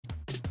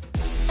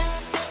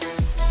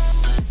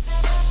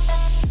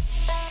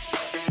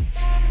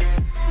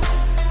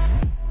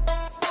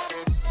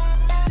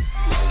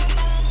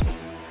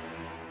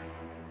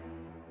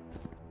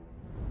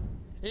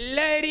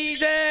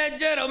Ladies and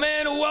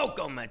gentlemen,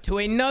 welcome to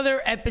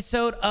another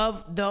episode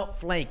of The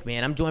Flank,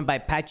 man. I'm joined by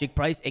Patrick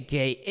Price,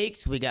 a.k.a.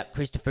 Ix. We got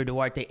Christopher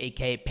Duarte,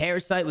 a.k.a.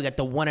 Parasite. We got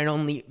the one and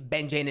only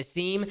Benjay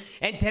Nassim.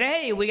 And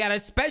today, we got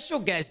a special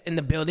guest in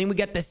the building. We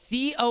got the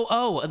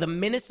COO of the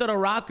Minnesota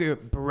Rocker,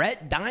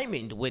 Brett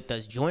Diamond, with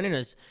us, joining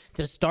us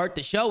to start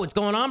the show. What's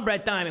going on,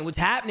 Brett Diamond? What's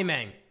happening,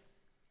 man?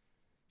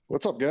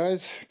 What's up,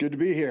 guys? Good to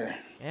be here.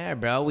 Yeah,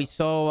 bro. We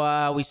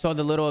saw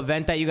the little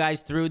event that you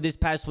guys threw this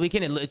past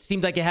weekend. It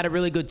seemed like it had a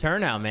really good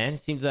turnout, man. It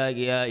seems like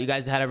you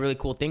guys had a really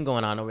cool thing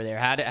going on over there.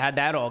 How'd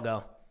that all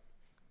go?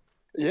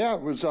 Yeah,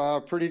 it was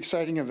a pretty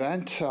exciting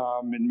event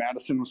in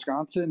Madison,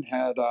 Wisconsin.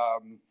 Had a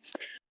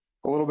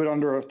little bit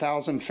under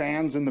 1,000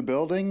 fans in the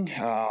building.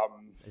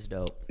 That's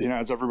dope. You know,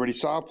 as everybody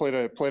saw, played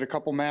a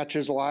couple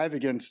matches live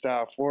against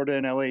Florida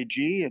and LAG,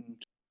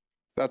 and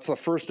that's the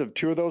first of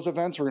two of those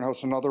events. We're going to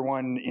host another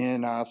one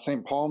in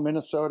St. Paul,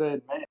 Minnesota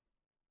in May.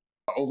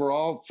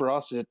 Overall, for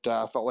us, it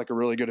felt like a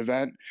really good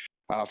event.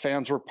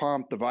 Fans were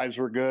pumped. The vibes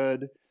were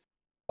good.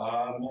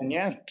 And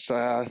yeah, it's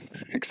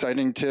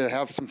exciting to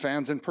have some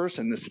fans in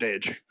person this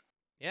stage.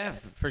 Yeah,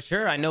 for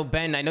sure. I know,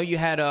 Ben, you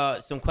had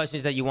some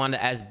questions that you wanted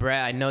to ask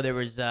Brett. I know there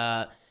was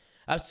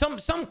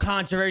some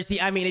controversy.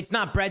 I mean, it's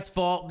not Brett's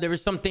fault. There were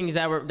some things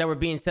that were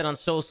being said on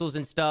socials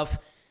and stuff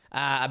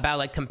about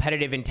like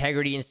competitive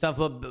integrity and stuff.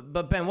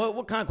 But Ben,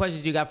 what kind of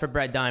questions you got for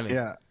Brett Diamond?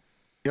 Yeah.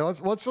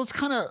 Let's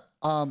kind of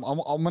I'm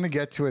going to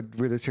get to it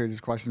with a series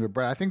of questions, but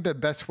Brett, I think the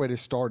best way to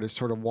start is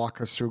sort of walk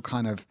us through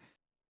kind of.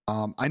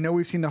 I know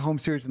we've seen the home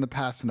series in the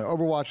past in the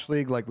Overwatch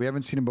League, like we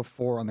haven't seen them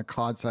before on the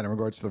COD side in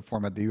regards to the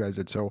format that you guys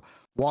did. So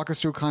walk us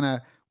through kind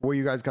of where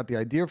you guys got the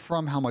idea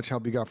from, how much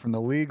help you got from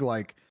the league,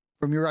 like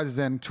from your guys'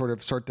 end, sort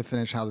of start to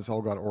finish, how this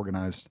all got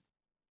organized.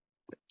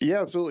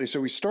 Yeah, absolutely. So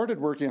we started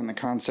working on the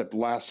concept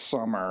last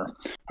summer,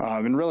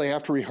 and really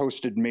after we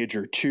hosted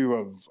Major 2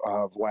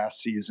 of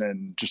last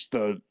season, just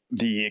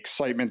the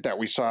excitement that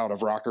we saw out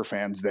of Rocker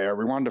fans there,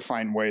 we wanted to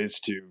find ways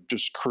to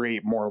just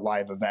create more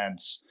live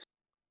events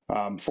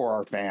for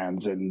our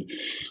fans. And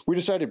we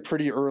decided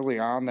pretty early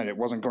on that it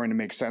wasn't going to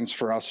make sense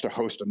for us to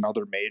host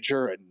another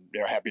major, and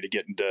happy to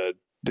get into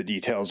the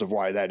details of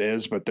why that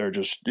is, but they're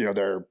just,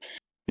 they're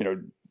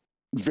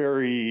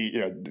very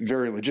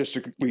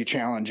logistically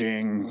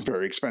challenging,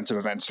 very expensive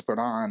events to put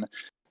on.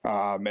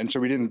 And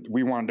so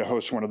we wanted to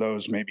host one of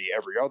those maybe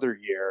every other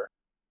year.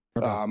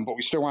 Okay. But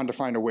we still wanted to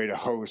find a way to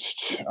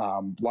host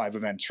live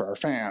events for our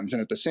fans.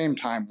 And at the same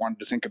time, wanted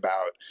to think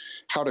about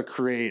how to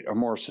create a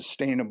more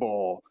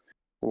sustainable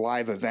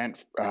live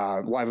event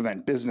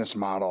business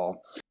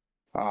model.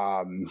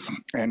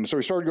 And so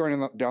we started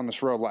going down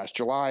this road last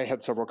July,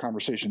 had several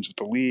conversations with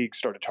the league,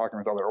 started talking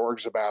with other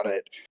orgs about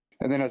it.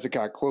 And then as it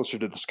got closer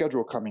to the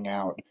schedule coming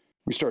out,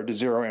 we started to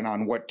zero in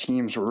on what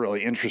teams were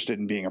really interested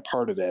in being a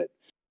part of it.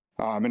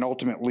 And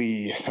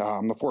ultimately,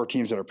 the 4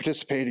 teams that are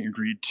participating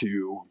agreed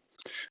to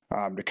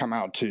come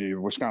out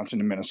to Wisconsin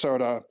and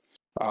Minnesota.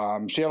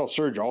 Seattle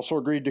Surge also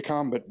agreed to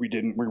come, but we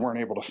weren't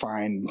able to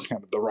find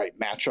kind of the right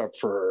matchup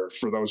for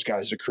those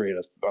guys to create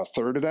a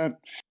third event.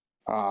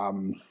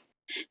 And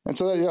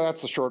so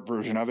that's the short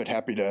version of it.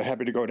 Happy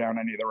to go down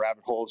any of the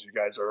rabbit holes you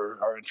guys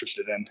are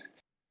interested in.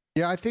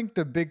 Yeah, I think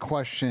the big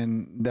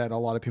question that a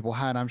lot of people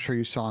had, I'm sure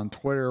you saw on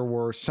Twitter,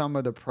 were some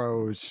of the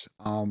pros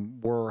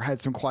had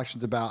some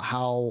questions about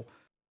how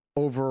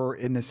over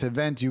in this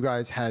event you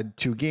guys had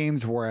 2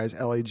 games, whereas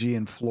LAG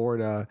and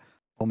Florida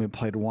only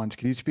played once.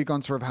 Can you speak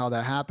on sort of how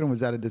that happened? Was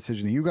that a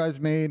decision you guys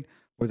made?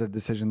 Was that a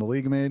decision the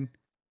league made?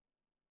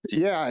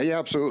 Yeah,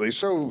 absolutely.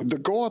 So the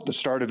goal at the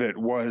start of it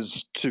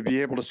was to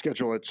be able to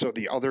schedule it so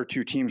the other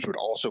 2 teams would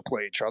also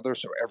play each other,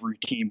 so every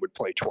team would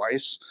play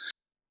twice.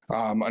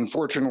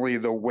 Unfortunately,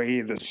 the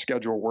way the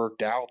schedule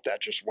worked out,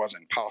 that just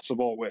wasn't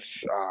possible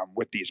with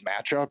these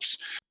matchups.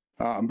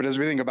 But as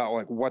we think about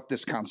like what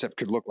this concept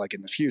could look like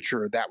in the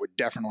future, that would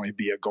definitely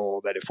be a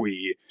goal that if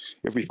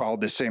we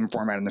followed the same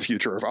format in the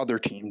future, if other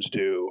teams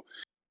do,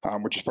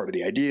 which is part of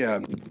the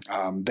idea,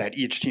 that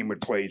each team would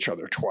play each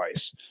other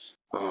twice.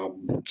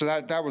 So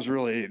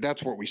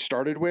that's what we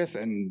started with,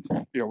 and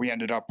we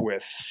ended up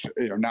with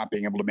not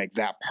being able to make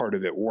that part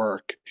of it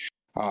work.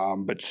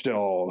 But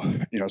still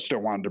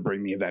wanted to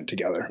bring the event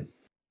together.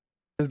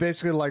 It's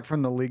basically like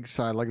from the league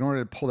side, like in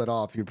order to pull that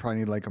off, you probably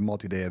need like a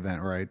multi-day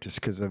event, right?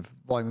 Just because of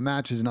volume of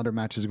matches and other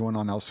matches going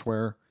on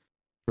elsewhere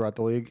throughout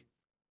the league.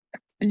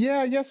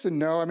 Yeah, yes and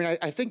no. I mean,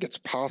 I think it's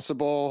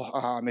possible.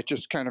 It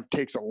just kind of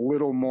takes a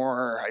little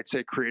more, I'd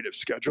say, creative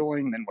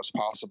scheduling than was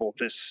possible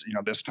this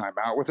time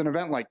out with an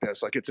event like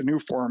this. Like, it's a new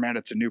format,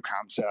 it's a new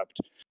concept.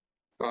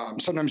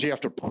 Sometimes you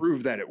have to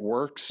prove that it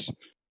works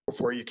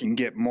before you can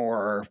get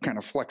more kind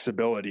of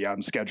flexibility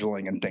on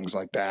scheduling and things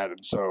like that.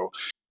 And so,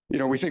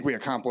 we think we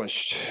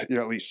accomplished,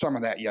 at least some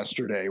of that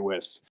yesterday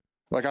with,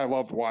 like, I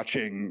loved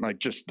watching like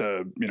just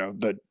the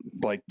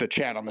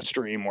chat on the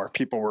stream where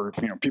people were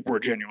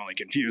genuinely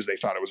confused. They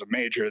thought it was a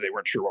major. They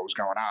weren't sure what was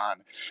going on.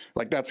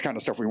 Like, that's kind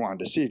of stuff we wanted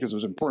to see, because it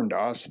was important to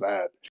us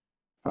that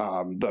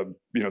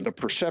the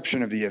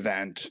perception of the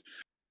event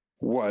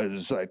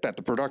was like that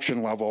the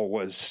production level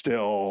was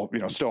still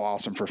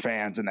awesome for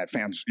fans, and that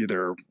fans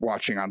either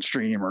watching on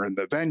stream or in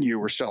the venue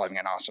were still having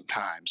an awesome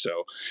time.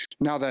 So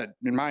now that,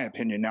 in my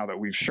opinion, now that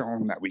we've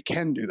shown that we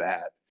can do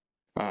that,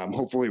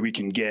 hopefully we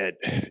can get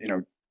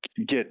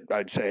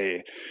I'd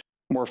say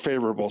more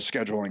favorable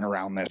scheduling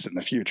around this in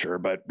the future.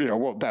 But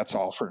that's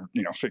all for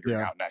figuring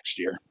out next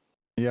year.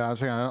 Yeah, I was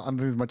saying I don't think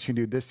there's much you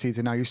can do this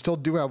season. Now you still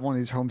do have one of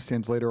these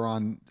homestands later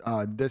on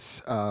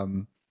this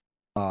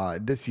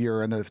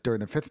year and during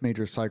the 5th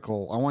major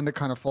cycle. I wanted to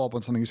kind of follow up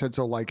on something you said.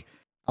 So like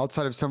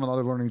outside of some of the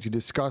other learnings you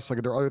discussed, like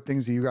are there other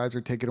things that you guys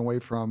are taking away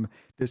from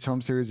this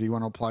home series that you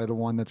want to apply to the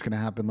one that's going to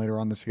happen later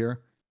on this year?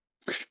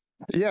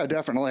 Yeah,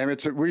 definitely. I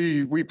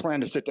mean, we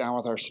plan to sit down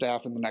with our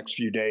staff in the next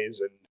few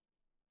days,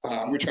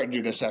 and we try to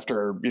do this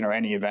after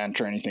any event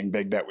or anything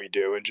big that we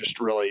do, and just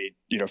really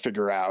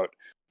figure out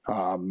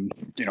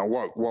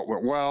what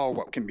went well,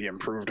 what can be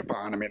improved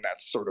upon. I mean,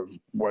 that's sort of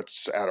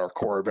what's at our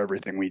core of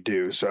everything we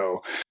do.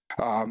 So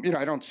I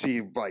don't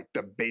see like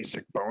the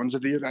basic bones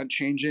of the event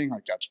changing.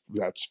 Like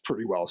that's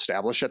pretty well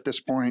established at this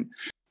point.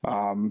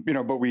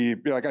 But we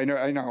I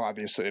know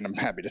obviously, and I'm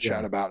happy to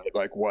chat about it.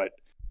 Like what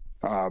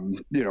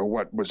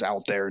was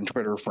out there in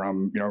Twitter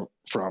from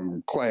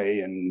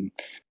Clay and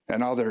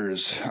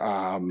others.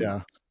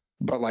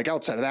 But like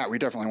outside of that, we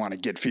definitely want to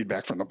get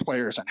feedback from the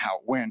players on how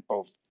it went,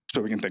 both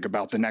so we can think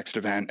about the next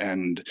event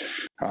and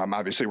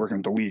obviously working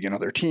with the league and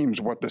other teams,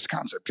 what this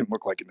concept can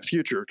look like in the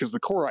future. Because the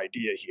core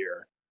idea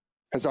here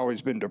has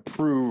always been to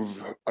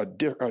prove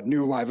a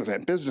new live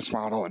event business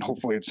model, and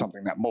hopefully it's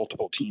something that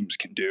multiple teams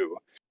can do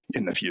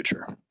in the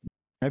future.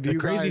 The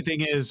crazy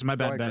thing is, my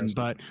bad, Ben,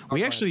 but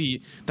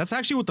that's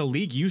actually what the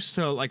league used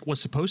to was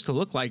supposed to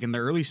look like in the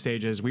early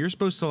stages. We were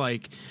supposed to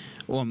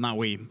not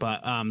we,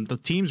 but the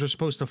teams were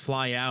supposed to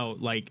fly out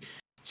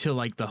to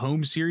the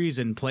home series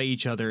and play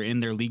each other in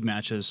their league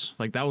matches.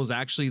 That was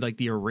actually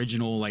the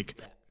original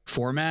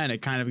format, and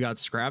it kind of got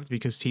scrapped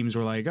because teams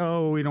were like,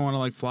 oh, we don't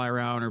want to fly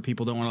around, or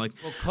people don't want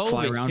to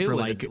fly around too, for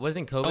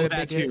wasn't COVID? Oh,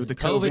 that too. The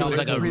COVID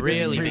was a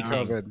really big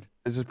thing.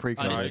 This is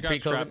pre-COVID. It got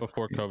scrapped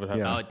before COVID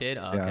happened. Oh, it did?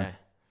 Oh, okay.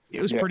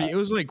 It was pretty. It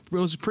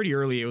was pretty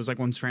early. It was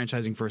when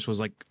franchising first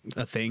was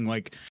a thing.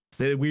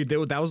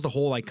 That was the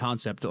whole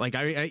concept.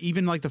 I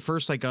even the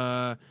first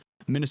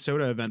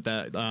Minnesota event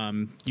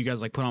that you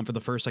guys put on for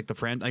the first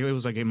it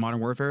was a Modern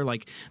Warfare.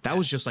 That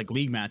was just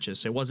league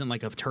matches. It wasn't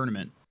a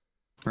tournament,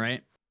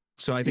 right?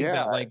 So I think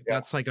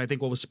that's I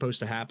think what was supposed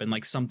to happen,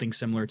 something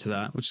similar to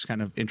that, which is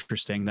kind of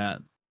interesting that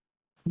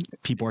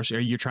people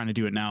you're trying to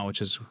do it now,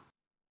 which is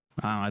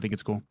I think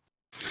it's cool.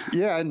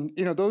 Yeah, and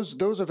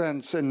those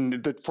events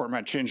and the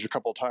format changed a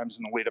couple of times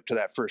in the lead up to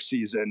that first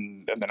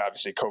season, and then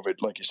obviously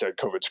COVID, like you said,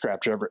 COVID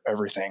scrapped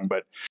everything.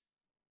 But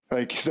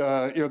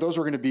those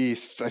were going to be,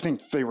 I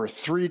think they were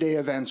 3-day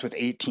events with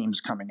 8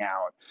 teams coming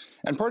out.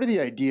 And part of the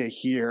idea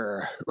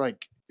here,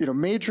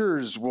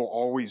 majors will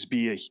always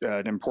be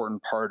an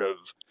important part of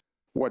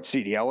what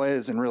CDL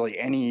is, and really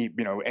any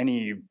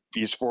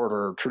esport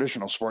or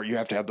traditional sport, you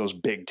have to have those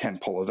big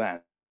tentpole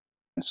events.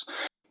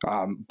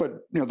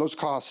 But those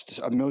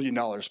cost $1 million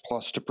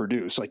plus to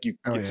produce.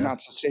 It's not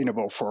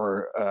sustainable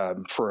for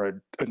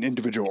an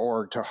individual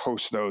org to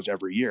host those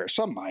every year.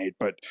 Some might,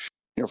 but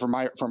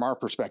from our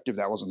perspective,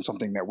 that wasn't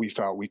something that we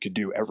felt we could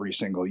do every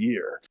single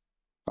year.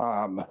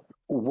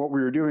 What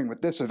we were doing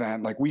with this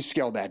event, we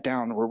scaled that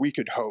down where we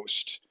could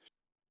host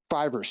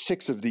 5 or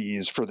 6 of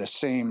these for the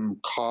same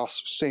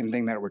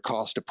thing that it would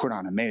cost to put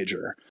on a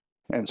major.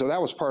 And so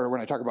that was part of when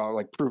I talk about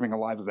proving a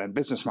live event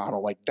business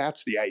model.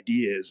 That's the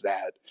idea, is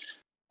that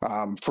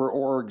for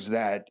orgs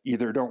that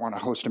either don't want to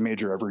host a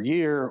major every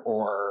year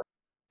or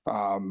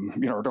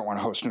don't want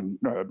to host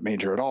a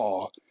major at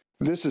all,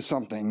 this is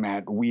something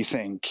that we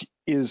think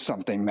is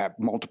something that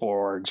multiple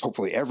orgs,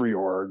 hopefully every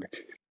org,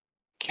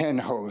 can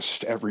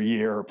host every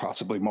year, or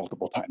possibly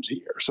multiple times a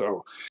year.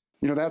 So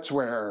that's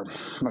where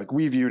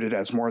we viewed it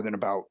as more than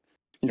about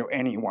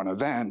any one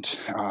event.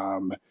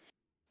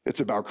 It's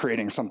about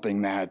creating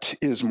something that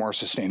is more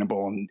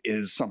sustainable and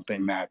is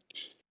something that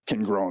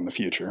can grow in the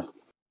future.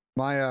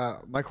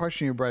 My question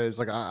to you, Brett, is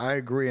I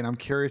agree, and I'm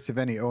curious if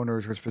any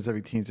owners or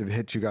specific teams have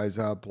hit you guys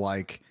up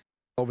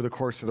over the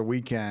course of the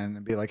weekend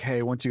and be like,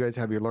 hey, once you guys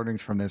have your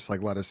learnings from this,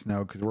 let us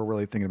know, because we're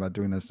really thinking about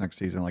doing this next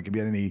season. If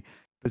you had any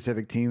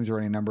specific teams or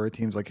any number of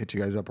teams hit you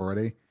guys up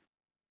already?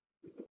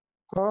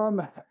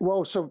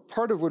 Well, so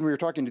part of when we were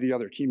talking to the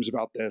other teams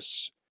about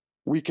this,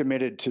 we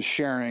committed to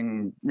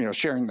sharing the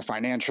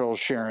financials,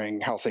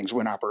 sharing how things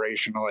went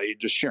operationally,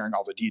 just sharing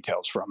all the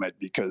details from it,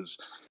 because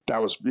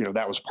that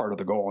was part of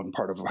the goal and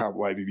part of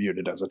how I viewed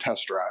it as a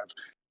test drive.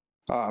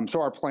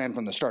 So our plan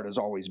from the start has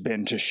always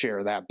been to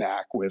share that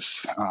back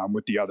with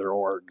the other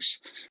orgs,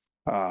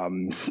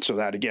 so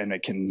that again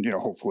it can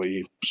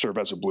hopefully serve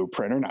as a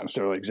blueprint, or not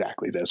necessarily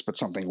exactly this, but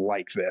something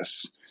like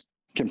this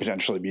can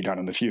potentially be done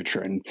in the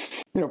future. And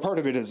part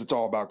of it is it's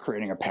all about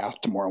creating a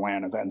path to more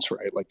LAN events,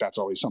 right? That's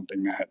always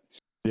something that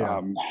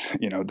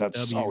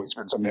that's always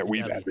been something that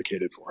we've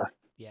advocated for.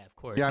 Yeah, of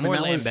course. Yeah, more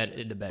LAN,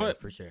 the better,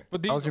 for sure.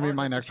 But these that was gonna be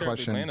my aren't next necessarily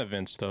question. LAN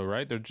events, though,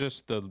 right? They're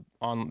just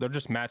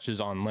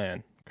matches on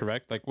LAN.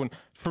 correct? Like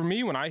for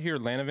me, when I hear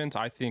LAN events,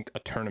 I think a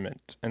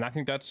tournament, and I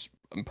think that's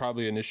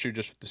probably an issue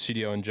just with the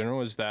CDO in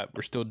general, is that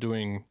we're still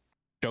doing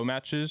show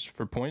matches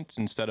for points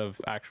instead of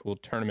actual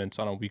tournaments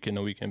on a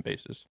weekend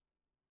basis.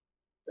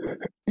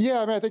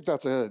 Yeah, I mean, I think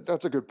that's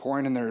a good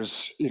point, and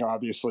there's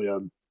obviously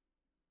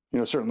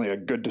certainly a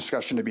good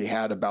discussion to be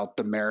had about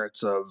the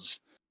merits of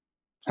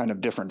kind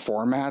of different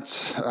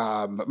formats.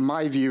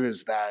 My view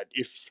is that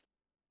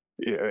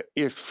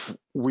if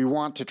we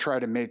want to try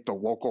to make the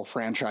local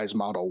franchise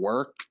model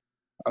work,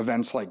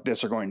 events like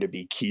this are going to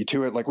be key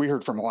to it. Like we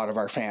heard from a lot of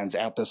our fans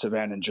at this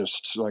event and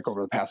just like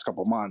over the past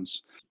couple of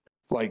months,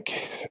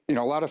 like, a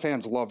lot of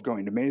fans love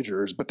going to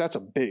majors, but that's a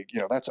big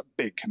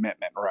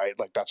commitment, right?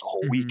 Like that's a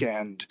whole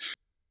weekend.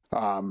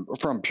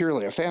 From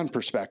purely a fan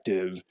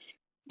perspective,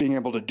 being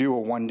able to do a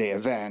one-day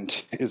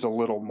event is a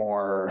little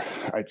more,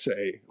 I'd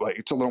say, like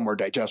it's a little more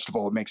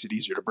digestible. It makes it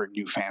easier to bring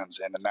new fans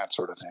in and that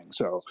sort of thing.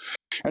 So,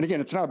 and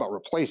again, it's not about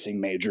replacing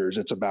majors.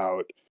 It's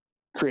about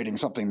creating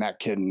something that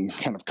can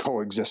kind of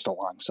coexist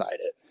alongside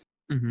it.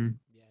 Yeah,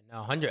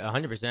 no,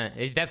 100%.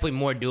 It's definitely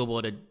more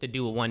doable to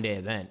do a one-day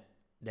event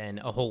than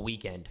a whole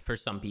weekend for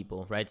some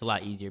people, right? It's a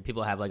lot easier.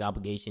 People have like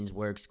obligations,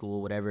 work,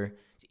 school, whatever.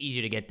 It's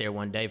easier to get there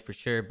one day for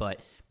sure. But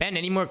Ben,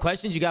 any more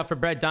questions you got for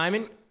Brett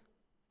Diamond?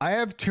 I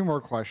have two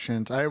more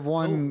questions. I have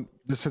one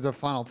just as a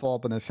final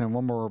follow-up on this, and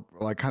one more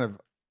like kind of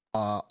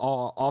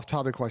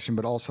off-topic question,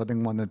 but also I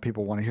think one that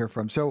people want to hear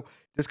from. So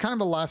just kind of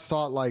a last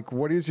thought, like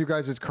what is your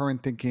guys'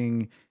 current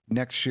thinking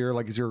next year?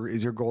 Like is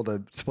your goal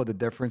to split the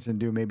difference and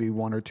do maybe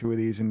one or two of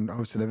these and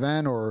host an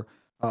event, or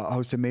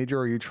host a major?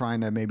 Or are you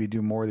trying to maybe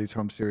do more of these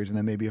home series and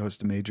then maybe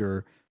host a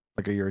major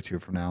like a year or two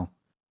from now?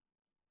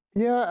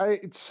 Yeah,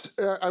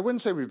 I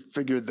wouldn't say we've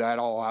figured that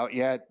all out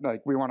yet.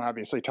 Like we want to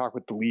obviously talk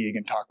with the league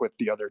and talk with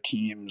the other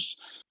teams.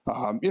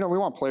 We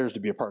want players to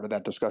be a part of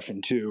that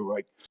discussion too.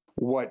 Like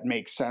what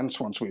makes sense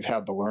once we've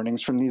had the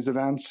learnings from these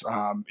events.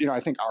 I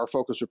think our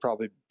focus would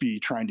probably be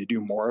trying to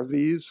do more of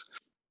these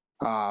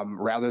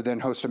rather than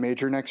host a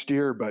major next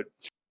year. But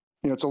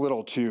it's a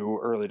little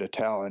too early to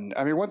tell. And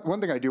I mean, one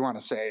thing I do want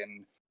to say,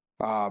 and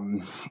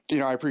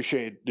I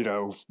appreciate,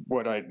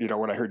 what I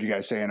heard you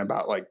guys saying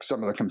about like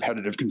some of the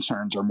competitive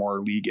concerns are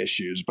more league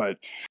issues. But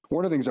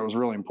one of the things that was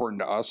really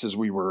important to us as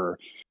we were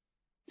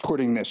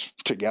putting this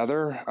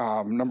together,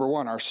 number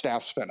one, our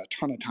staff spent a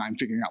ton of time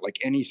figuring out like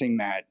anything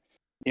that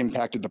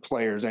impacted the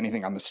players,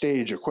 anything on the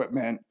stage,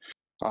 equipment,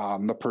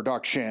 the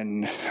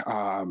production,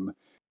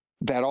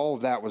 that all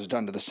of that was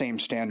done to the same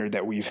standard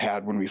that we've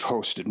had when we've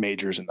hosted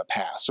majors in the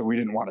past. So we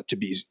didn't want it to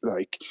be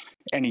like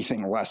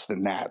anything less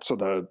than that. So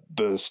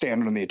the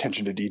standard and the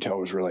attention to detail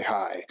was really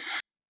high.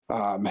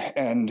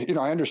 And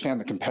I understand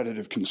the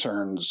competitive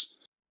concerns.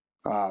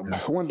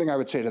 One thing I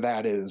would say to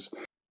that is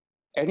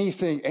any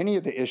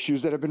of the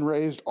issues that have been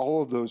raised,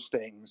 all of those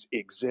things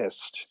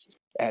exist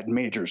at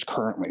majors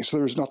currently. So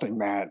there's nothing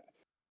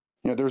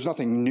there's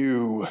nothing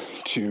new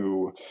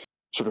to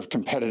sort of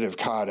competitive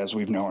COD as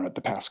we've known it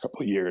the past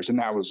couple of years. And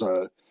that was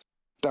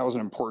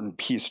an important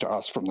piece to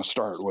us from the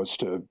start, was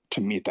to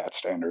meet that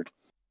standard.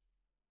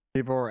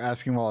 People were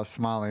asking while I was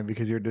smiling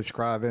because you're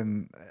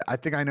describing, I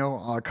think I know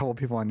a couple of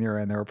people on your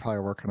end, they were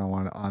probably working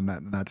on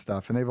that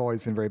stuff. And they've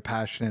always been very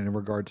passionate in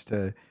regards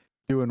to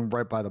doing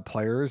right by the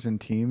players and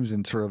teams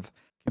and sort of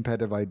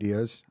competitive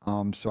ideas.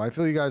 So I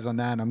feel you guys on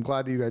that. And I'm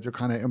glad that you guys are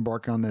kind of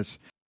embarking on this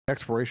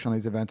exploration on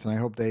these events, and I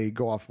hope they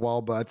go off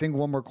well. But I think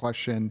one more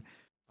question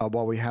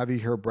while we have you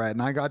here, Brett.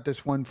 And I got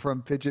this one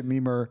from Fidget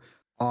Memer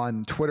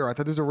on Twitter. I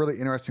thought this was a really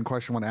interesting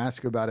question. I want to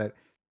ask you about it. It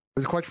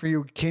was a question for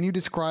you. Can you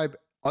describe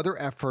other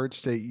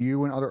efforts that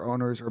you and other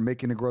owners are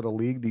making to grow the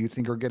league that you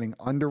think are getting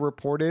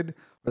underreported or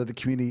that the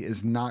community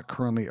is not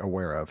currently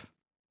aware of?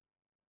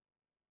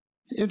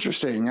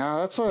 Interesting.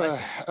 That's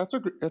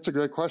a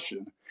great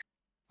question.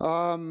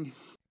 I mean,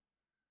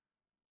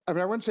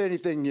 I wouldn't say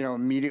anything,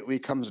 immediately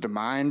comes to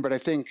mind, but I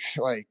think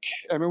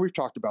we've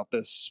talked about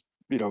this,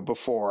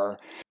 before.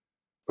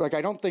 Like,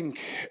 I don't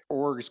think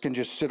orgs can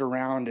just sit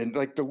around and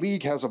like the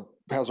league has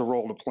a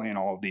role to play in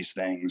all of these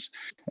things.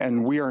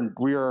 And we are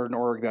an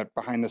org that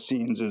behind the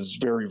scenes is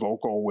very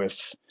vocal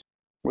with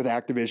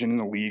Activision in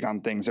the league on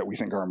things that we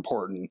think are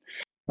important.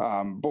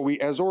 But we,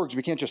 as orgs,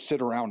 we can't just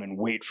sit around and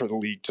wait for the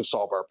league to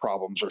solve our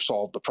problems or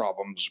solve the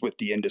problems with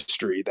the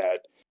industry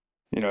that,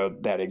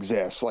 that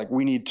exists. Like,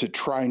 we need to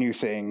try new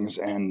things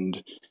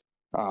and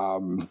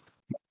work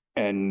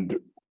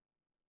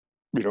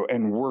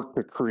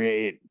to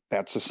create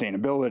that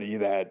sustainability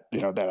that,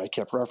 that I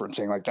kept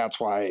referencing. Like, that's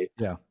why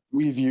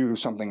we view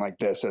something like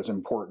this as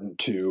important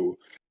to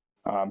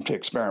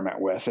experiment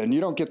with. And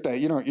you don't get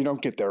that, you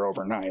don't get there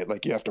overnight.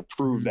 Like, you have to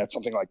prove that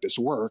something like this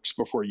works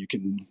before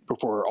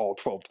all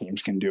 12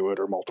 teams can do it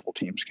or multiple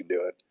teams can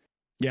do it.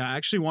 Yeah, I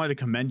actually wanted to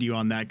commend you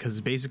on that, because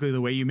basically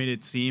the way you made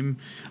it seem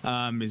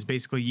is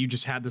basically you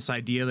just had this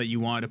idea that you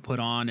wanted to put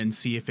on and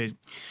see if it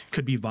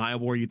could be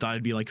viable, or you thought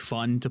it'd be like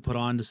fun to put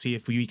on to see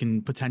if we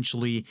can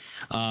potentially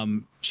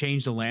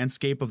change the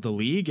landscape of the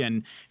league,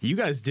 and you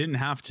guys didn't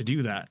have to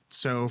do that.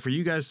 So for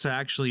you guys to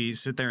actually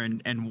sit there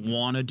and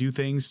want to do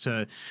things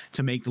to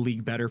make the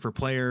league better for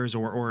players,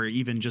 or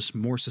even just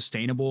more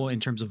sustainable in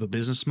terms of a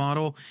business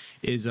model,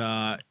 is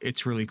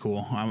it's really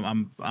cool.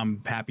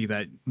 I'm happy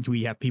that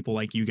we have people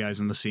like you guys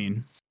in the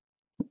scene.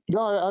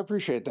 No, I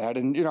appreciate that.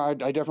 And, I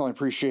definitely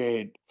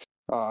appreciate,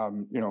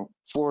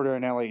 Florida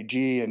and LAG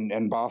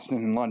and Boston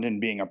and London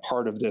being a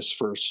part of this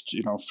first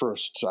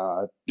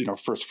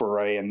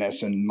foray in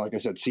this. And like I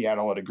said,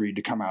 Seattle had agreed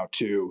to come out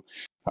too.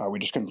 We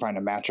just couldn't find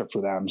a matchup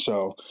for them.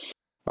 So,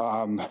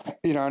 and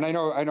I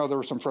know there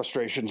were some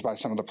frustrations by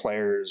some of the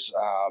players,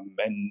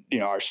 and,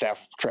 our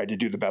staff tried to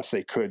do the best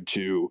they could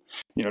to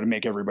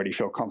make everybody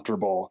feel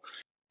comfortable.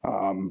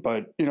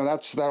 But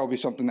that'll be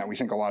something that we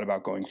think a lot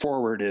about going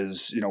forward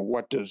is,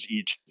 what does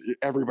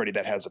everybody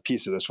that has a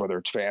piece of this, whether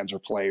it's fans or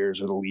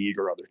players or the league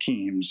or other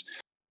teams,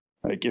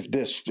 like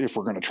if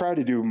we're going to try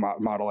to do a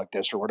model like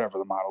this or whatever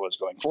the model is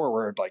going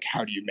forward, like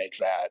how do you make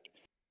that,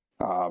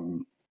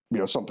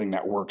 something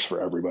that works for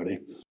everybody?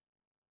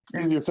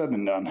 Easier said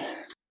than done.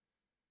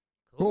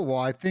 Cool. Well,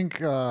 I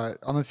think,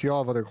 unless you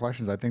all have other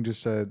questions, I think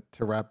just to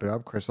wrap it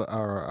up, Chris,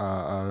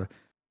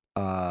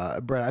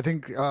 Brett, I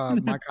think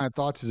my kind of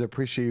thoughts is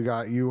appreciate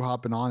you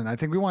hopping on, and I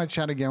think we want to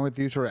chat again with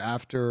you sort of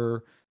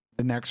after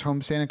the next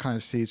homestand and kind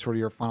of see sort of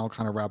your final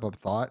kind of wrap up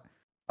thought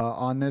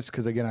on this,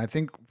 because again, I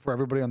think for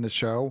everybody on the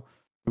show,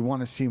 we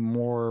want to see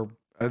more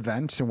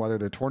events, and whether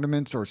they're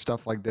tournaments or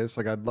stuff like this.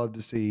 Like I'd love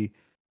to see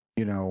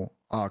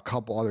a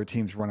couple other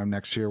teams run them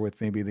next year with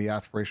maybe the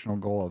aspirational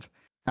goal of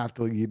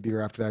after the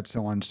year after that,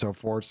 so on and so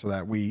forth, so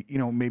that we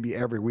maybe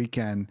every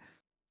weekend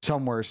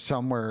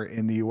somewhere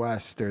in the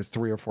US there's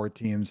 3 or 4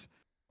 teams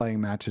playing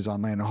matches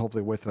on LAN, and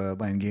hopefully with a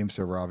LAN game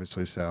server,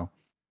 obviously. So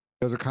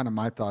those are kind of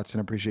my thoughts,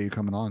 and appreciate you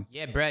coming on.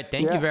 Yeah, Brett,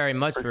 thank you very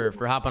much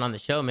for hopping on the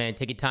show, man.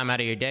 Taking time out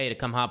of your day to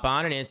come hop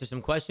on and answer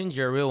some questions.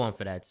 You're a real one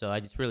for that, so I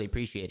just really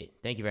appreciate it.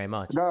 Thank you very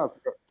much. No,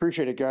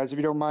 appreciate it, guys. If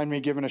you don't mind me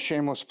giving a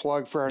shameless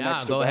plug for our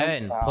next go event.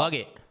 ahead and plug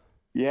it.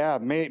 Yeah,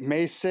 May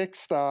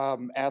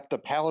 6th at the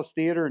Palace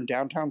Theater in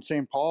downtown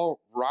St.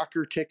 Paul,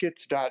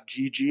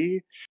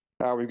 rockertickets.gg.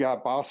 We've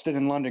got Boston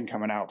and London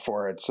coming out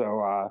for it.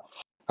 So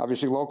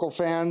obviously local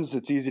fans,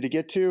 it's easy to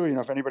get to.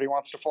 If anybody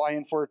wants to fly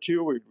in for it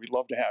too, we'd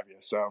love to have you.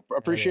 So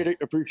appreciate it.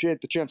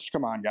 Appreciate the chance to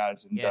come on,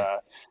 guys. And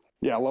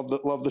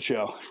love the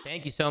show.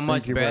 Thank you so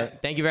much,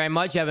 Brett. Thank you very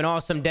much. You have an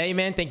awesome day,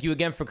 man. Thank you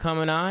again for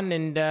coming on,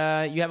 and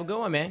you have a good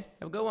one, man.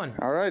 Have a good one.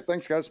 All right.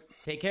 Thanks, guys.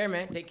 Take care,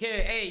 man. Take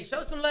care. Hey,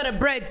 show some love to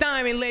Brett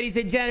Diamond, ladies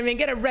and gentlemen.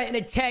 Get a ret in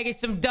the tag and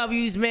some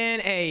W's,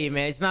 man. Hey,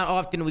 man, it's not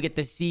often we get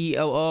the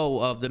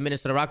COO of the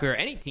Minnesota Rocker or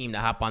any team to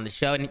hop on the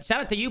show. And shout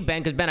out to you,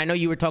 Ben, because, Ben, I know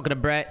you were talking to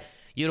Brett.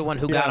 You're the one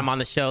who got him on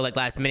the show like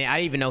last minute. I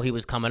didn't even know he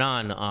was coming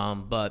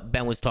on, but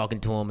Ben was talking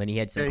to him, and he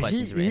had some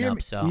questions written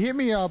up. So he hit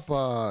me up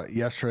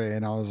yesterday,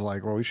 and I was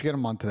like, well, we should get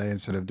him on today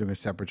instead of doing a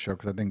separate show,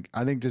 because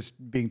I think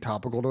just being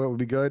topical to it would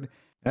be good.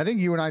 And I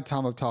think you and I,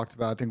 Tom, have talked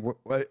about, I think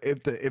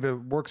if it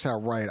works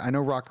out right, I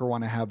know Rocker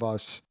want to have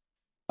us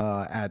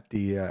at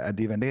the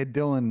event. They had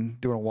Dylan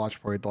doing a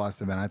watch party at the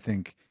last event. I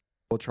think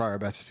we'll try our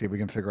best to see if we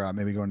can figure out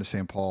maybe going to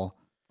St. Paul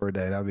for a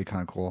day. That would be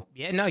kind of cool.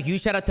 Yeah, no,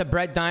 huge shout out to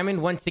Brett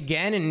Diamond once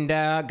again. And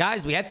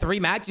guys, we had 3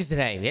 matches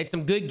today. We had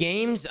some good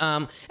games.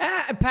 Pat,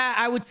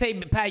 I would say,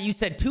 Pat, you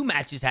said 2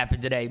 matches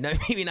happened today.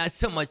 Maybe not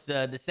so much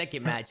the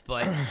second match,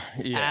 but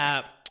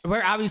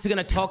we're obviously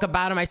going to talk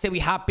about them. I say we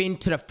hop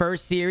into the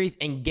first series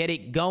and get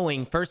it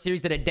going. First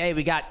series of the day,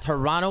 we got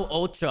Toronto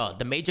Ultra,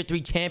 the Major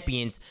 3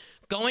 champions,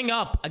 going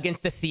up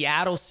against the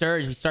Seattle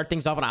Surge. We start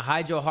things off on a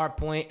Hydro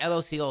Hardpoint,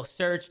 LOCO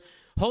Search,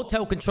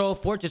 Hotel Control,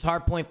 Fortress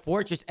Hardpoint,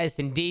 Fortress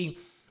S&D.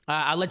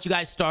 I'll let you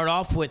guys start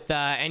off with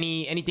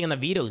anything on the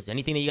vetoes,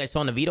 anything that you guys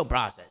saw in the veto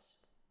process.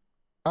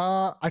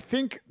 I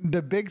think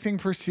the big thing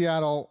for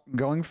Seattle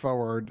going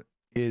forward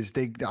is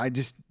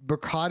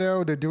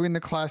Mercado, they're doing the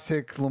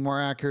classic Lamar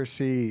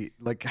accuracy,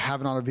 like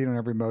having auto veto in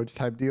every modes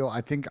type deal.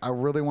 I think I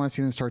really want to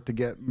see them start to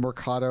get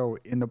Mercado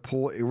in the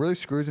pool. It really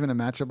screws them in a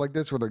matchup like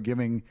this where they're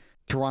giving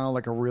Toronto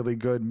like a really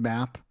good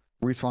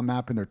respawn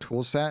map in their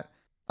tool set.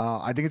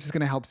 I think it's just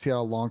going to help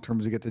Seattle long term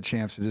as you get the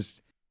chance to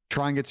just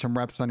try and get some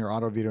reps on your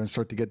auto veto and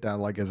start to get that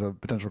like as a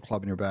potential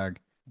club in your bag.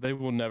 They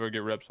will never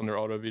get reps on their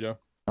auto veto.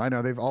 I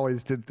know they've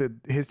always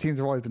his teams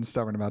have always been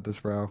stubborn about this,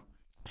 bro.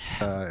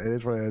 It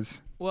is what it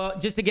is. Well,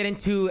 just to get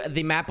into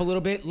the map a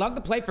little bit, love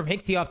the play from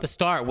Hixie off the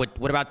start with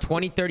about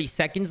 20-30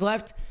 seconds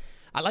left.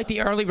 I like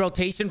the early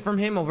rotation from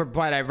him over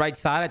by that right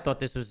side. I thought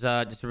this was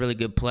just a really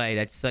good play.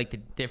 That's like the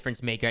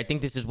difference maker. I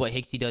think this is what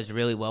Hixie does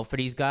really well for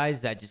these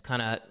guys. That just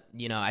kind of,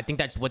 I think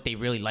that's what they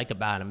really like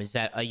about him, is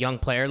that a young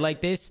player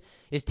like this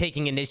is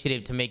taking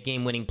initiative to make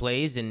game-winning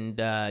plays, and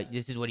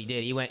this is what he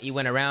did. He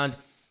went around.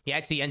 He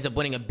actually ends up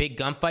winning a big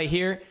gunfight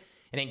here,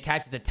 and then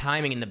catches the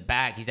timing in the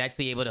back. He's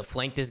actually able to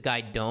flank this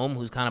guy Dome,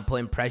 who's kind of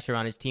putting pressure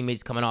on his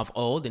teammates coming off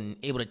ult, and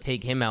able to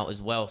take him out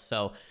as well.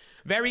 So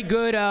very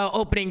good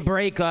opening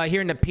break here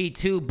in the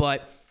P2,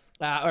 but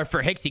or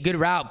for Hixie, good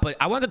route. But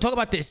I wanted to talk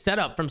about this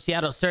setup from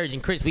Seattle Surge.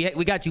 And Chris,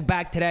 we got you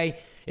back today.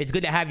 It's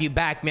good to have you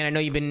back, man. I know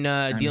you've been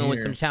dealing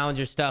with some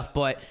Challenger stuff,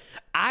 but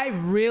I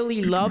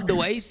really love the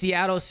way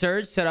Seattle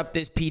Surge set up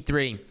this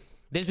P3.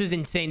 This was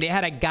insane. They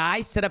had a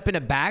guy set up in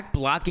the back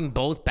blocking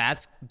both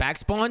back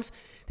spawns.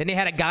 Then they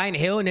had a guy in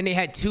hill, and then they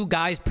had 2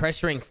 guys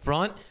pressuring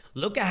front.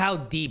 Look at how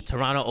deep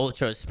Toronto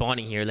Ultra is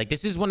spawning here. Like,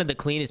 this is one of the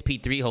cleanest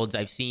P3 holds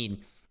I've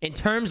seen. In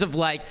terms of,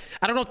 like,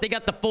 I don't know if they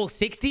got the full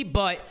 60,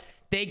 but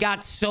they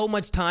got so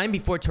much time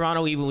before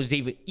Toronto was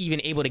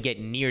even able to get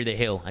near the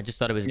hill. I just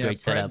thought it was a great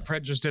setup.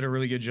 Pred just did a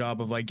really good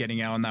job of like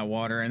getting out in that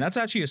water, and that's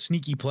actually a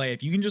sneaky play.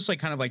 If you can just like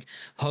kind of like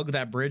hug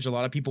that bridge, a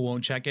lot of people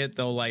won't check it.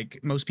 They'll like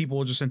most people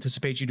will just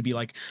anticipate you to be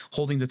like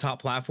holding the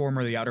top platform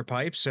or the outer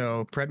pipe.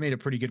 So Pred made a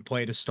pretty good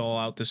play to stall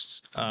out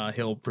this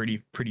hill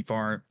pretty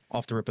far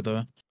off the rip of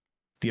the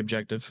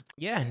objective.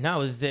 Yeah, no,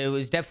 it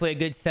was definitely a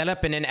good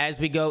setup. And then as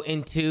we go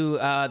into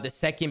the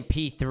second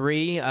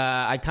P3,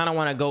 I kind of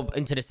want to go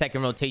into the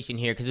second rotation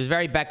here because it was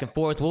very back and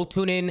forth. We'll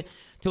tune in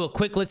to a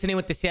quick listening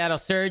with the Seattle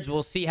Surge.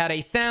 We'll see how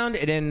they sound,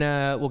 and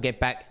then we'll get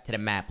back to the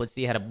map. Let's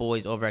see how the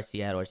boys over at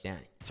Seattle are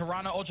sounding.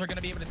 Toronto Ultra going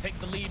to be able to take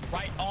the lead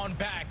right on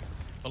back.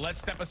 But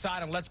let's step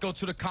aside and let's go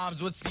to the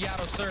comms with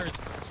Seattle Surge.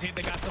 See if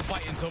they got some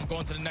fight into them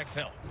going to the next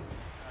hill.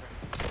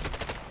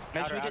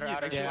 Outer. He's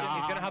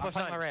gonna hop up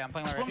sign. I'm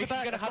playing my Ray. He's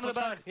gonna hop up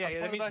sign. Yeah,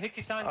 that means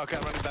Hixie sign. Okay,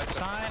 I'm running back.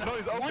 Sign. No,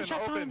 he's open.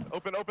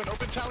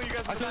 Challenge you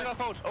guys.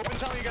 Open,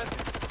 challenge you guys.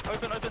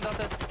 Open,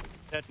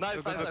 outside.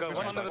 Nice.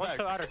 One on the back.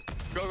 Outer.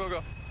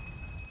 Go.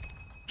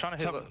 Trying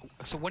to hit.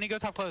 So when you go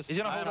top close, he's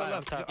gonna hold it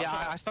left.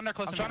 Yeah, I stunned there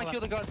close. I'm trying to kill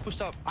the guys pushed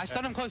up. I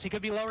stunned him close. He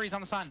could be lower. He's on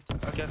the sign.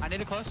 Okay. I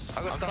naded close.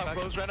 I'm top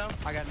close right now.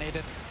 I got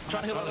naded. I'm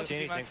trying to heal the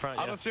left.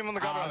 I don't see him on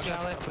the guard rock. He's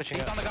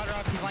on the guard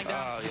rock. He's lying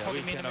down. He's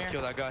holding me in the mirror.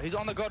 Kill that guy. He's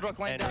on the guard rock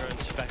lying down.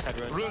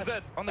 Rune's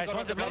dead. On the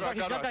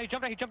guard rock.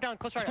 He jumped down.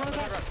 Close right.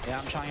 Yeah,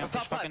 I'm trying to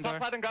top plat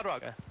and guard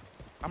rock.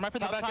 I'm right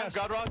in the back house.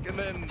 God rock and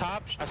then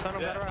top. I stun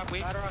him. God rock.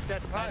 Weak. God rock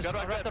dead. Nice. God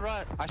rock right the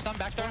right. I stun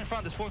back. In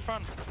front. There's 4 in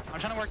front. I'm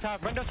trying to work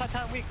top. Window side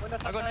top weak.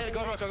 I go native.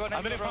 God rock.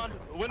 I'm in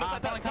front. Window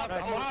side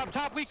top.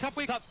 Top weak. Top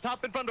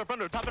in front door.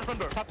 Top in front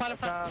door. Top in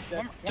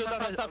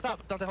front.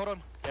 Top. Don't hold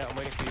on. Yeah, I'm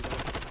waiting for you.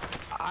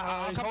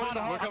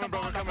 We're coming,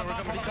 bro. We're coming.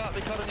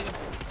 We caught him.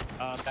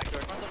 Back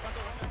door.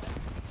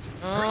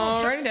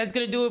 All right, that's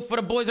gonna do it for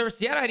the boys over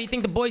Seattle. How do you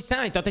think the boys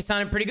sound? You thought they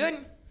sounded pretty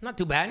good? Not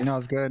too bad. No,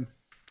 it's good.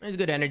 There's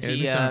good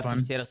energy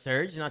from Seattle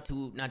Surge. Not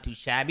too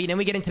shabby. Then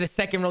we get into the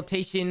second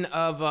rotation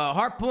of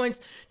hard points.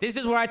 This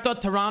is where I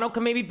thought Toronto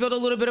could maybe build a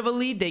little bit of a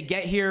lead. They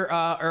get here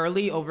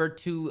early over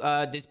to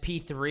this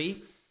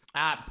P3.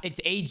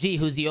 It's AG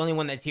who's the only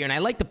one that's here. And I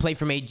like to play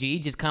from AG,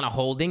 just kind of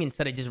holding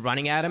instead of just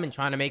running at him and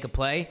trying to make a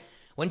play.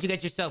 Once you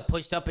get yourself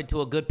pushed up into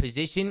a good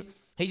position,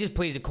 he just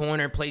plays a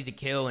corner, plays a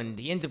kill, and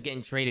he ends up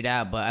getting traded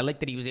out. But I like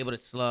that he was able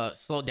to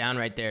slow down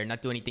right there,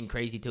 not do anything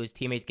crazy till his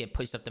teammates get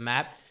pushed up the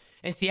map.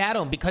 And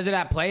Seattle, because of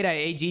that play that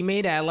AG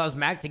made, that allows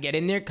Mac to get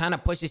in there, kind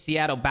of pushes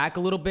Seattle back a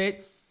little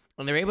bit.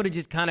 And they're able to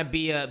just kind of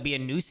be a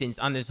nuisance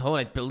on this hole.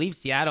 I believe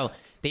Seattle,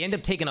 they end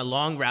up taking a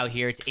long route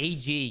here. It's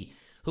AG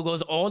who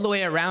goes all the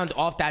way around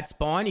off that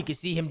spawn. You can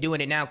see him doing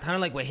it now, kind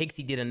of like what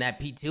Hixie did on that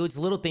P2. It's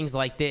little things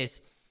like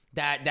this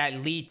that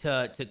lead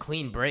to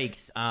clean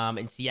breaks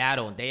in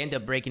Seattle. They end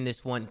up breaking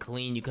this one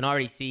clean. You can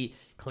already see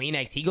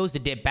CleanX. He goes to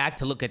dip back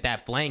to look at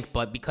that flank,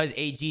 but because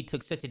AG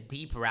took such a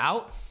deep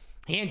route,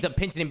 he ends up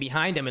pinching him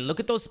behind him. And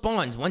look at those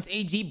spawns. Once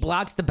AG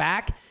blocks the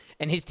back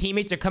and his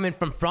teammates are coming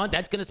from front,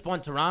 that's going to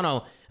spawn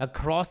Toronto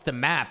across the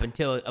map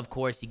until, of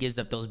course, he gives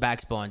up those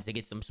back spawns to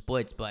get some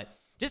splits. But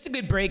just a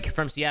good break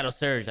from Seattle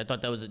Surge. I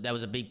thought that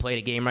was a big play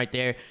to game right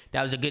there.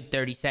 That was a good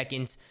 30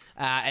 seconds.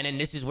 And then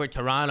this is where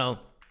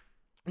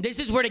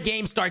the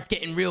game starts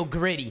getting real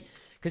gritty.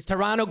 Because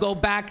Toronto go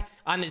back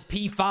on this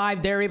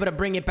P5. They're able to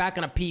bring it back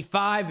on a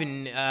P5.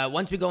 And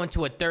once we go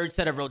into a third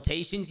set of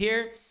rotations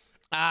here,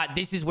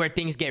 this is where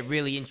things get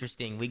really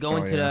interesting. We go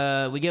into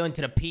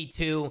the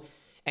P2,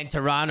 and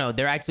Toronto,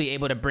 they're actually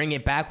able to bring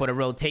it back with a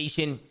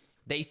rotation.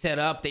 They set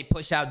up, they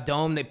push out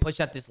Dome, they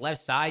push out this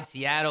left side.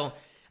 Seattle,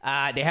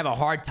 they have a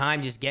hard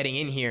time just getting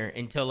in here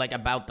until like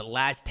about the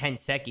last 10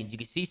 seconds. You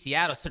can see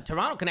Seattle, so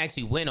Toronto can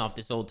actually win off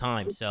this whole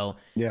time. So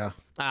yeah,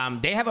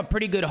 they have a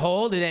pretty good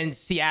hold, and then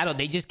Seattle,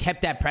 they just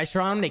kept that pressure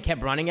on them. They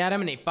kept running at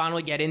them, and they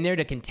finally get in there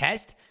to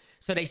contest.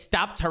 So they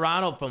stopped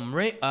Toronto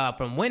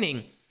from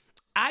winning.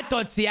 I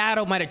thought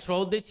Seattle might have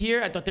trolled this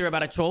here. I thought they were about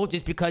to troll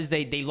just because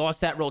they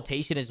lost that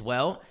rotation as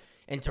well.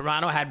 And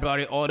Toronto had brought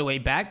it all the way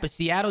back. But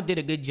Seattle did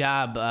a good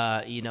job,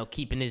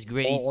 keeping this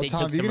gritty. Well, they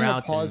Tom, took some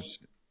routes. Pause.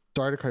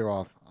 Sorry to cut you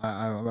off.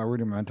 I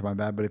really meant to my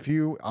bad. But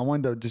I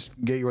wanted to just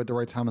get you at the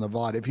right time in the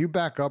VOD. If you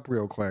back up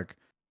real quick,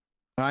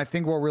 and I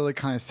think what really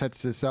kind of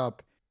sets this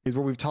up is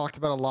what we've talked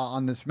about a lot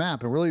on this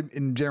map. And really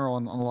in general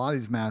on a lot of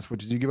these maps,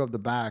 which is you give up the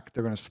back,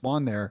 they're going to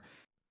spawn there.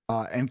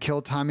 And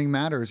kill timing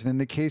matters. And in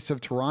the case of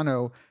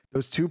Toronto,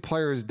 those 2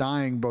 players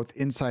dying both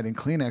inside and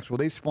CleanX, well,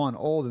 they spawn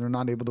old and they're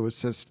not able to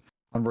assist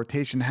on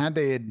rotation. Had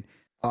they had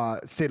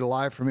stayed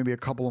alive for maybe a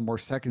couple of more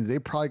seconds, they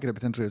probably could have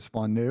potentially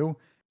spawned new.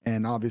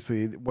 And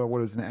obviously, what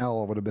was an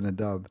L would have been a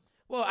dub.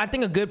 Well, I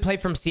think a good play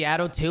from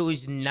Seattle, too,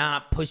 is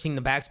not pushing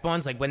the back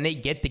spawns. Like, when they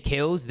get the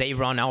kills, they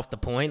run off the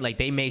point. Like,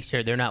 they make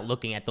sure they're not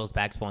looking at those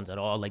back spawns at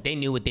all. Like, they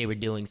knew what they were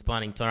doing,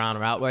 spawning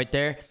Toronto out right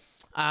there.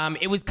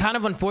 It was kind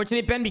of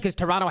unfortunate, Ben, because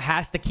Toronto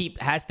has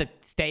to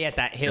stay at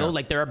that hill. Yeah.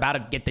 Like, they're about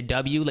to get the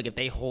W. Like, if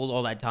they hold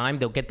all that time,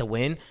 they'll get the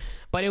win.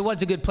 But it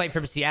was a good play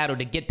from Seattle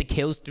to get the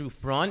kills through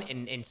front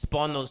and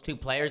spawn those two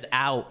players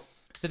out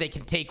so they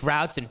can take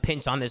routes and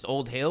pinch on this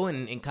old hill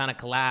and kind of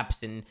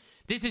collapse. And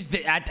this is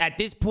at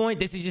this point,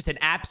 this is just an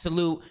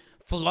absolute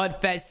flood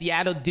fest.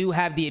 Seattle do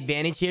have the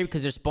advantage here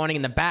because they're spawning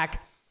in the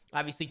back.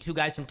 Obviously, two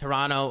guys from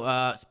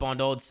Toronto spawned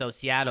old, so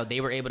Seattle,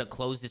 they were able to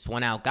close this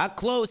one out. Got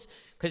close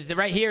because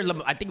right here,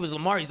 I think it was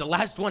Lamar. He's the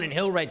last one in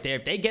hill right there.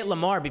 If they get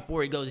Lamar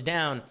before he goes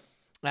down,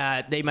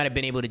 they might have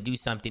been able to do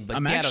something. But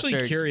I'm Seattle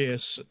actually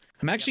curious.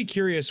 I'm actually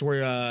curious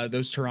where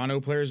those Toronto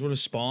players would have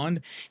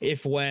spawned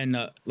if when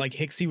like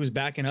Hixie was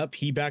backing up,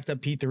 he backed up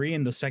P3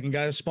 and the second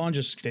guy to spawn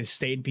just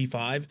stayed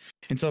P5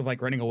 instead of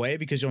like running away,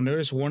 because you'll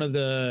notice one of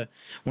the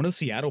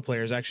Seattle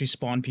players actually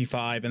spawned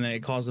P5 and then it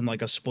caused them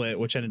like a split,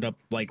 which ended up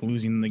like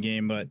losing the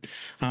game. But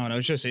I don't know,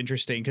 it's just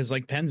interesting because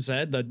like Penn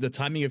said, the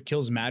timing of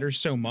kills matters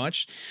so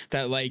much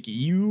that like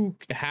you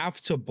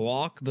have to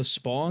block the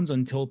spawns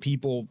until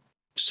people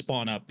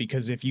spawn up,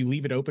 because if you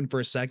leave it open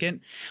for a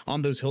second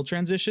on those hill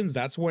transitions,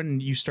 that's when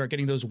you start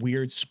getting those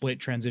weird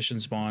split transition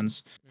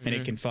spawns, and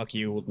it can fuck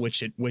you,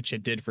 which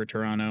it did for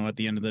Toronto at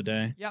the end of the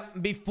day.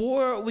 Yep.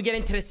 Before we get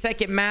into the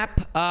second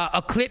map,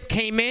 a clip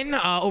came in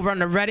over on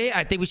the Reddit.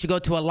 I think we should go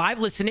to a live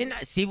listening,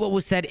 see what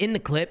was said in the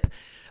clip.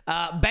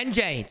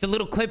 Benjay, it's a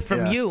little clip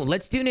from you.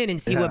 Let's tune in and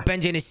see what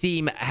Benjay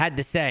Nassim had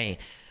to say.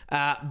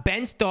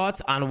 Ben's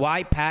thoughts on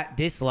why Pat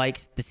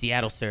dislikes the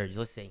Seattle Surge.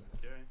 Let's see.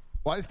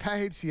 Why does Pat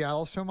hate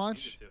Seattle so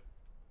much?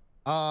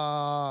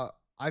 I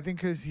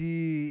think because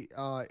he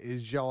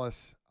is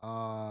jealous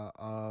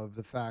of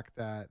the fact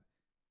that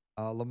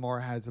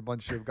Lamar has a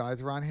bunch of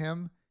guys around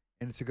him,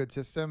 and it's a good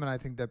system. And I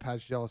think that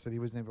Pat's jealous that he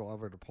wasn't able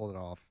ever to pull it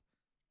off.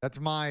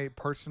 That's my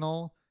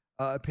personal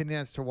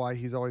opinion as to why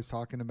he's always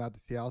talking about the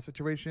Seattle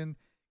situation,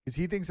 because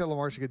he thinks that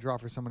Lamar should get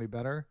dropped for somebody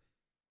better.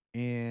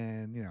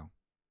 And, you know,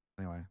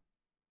 anyway.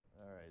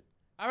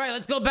 All right,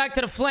 let's go back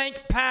to the flank.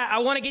 Pat, I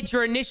want to get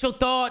your initial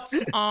thoughts.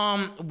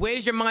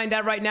 Where's your mind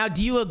at right now?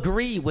 Do you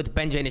agree with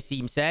Benjay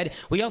Nassim said?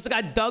 We also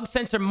got Doug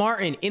Sensor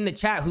Martin in the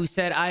chat who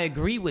said, I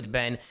agree with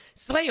Ben.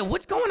 Slayer,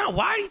 what's going on?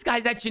 Why are these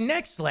guys at your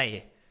neck,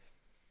 Slayer?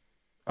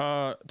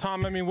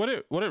 Tom, I mean, what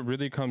it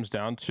really comes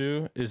down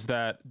to is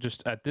that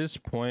just at this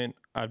point,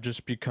 I've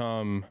just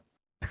become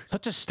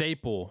such a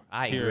staple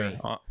here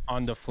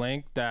on the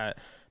flank that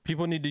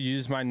people need to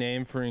use my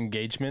name for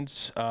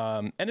engagements,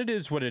 and it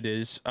is what it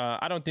is.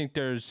 I don't think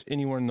there's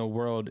anyone in the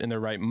world in their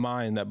right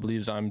mind that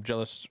believes I'm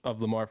jealous of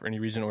Lamar for any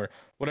reason, or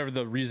whatever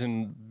the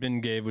reason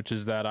Ben gave, which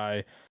is that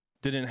I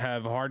didn't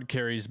have hard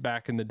carries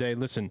back in the day.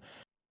 Listen,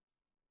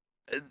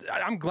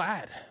 I'm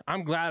glad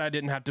I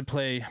didn't have to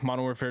play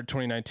Modern Warfare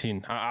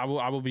 2019. I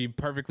will be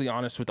perfectly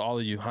honest with all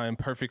of you. I am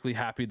perfectly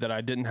happy that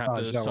I didn't have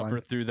to suffer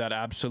through that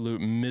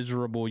absolute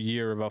miserable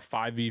year of a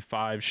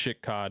 5v5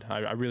 shit COD.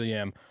 I really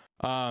am.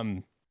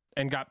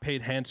 And got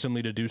paid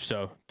handsomely to do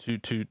so, to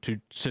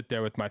sit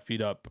there with my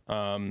feet up.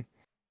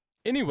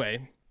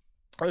 Anyway,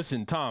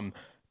 listen, Tom,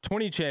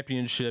 20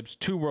 championships,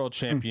 2 world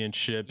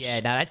championships. Yeah,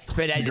 that's a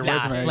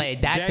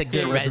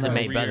good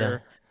resume,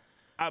 brother.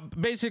 I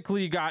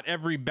basically got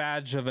every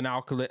badge of an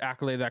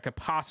accolade that I could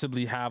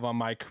possibly have on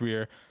my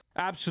career.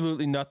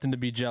 Absolutely nothing to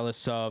be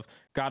jealous of.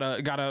 Got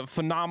a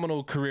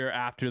phenomenal career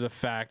after the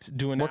fact.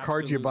 What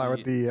card do you buy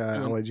with the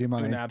LAG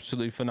money? Doing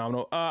absolutely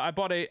phenomenal. I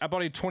bought a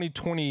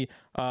 2020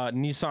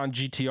 Nissan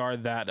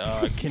GTR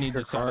that Kenny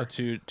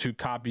decided to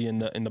copy in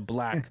the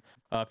black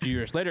a few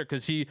years later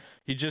because he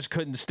just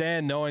couldn't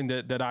stand knowing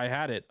that I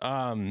had it.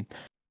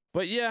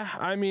 But yeah,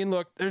 I mean,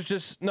 look, there's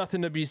just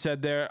nothing to be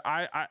said there.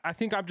 I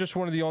think I'm just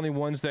one of the only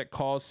ones that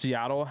calls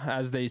Seattle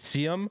as they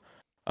see them.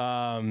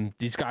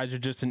 These guys are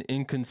just an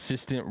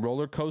inconsistent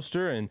roller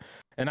coaster, and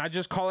I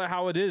just call it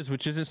how it is,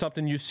 which isn't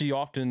something you see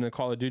often in the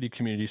Call of Duty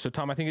community. So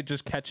Tom, I think it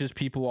just catches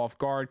people off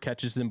guard,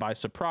 catches them by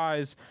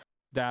surprise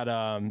that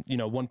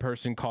one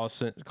person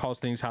calls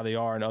things how they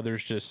are and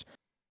others just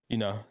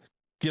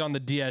get on the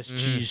DS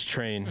cheese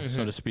train,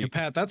 so to speak. Hey,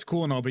 Pat, that's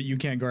cool and all, but you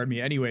can't guard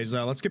me. Anyways,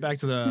 let's get back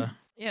to the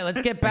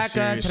let's get back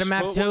to the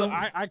map too. Well,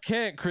 I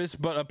can't, Chris,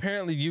 but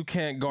apparently you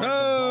can't guard the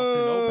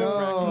Boston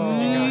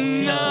Open bracket.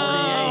 You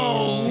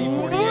got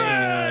T48.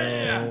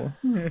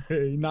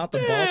 Not the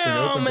Boston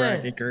Open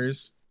bracket,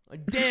 Chris.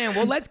 Damn.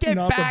 Well, let's get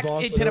back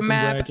into the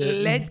map.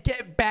 Let's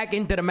get back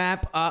into the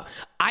map.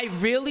 I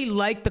really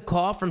like the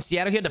call from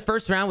Seattle here. The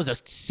first round was a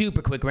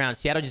super quick round.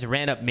 Seattle just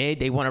ran up mid.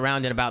 They won a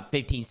round in about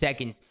 15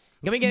 seconds.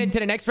 Can we get into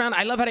the next round?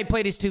 I love how they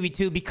play this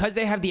 2v2 because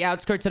they have the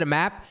outskirts of the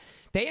map.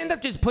 They end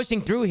up just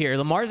pushing through here.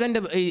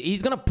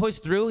 He's going to push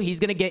through. He's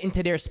going to get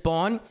into their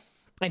spawn,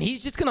 and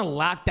he's just going to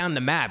lock down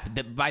the map.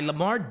 By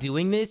Lamar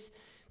doing this,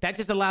 that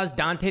just allows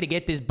Dante to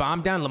get this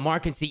bomb down. Lamar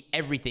can see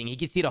everything. He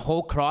can see the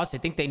whole cross. I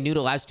think they knew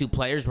the last two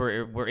players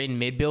were in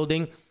mid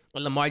building,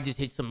 and Lamar just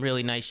hit some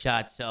really nice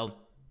shots. So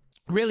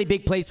Really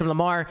big plays from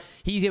Lamar.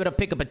 He's able to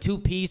pick up a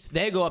 2-piece.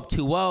 They go up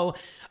 2-0.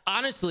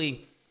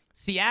 Honestly,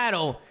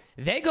 Seattle,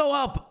 they go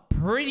up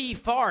pretty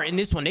far in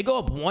this one. They go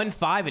up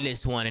 1-5 in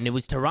this one, and it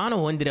was Toronto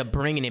who ended up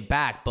bringing it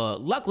back.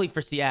 But luckily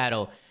for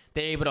Seattle,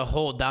 they're able to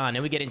hold on.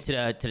 And we get into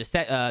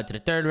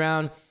the third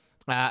round.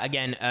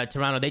 Again,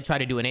 Toronto, they try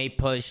to do an 8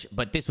 push,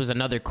 but this was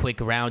another quick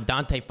round.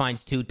 Dante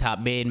finds 2 top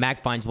mid.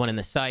 Mac finds 1 in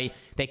the site.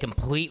 They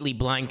completely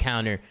blind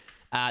counter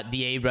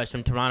the A rush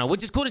from Toronto,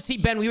 which is cool to see.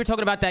 Ben, we were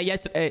talking about that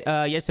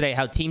yesterday,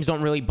 how teams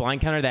don't really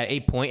blind counter that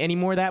 8-point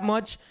anymore that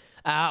much.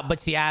 But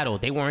Seattle,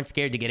 they weren't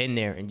scared to get in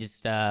there and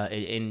just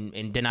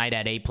and deny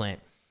that A plant.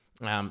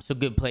 So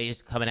good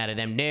plays coming out of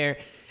them there.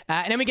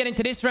 And then we get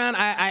into this round.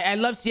 I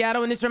love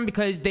Seattle in this round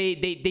because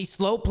they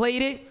slow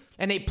played it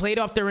and they played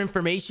off their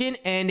information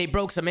and they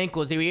broke some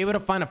ankles. They were able to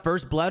find a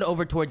first blood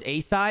over towards A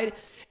side,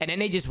 and then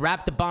they just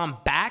wrapped the bomb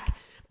back.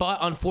 But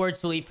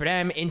unfortunately for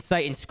them,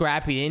 Insight and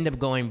Scrappy, they ended up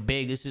going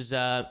big. This is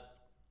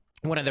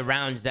one of the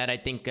rounds that I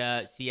think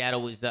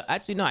Seattle was...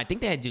 actually, no, I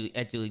think they had to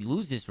actually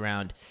lose this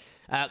round.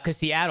 Because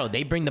Seattle,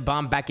 they bring the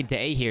bomb back into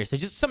A here. So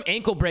just some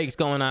ankle breaks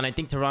going on. I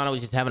think Toronto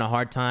was just having a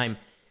hard time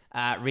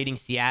reading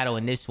Seattle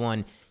in this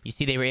one. You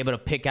see they were able to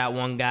pick out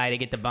one guy to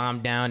get the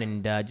bomb down,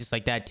 and just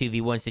like that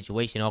 2v1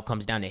 situation, it all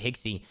comes down to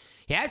Hicksy.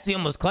 He actually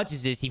almost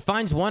clutches this. He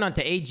finds one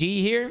onto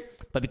AG here,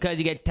 but because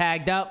he gets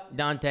tagged up,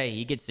 Dante,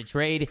 he gets the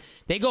trade.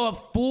 They go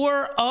up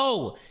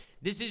 4-0.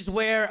 This is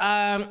where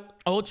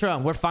Ultra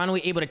were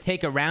finally able to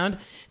take a round.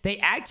 They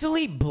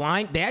actually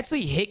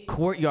hit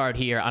Courtyard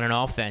here on an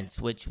offense,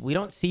 which we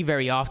don't see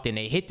very often.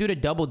 They hit through the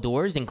double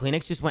doors, and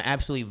Kleenex just went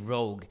absolutely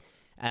rogue.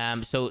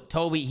 So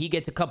Toby, he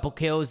gets a couple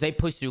kills. They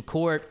push through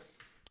court.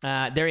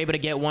 They're able to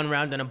get one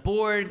round on a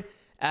board.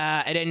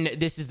 And then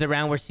this is the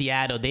round where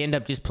Seattle, they end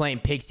up just playing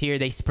picks here.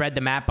 They spread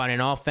the map on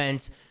an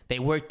offense. They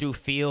worked through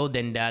field,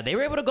 and they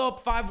were able to go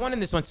up 5-1 in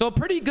this one. So a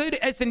pretty good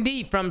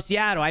S&D from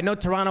Seattle. I know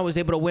Toronto was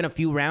able to win a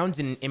few rounds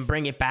and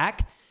bring it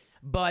back.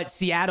 But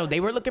Seattle,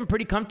 they were looking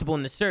pretty comfortable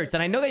in the search.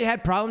 And I know they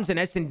had problems in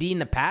S&D in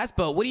the past,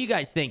 but what do you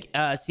guys think?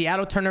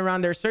 Seattle turned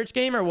around their search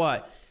game or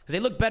what? Because they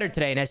look better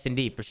today in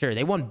S&D for sure.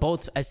 They won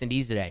both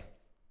S&Ds today.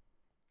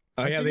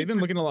 Yeah, they've been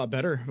looking a lot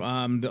better.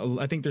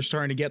 I think they're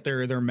starting to get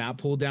their map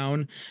pool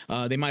down.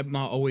 They might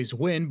not always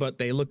win, but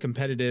they look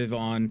competitive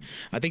on.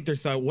 I think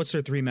what's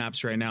their 3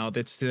 maps right now?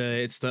 It's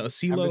the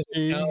CeeLo,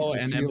 Hotel,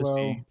 and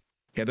Embassy.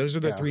 Yeah, those are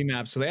the 3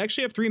 maps. So they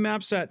actually have 3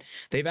 maps that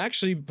they've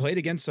actually played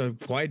against a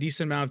quite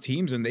decent amount of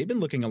teams, and they've been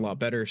looking a lot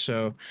better.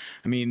 So,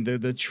 I mean,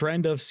 the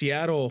trend of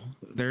Seattle,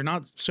 they're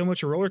not so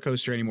much a roller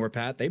coaster anymore,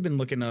 Pat. They've been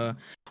looking a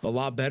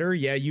lot better.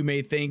 Yeah, you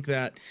may think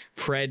that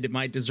Fred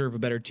might deserve a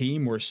better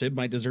team or Sib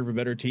might deserve a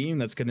better team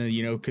that's going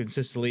to,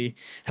 consistently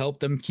help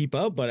them keep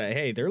up. But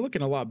hey, they're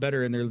looking a lot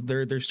better, and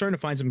they're starting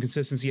to find some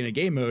consistency in a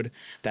game mode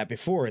that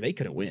before they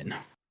couldn't win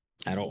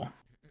at all.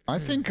 I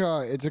think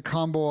it's a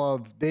combo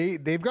of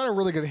they've got a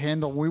really good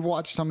handle. We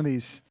watched some of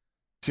these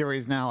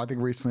series now. I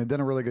think recently they've done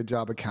a really good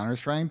job of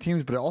counter-striking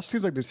teams, but it also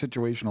seems like their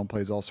situational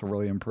plays also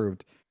really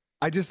improved.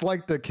 I just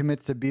like the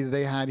commits to B that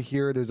they had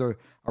here. There's a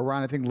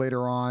round I think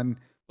later on.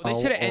 Well,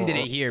 they should have ended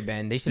it here,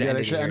 Ben. They should have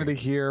ended it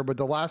here. But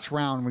the last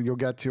round when you'll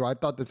get to, I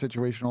thought the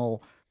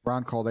situational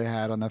round call they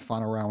had on that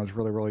final round was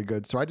really, really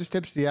good. So I just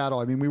tipped Seattle.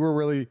 I mean, we were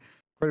really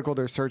critical of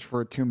their search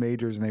for 2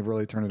 majors, and they've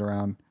really turned it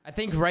around. I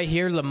think right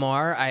here,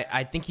 Lamar,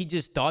 I think he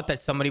just thought that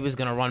somebody was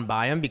going to run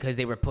by him because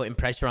they were putting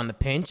pressure on the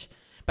pinch.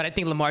 But I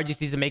think Lamar just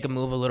needs to make a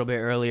move a little bit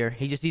earlier.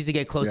 He just needs to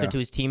get closer to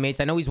his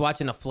teammates. I know he's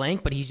watching the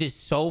flank, but he's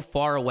just so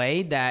far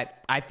away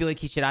that I feel like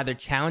he should either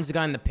challenge the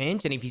guy in the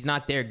pinch, and if he's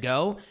not there,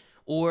 go,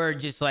 or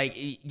just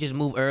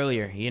move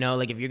earlier.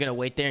 Like if you're going to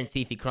wait there and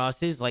see if he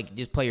crosses,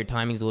 just play your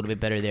timings a little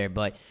bit better there.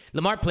 But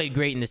Lamar played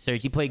great in the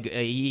search.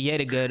 He had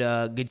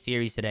a good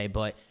series today,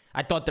 but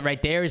I thought that right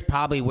there is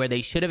probably where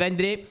they should have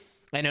ended it.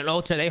 And in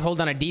Ultra, they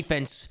hold on a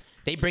defense.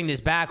 They bring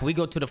this back. We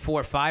go to the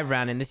 4-5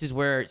 round, and this is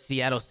where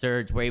Seattle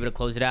Surge were able to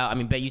close it out. I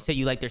mean, Ben, you said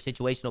you like their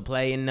situational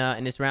play in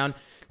this round.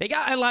 They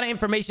got a lot of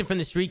information from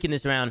the streak in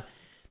this round.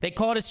 They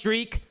called a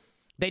streak.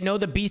 They know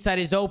the B side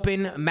is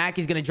open. Mac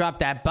is going to drop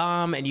that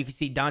bomb, and you can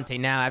see Dante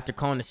now after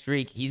calling the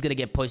streak. He's going to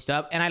get pushed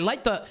up. And I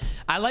like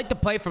the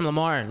play from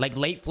Lamar, like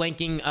late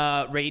flanking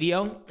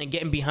radio and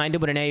getting behind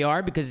him with an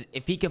AR, because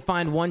if he can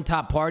find one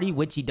top party,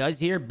 which he does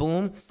here,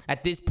 boom,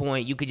 at this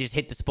point, you could just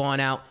hit the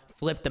spawn out,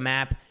 flip the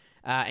map,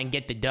 and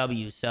get the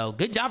W. So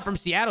good job from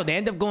Seattle. They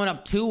end up going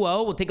up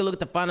 2-0. We'll take a look at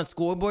the final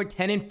scoreboard.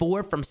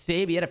 10-4 from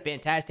Sib. He had a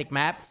fantastic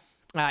map.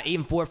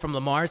 8-4 from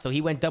Lamar, so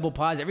he went double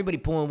pause. Everybody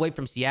pulling away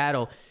from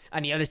Seattle.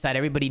 On the other side,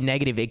 everybody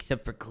negative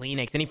except for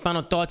Kleenex. Any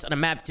final thoughts on the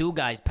map too,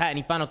 guys? Pat,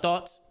 any final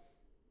thoughts?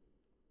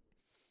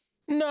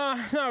 No,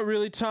 not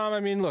really, Tom.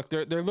 I mean, look,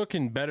 they're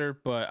looking better,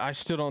 but I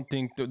still don't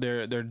think that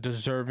they're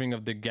deserving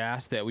of the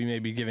gas that we may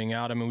be giving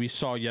out. I mean, we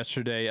saw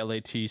yesterday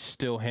LAT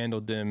still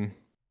handled them,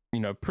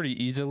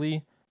 pretty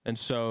easily, and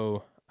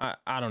so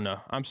I don't know.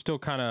 I'm still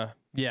kind of.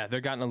 Yeah,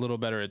 they're gotten a little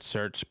better at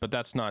search, but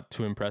that's not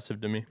too impressive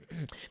to me.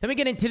 Let me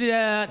get into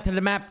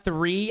the map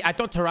 3. I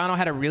thought Toronto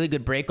had a really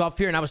good break off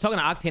here, and I was talking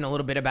to Octane a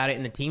little bit about it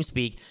in the team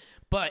speak.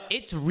 But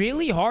it's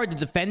really hard to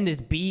defend this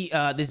B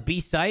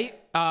site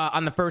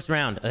on the first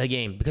round of the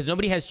game because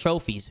nobody has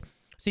trophies.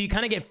 So you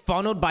kind of get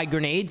funneled by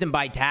grenades and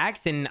by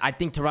tax. And I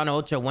think Toronto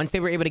Ultra, once they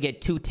were able to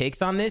get 2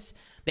 ticks on this,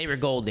 they were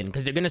golden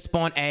because they're going to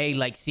spawn A.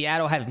 Like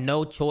Seattle have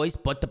no choice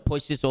but to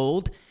push this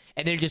old.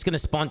 And they're just going to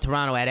spawn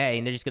Toronto at A.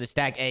 And they're just going to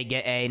stack A,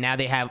 get A. Now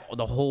they have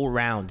the whole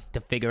round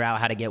to figure out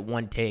how to get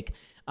 1 tick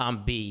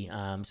on B.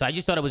 So I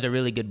just thought it was a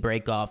really good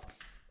break off.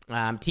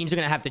 Teams are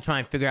going to have to try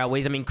and figure out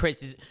ways. I mean,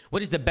 Chris,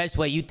 what is the best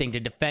way you think to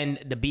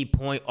defend the B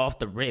point off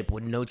the rip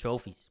with no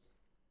trophies?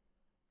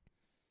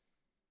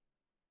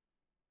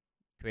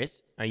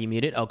 Chris, are you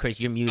muted? Oh, Chris,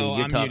 you're muted. Oh,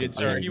 you're I'm talking. muted.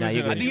 Sorry. No, I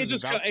think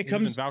it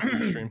comes.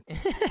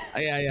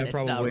 Yeah,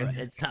 probably.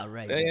 It's not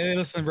right. Hey,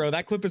 listen, bro,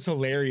 that clip is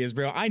hilarious,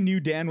 bro. I knew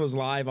Dan was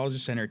live. I was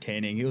just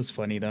entertaining. It was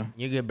funny though.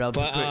 You're good, bro.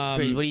 But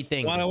Chris, what do you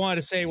think? What I wanted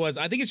to say was,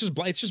 I think it's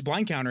just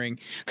blind countering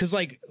because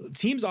like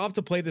teams opt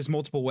to play this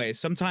multiple ways.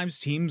 Sometimes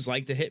teams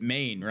like to hit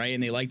main, right,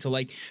 and they like to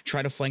like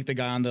try to flank the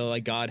guy on the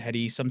like god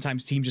heady.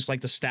 Sometimes teams just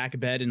like to stack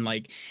bed and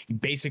like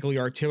basically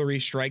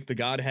artillery strike the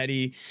god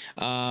heady.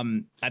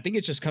 I think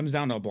it just comes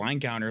down to a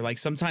blind counter. Like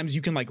sometimes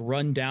you can like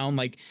run down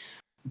like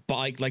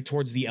like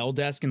towards the L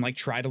desk and like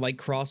try to like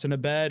cross in a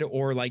bed,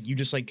 or like you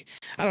just like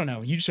I don't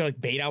know, you just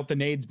like bait out the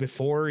nades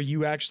before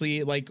you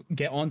actually like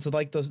get onto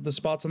like the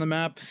spots on the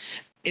map.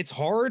 It's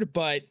hard,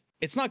 but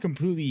it's not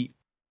completely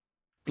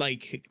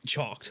like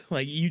chalked.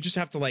 Like you just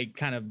have to like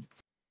kind of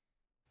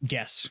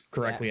guess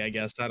correctly, I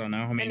guess. I don't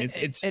know. I mean,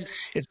 it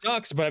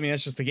sucks, but I mean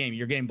that's just the game.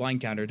 You're getting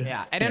blind countered.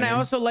 Yeah, and then I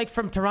also like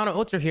from Toronto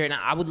Ultra here, and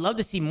I would love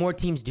to see more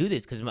teams do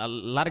this because a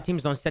lot of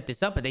teams don't set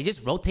this up, but they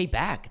just rotate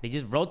back. They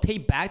just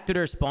rotate back to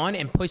their spawn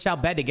and push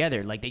out bed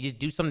together. Like they just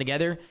do something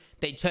together.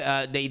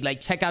 They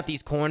like check out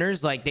these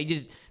corners. Like they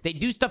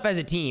do stuff as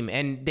a team,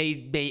 and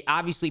they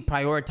obviously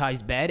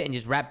prioritize bed and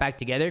just wrap back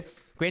together.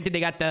 Granted, they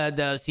got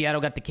the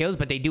Seattle got the kills,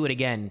 but they do it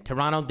again.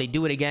 Toronto, they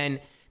do it again.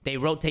 They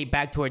rotate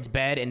back towards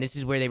bed, and this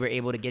is where they were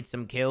able to get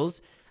some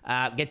kills,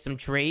 get some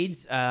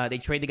trades. They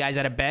trade the guys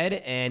out of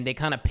bed, and they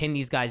kind of pin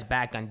these guys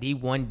back on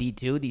D1,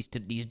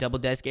 D2, these double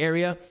desk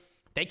area.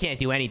 They can't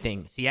do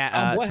anything.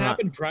 What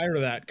happened prior to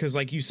that? Because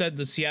like you said,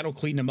 the Seattle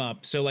cleaned them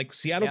up. So like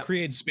Seattle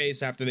created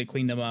space after they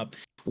cleaned them up.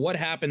 What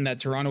happened that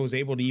Toronto was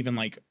able to even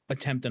like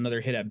attempt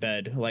another hit at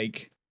bed?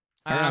 Like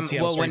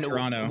when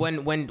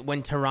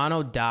Toronto.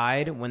 Toronto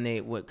died,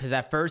 because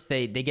at first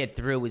they get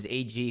through, it was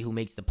AG who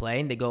makes the play,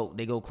 and they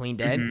go clean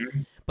dead.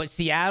 Mm-hmm. But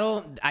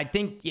Seattle, I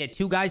think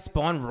 2 guys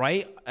spawn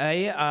right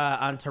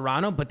on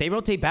Toronto, but they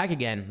rotate back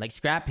again. Like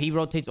Scrap, he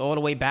rotates all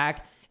the way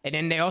back, and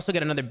then they also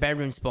get another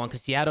bedroom spawn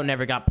because Seattle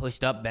never got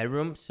pushed up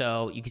bedroom,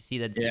 so you can see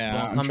that the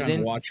spawn comes in. I'm trying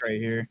to watch right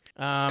here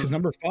because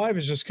number 5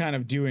 is just kind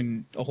of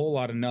doing a whole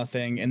lot of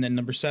nothing, and then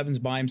number 7's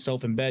by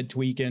himself in bed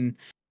tweaking.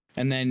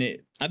 And then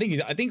I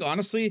think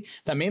honestly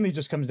that mainly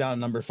just comes down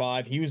to number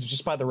 5. He was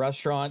just by the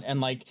restaurant,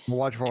 and like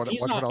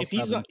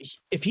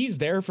if he's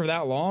there for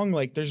that long,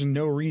 like there's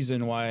no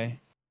reason why.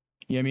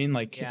 You know what I mean?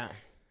 Like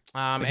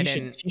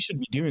and he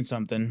should be doing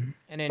something.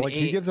 And then like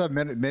he gives up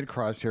mid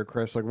cross here,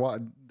 Chris. Like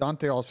what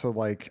Dante also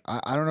like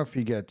I don't know if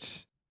he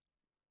gets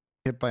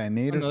hit by a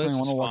nade or something. I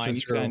want to watch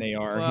this through. An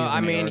AR. Well, I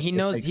mean, he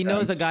knows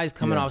the guy's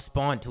coming off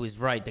spawn to his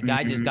right. The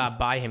guy just got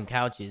by him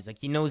couches. Like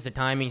he knows the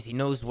timings. He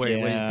knows where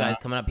this guy's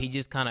coming up. He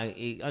just kind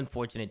of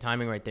unfortunate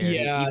timing right there.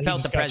 Yeah, he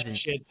felt the presence.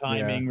 Shit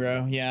timing,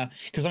 bro. Yeah,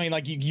 because I mean,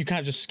 like you kind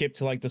of just skipped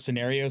to like the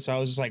scenario. So I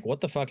was just like, what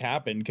the fuck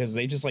happened? Because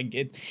they just like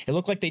it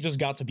looked like they just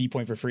got to B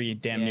point for free.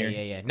 Damn near.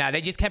 Yeah. Nah,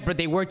 they just kept, but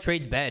they were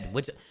trades bed,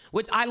 which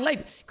I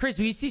like. Chris,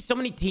 we see so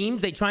many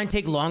teams they try and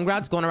take long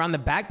routes going around the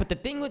back, but the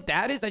thing with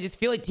that is I just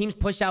feel like teams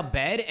push out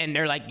bed and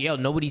they're like, yo,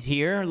 nobody's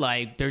here,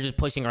 like they're just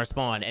pushing our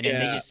spawn, and then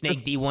they just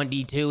snake D1,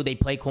 D2, they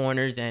play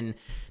corners and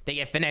they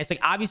get finesse. Like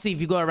obviously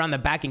if you go around the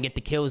back and get the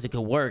kills, it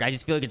could work. I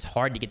just feel like it's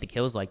hard to get the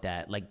kills like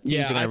that. Like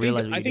teams are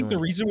gonna I think the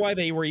reason why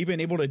they were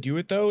even able to do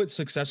it though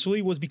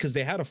successfully was because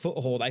they had a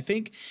foothold. I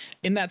think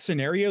in that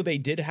scenario they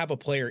did have a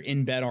player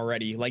in bed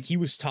already. Like he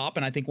was top,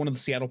 and I think one of the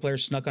Seattle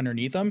players snuck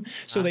underneath him,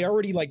 so they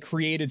already like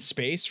created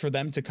space for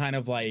them to kind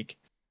of like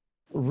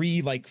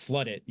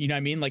flood it. You know what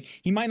I mean? Like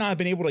he might not have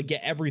been able to get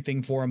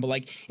everything for him, but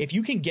like if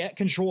you can get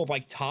control of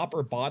like top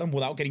or bottom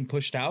without getting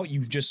pushed out,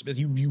 you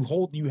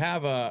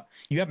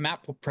have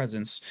map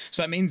presence.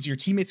 So that means your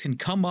teammates can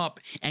come up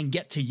and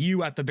get to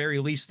you at the very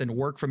least and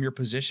work from your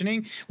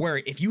positioning, where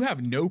if you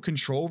have no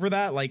control over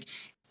that, like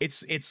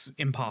it's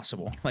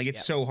impossible. Like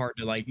it's so hard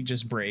to like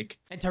just break.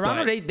 And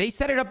Toronto, they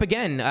set it up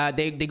again.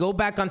 They go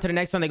back onto the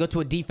next one. They go to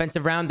a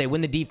defensive round. They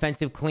win the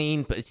defensive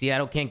clean, but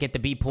Seattle can't get the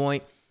B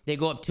point. They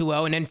go up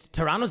 2-0, and then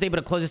Toronto's able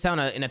to close this out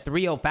in a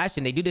 3-0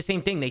 fashion. They do the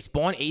same thing. They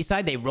spawn A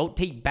side. They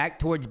rotate back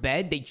towards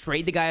bed. They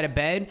trade the guy out of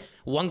bed.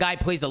 One guy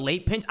plays a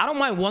late pinch. I don't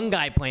mind one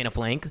guy playing a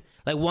flank.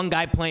 Like one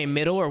guy playing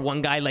middle, or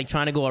one guy like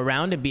trying to go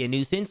around and be a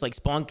nuisance, like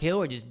spawn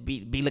kill, or just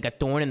be like a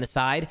thorn in the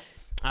side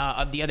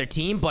of the other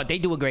team. But they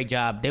do a great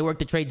job. They work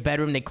the trades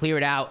bedroom. They clear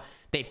it out.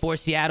 They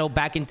force Seattle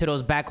back into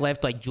those back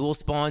left like jewel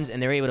spawns,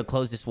 and they're able to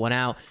close this one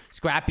out.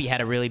 Scrappy had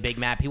a really big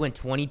map. He went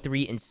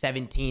 23 and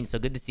 17, so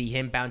good to see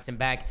him bouncing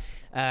back.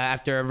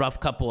 after a rough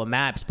couple of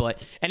maps.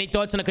 But any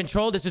thoughts on the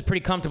control? This is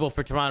pretty comfortable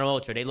for Toronto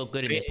Ultra. They look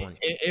good in this one.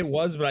 It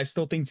was, but I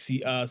still think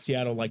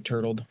Seattle like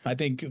turtled. I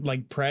think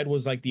like Pred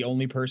was like the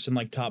only person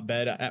like top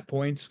bed at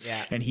points,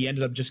 and he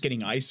ended up just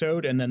getting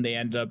ISO'd, and then they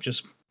ended up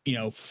just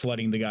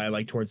flooding the guy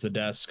like towards the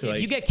desk. If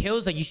you get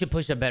kills, like you should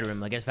push a bedroom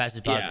like as fast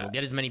as possible.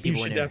 Get as many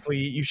people in there.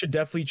 You should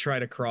definitely try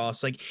to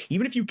cross. Like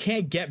even if you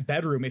can't get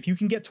bedroom, if you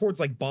can get towards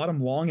like bottom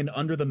long and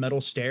under the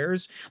metal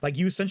stairs, like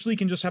you essentially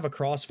can just have a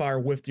crossfire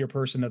with your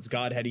person that's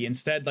godheady.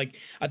 Instead, like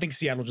I think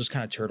Seattle just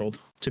kind of turtled,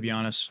 to be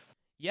honest.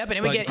 Yeah, but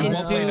then we get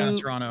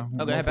into Toronto.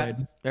 Oh, go ahead,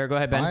 Ben. Go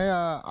ahead, Ben.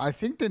 I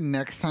think the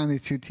next time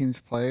these two teams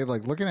play,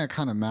 like looking at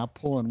kind of map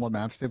pool and what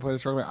maps they play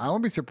this tournament, I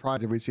won't be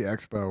surprised if we see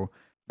Expo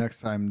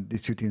next time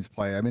these two teams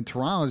play. I mean,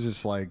 Toronto's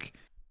just like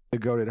the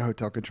goated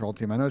hotel control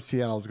team. I know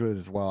Seattle's good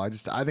as well. I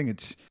think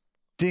it's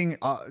seeing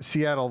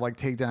Seattle like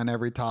take down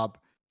every top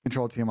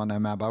control team on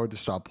that map. I would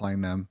just stop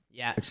playing them.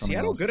 Yeah,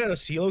 Seattle good at a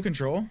CeeLo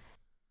control.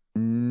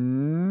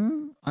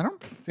 I don't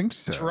think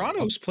so.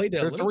 Toronto's played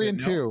that. They're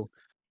 3-2.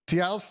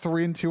 Seattle's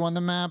 3-2 on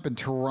the map, and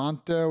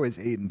Toronto is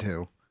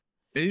 8-2.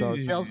 So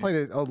Seattle's played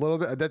it a little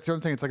bit. That's what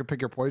I'm saying. It's like a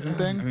pick your poison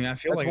thing. I mean, I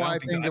feel like I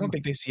don't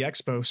think they see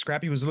Expo.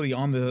 Scrappy was literally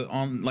in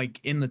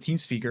the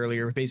TeamSpeak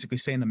earlier, basically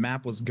saying the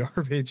map was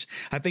garbage.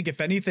 I think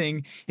if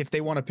anything, if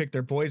they want to pick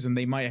their poison,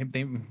 they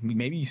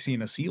maybe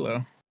seeing a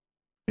CeeLo.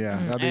 Yeah,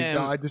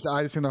 I just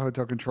think the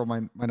hotel control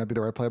might not be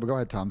the right play. But go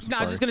ahead, Tom.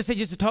 I was just gonna say,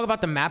 just to talk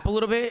about the map a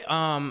little bit.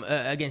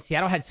 Again,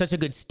 Seattle had such a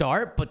good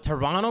start, but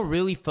Toronto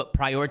really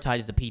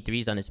prioritized the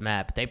P3s on this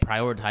map. They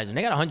prioritized them.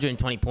 They got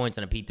 120 points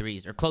on the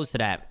P3s, or close to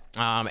that.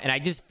 And I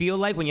just feel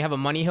like when you have a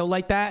money hill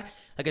like that,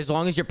 like as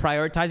long as you're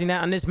prioritizing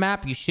that on this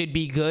map, you should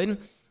be good.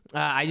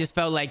 I just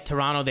felt like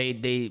Toronto,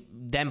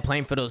 them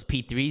playing for those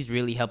P3s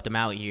really helped them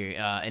out here.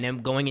 And then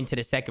going into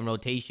the second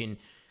rotation.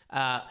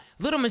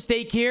 Little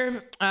mistake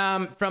here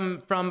from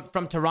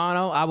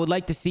Toronto. I would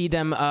like to see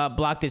them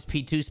block this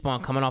P2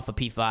 spawn coming off of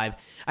P5.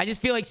 I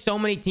just feel like so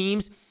many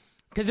teams,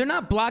 because they're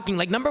not blocking,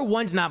 like number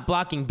one's not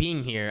blocking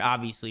being here,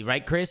 obviously,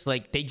 right, Chris?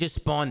 Like they just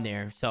spawned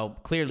there, so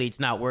clearly it's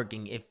not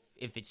working if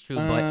it's true.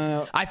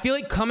 But I feel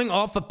like coming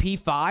off of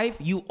P5,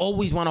 you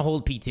always want to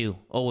hold P2,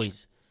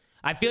 always.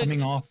 I feel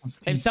like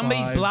if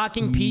somebody's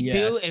blocking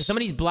P2, if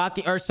somebody's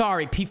blocking, or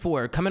sorry,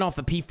 P4, coming off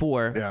of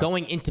P4,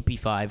 going into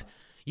P5,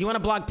 you want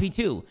to block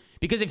P2,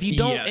 because if you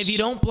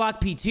don't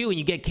block P2 and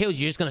you get kills,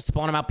 you're just going to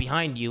spawn them out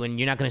behind you and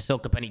you're not going to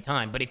soak up any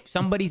time. But if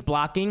somebody's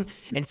blocking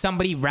and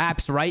somebody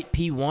wraps right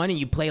P1 and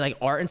you play like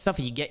art and stuff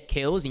and you get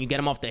kills and you get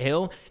them off the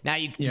hill, now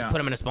you just put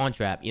them in a spawn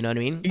trap. You know what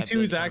I mean?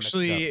 P2 is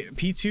actually,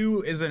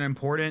 P2 is an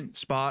important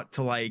spot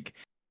to like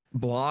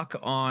block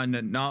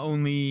on not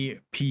only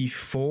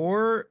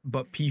P4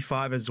 but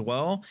P5 as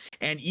well,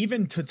 and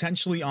even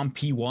potentially on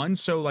P1.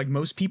 So like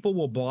most people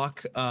will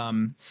block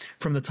from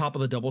the top of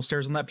the double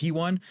stairs on that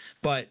P1,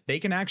 but they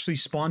can actually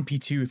spawn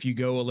P2 if you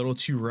go a little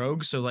too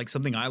rogue. So like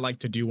something I like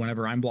to do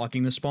whenever I'm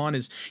blocking the spawn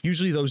is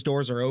usually those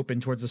doors are open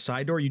towards the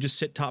side door. You just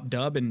sit top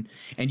dub and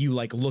you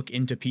like look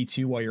into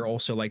P2 while you're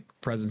also like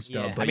presence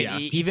dub. But I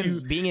mean,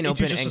 even being an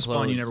open just and a spawn,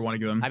 close, you never want to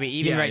give them. I mean,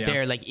 even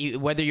there, like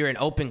whether you're an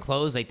open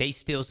close, like they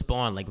still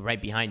spawn like right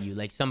behind you.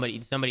 Like somebody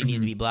needs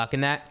to be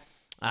blocking that.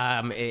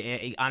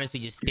 Honestly,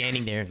 just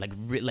standing there,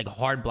 like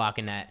hard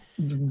blocking that.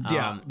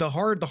 The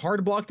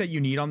hard block that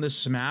you need on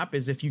this map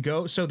is if you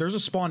go. So there's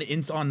a spawn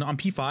on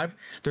P5.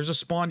 There's a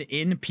spawn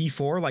in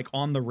P4, like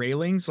on the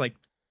railings, like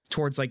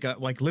towards like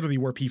literally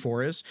where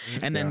P4 is,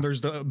 and then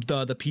there's the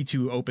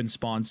P2 open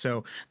spawn.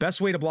 So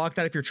best way to block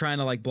that if you're trying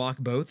to like block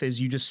both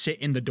is you just sit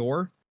in the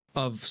door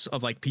of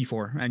like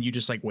P4 and you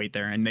just like wait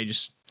there, and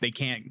they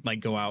can't like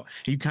go out.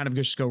 You kind of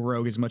just go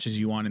rogue as much as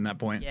you want in that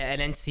point. Yeah, and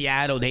then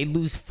Seattle, they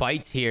lose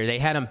fights here. They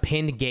had them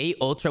pinned gate.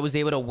 Ultra was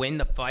able to win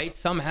the fight.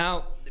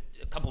 Somehow,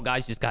 a couple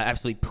guys just got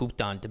absolutely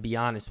pooped on, to be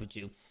honest with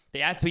you.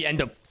 They actually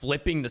end up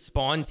flipping the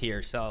spawns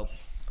here. So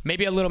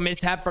maybe a little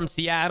mishap from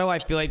Seattle. I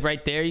feel like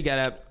right there, you got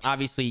to,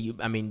 obviously,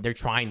 I mean, they're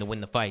trying to win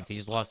the fights. They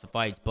just lost the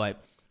fights,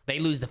 but they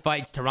lose the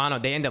fights. Toronto,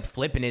 they end up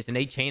flipping this, and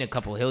they chain a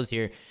couple hills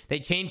here. They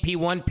chain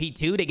P1,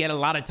 P2. They get a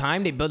lot of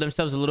time. They build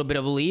themselves a little bit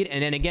of a lead.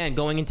 And then again,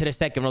 going into the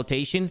second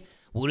rotation,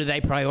 what do they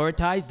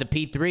prioritize? The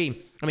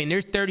P3. I mean,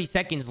 there's 30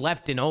 seconds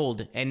left in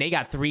old, and they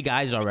got 3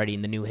 guys already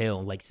in the new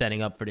hill, like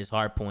setting up for this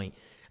hard point.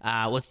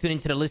 Let's tune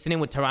into the listening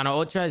with Toronto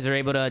Ultra as they're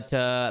able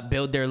to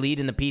build their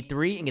lead in the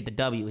P3 and get the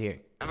W here.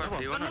 I'm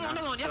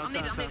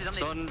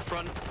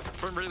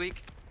front really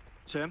weak.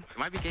 Tim? It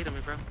might be gate on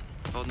me, bro.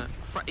 Holding it.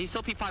 He's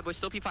still P5, boys.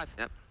 Still P5.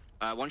 Yep.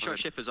 One shot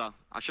ship as well.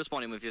 I should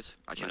spawn him with you.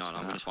 Actually, no,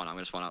 I'm gonna spawn out.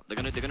 They're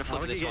gonna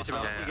flood this fast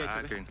out.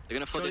 They're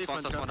gonna flood this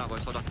fast out. Spawn out,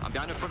 boys. Hold on. I'm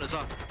behind the front as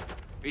well.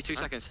 2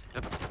 seconds.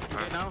 Yep.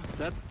 Okay, now,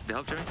 dead. They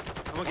help Jerry.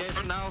 I'm okay.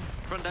 Front now.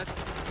 Front dead.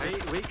 Hey,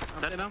 weak.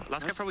 I'm dead now.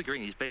 Last guy probably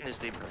green. He's baiting his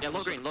team. Yeah,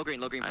 low green.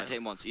 I hit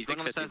him once. He's going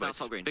on the stairs now,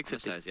 top green. Big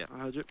 50. Yeah. I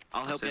heard you.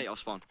 I'll help gate. I'll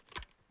spawn.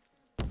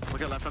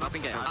 Okay, left front. Up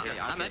in gate.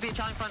 I might be a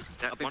challenge front.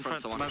 Up in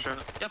front. Someone.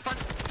 Yeah, front.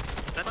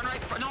 Front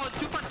right. No,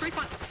 2 front. 3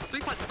 front. 3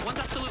 front. One's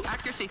absolute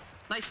accurate. 350.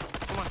 Nice.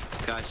 Come on.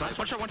 Guys, nice.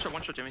 One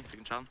shot, Jimmy. You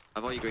can challenge.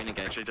 I've got you green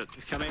engaged.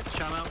 Actually, come in,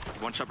 channel out.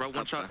 One shot, bro.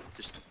 One shot.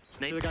 Just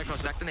nade. The guy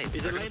cross Back the nade.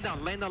 Is it laying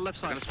down left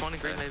side? I'm gonna spawn in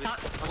green, maybe.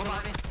 One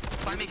behind me.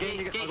 Find me,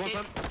 gate.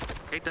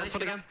 Gate dead.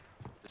 Front again.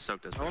 Just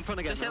soak this. I want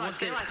front again. Stay alive.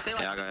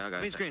 Yeah, I got it.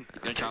 Green screen.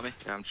 You gonna challenge me?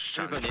 Yeah, I'm just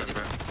trying to nade,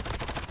 bro.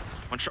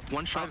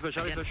 One shot. Push.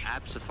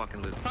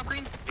 Abso-fucking-lute. Top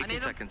green.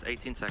 18 seconds.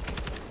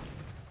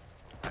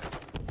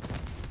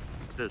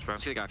 What's this, bro?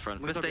 See the guy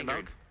front. I'm gonna stay in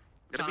green.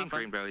 Gotta be in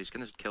green, bro. He's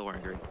gonna kill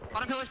wearing green.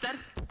 Bottom pillar's dead.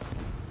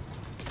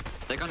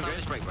 Take your time on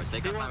this break, boys.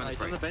 Take your time on this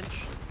break. On the bench.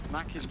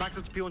 Mac, he's back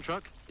to the P1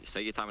 truck. Just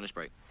take your time on this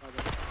break.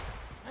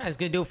 That's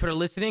gonna do it for the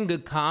listening.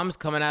 Good comms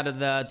coming out of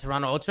the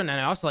Toronto Ultra, and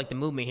I also like the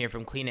movement here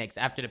from Kleenex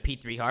after the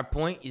P3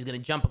 hardpoint. He's gonna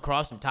jump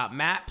across some top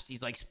maps.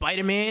 He's like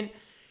Spider-Man.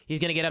 He's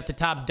gonna get up to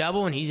top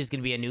double, and he's just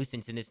gonna be a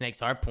nuisance in this next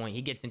hardpoint.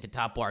 He gets into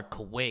top bar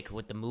quick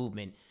with the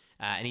movement,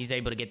 and he's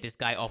able to get this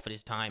guy off of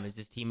his time as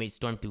his teammates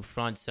storm through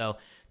front. So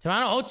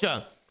Toronto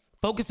Ultra,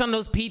 focus on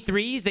those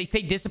P3s. They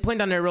stay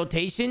disciplined on their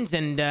rotations,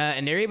 and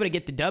they're able to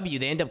get the W.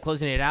 They end up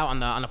closing it out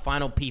on the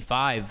final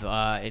P5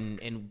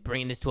 and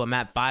bringing this to a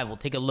map 5. We'll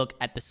take a look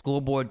at the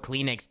scoreboard.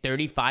 Kleenex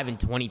 35 and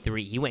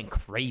 23. He went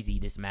crazy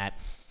this map.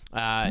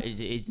 So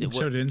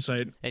did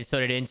Insight. And so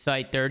did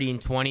Insight 30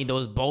 and 20.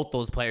 Both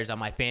those players on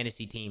my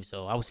fantasy team.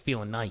 So I was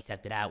feeling nice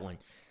after that one.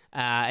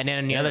 And then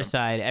on the other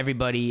side,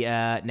 everybody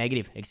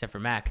negative except for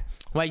Mac.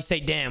 Why'd you say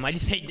damn?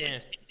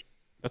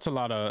 That's a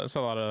lot of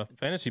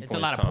fantasy It's points. a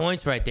lot of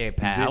points right there,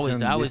 Pat. I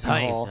was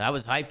hyped. I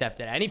was hyped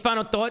after that. Any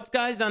final thoughts,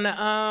 guys, on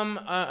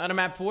the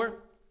map 4?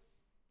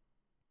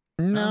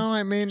 No,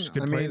 I mean,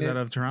 Good plays out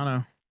of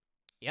Toronto.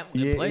 Yep.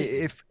 Good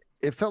plays.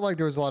 It felt like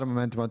there was a lot of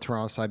momentum on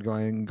Toronto's side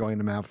going to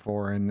map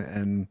 4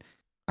 and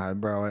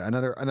bro,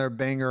 another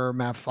banger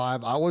map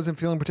 5. I wasn't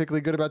feeling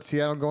particularly good about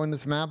Seattle going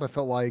this map. I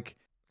felt like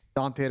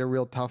Dante had a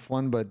real tough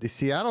one, but the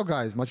Seattle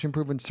guys, much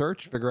improved in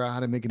search, figure out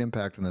how to make an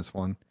impact in this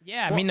one.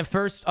 Yeah, I mean the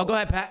first. Oh, go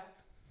ahead, Pat.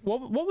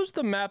 What was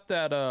the map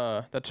that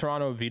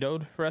Toronto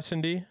vetoed for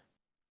S&D?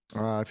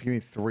 If you give me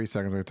 3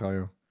 seconds, I'll tell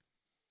you.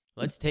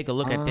 Let's take a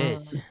look at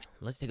this.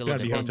 Let's take a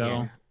look at this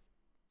here.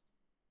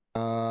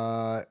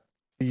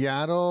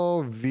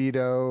 Seattle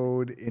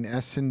vetoed in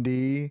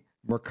S&D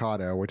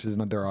Mercado, which is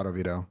another auto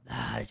veto.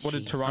 What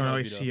did Toronto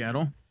veto?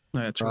 Seattle.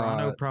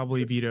 Toronto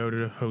probably vetoed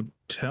a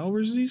hotel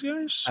versus these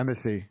guys.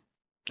 Embassy.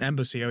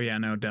 Oh yeah,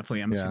 no,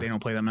 definitely Embassy. Yeah. They don't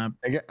play that map.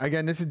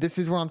 Again, this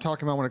is what I'm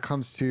talking about when it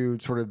comes to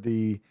sort of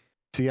the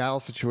Seattle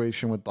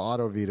situation with the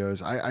auto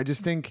vetoes. I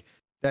just think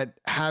that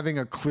having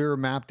a clear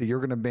map that you're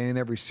going to ban in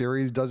every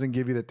series doesn't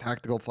give you the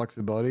tactical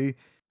flexibility.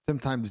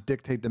 Sometimes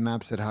dictate the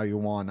maps at how you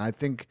want. I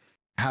think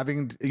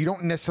you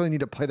don't necessarily need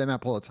to play that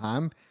map all the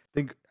time. I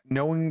think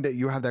knowing that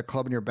you have that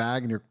club in your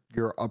bag and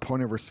your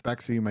opponent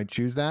respects that you might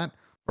choose that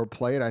or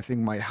play it, I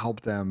think might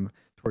help them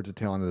towards the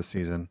tail end of the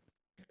season.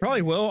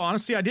 Probably will.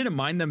 Honestly, I didn't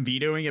mind them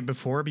vetoing it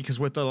before because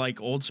with the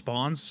old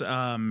spawns,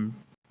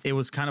 it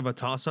was kind of a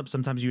toss up.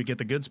 Sometimes you would get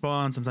the good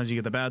spawns, sometimes you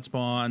get the bad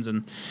spawns,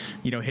 and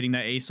hitting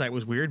that A site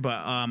was weird. But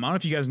I don't know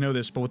if you guys know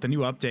this, but with the new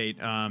update,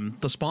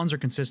 the spawns are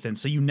consistent,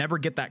 so you never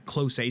get that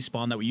close A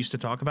spawn that we used to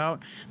talk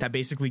about that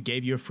basically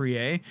gave you a free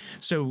A.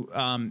 So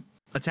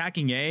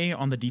attacking A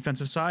on the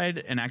defensive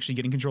side and actually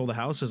getting control of the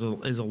house is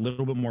a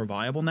little bit more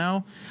viable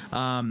now.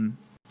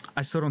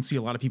 I still don't see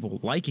a lot of people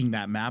liking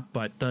that map,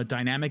 but the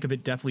dynamic of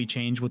it definitely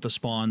changed with the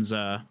spawns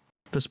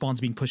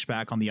being pushed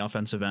back on the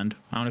offensive end.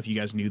 I don't know if you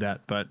guys knew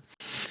that, but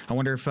I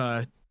wonder if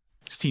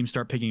teams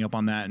start picking up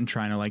on that and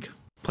trying to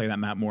play that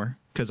map more,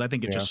 because I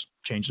think it just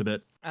changed a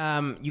bit.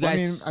 You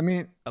guys, I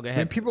mean, go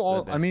ahead.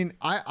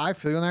 I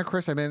feel on that,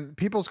 Chris. I mean,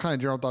 people's kind of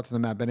general thoughts on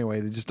the map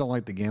anyway. They just don't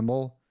like the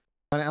gamble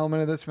kind of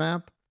element of this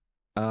map.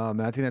 And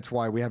I think that's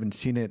why we haven't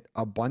seen it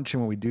a bunch.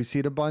 And when we do see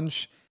it a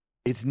bunch,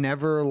 it's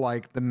never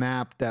like the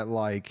map that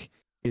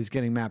is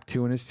getting map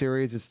 2 in a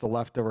series. It's the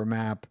leftover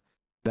map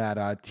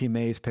that Team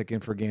A is picking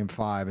for game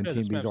 5, and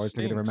Team B is always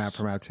picking a different map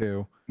for map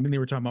 2. I mean, they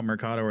were talking about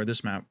Mercado or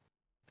this map.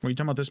 Were you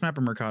talking about this map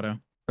or Mercado?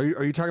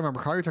 Are you talking about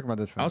Mercado? Or are you talking about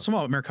this map? I was talking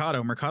about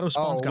Mercado. Mercado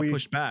spawns got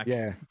pushed back.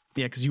 Yeah.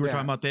 Yeah, because you were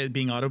talking about that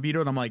being auto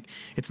vetoed. I'm like,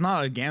 it's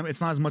not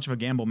as much of a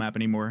gamble map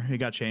anymore. It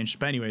got changed.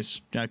 But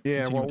anyways,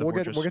 yeah. Well, we'll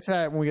get to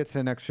that when we get to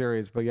the next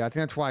series. But yeah, I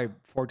think that's why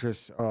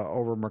Fortress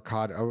over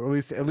Mercado, or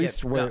at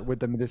least with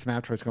this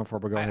map choice going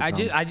forward.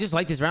 I just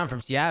like this round from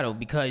Seattle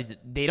because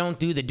they don't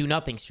do the do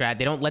nothing strat.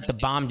 They don't let the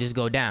bomb just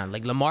go down.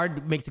 Like Lamar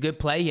makes a good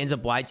play, he ends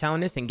up wide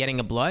challenging this and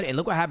getting a blood. And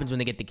look what happens when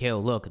they get the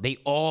kill. Look, they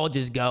all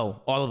just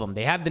go, all of them.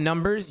 They have the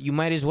numbers. You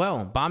might as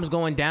well. Bomb's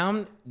going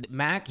down.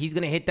 Mac, he's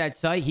gonna hit that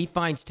site. He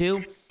finds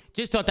 2.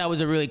 Just thought that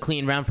was a really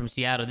clean round from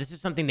Seattle. This is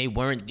something they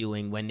weren't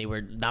doing when they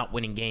were not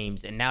winning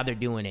games, and now they're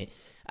doing it.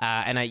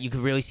 You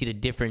can really see the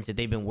difference that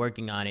they've been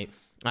working on it.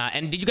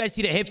 And did you guys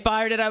see the hip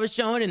fire that I was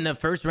showing in the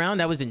first round?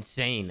 That was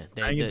insane.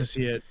 I didn't get to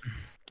see it.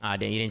 You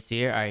didn't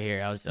see it? All right,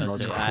 here. I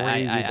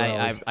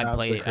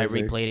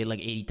replayed it like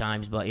 80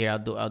 times, but here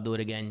I'll do it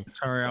again.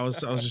 Sorry, I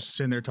was just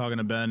sitting there talking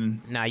to Ben.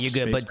 Nah, you're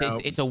good. But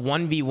it's a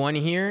 1v1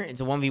 here.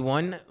 It's a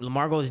 1v1.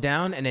 Lamar goes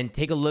down, and then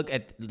take a look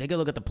at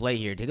the play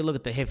here. Take a look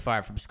at the hip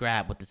fire from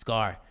Scrap with the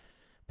scar.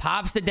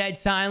 Pops the dead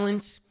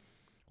silence.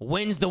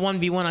 wins the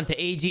 1v1 onto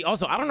AG.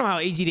 Also, I don't know how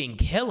AG didn't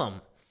kill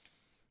him.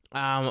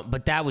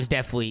 But that was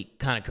definitely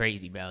kind of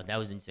crazy, bro. That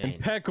was insane.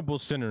 Impeccable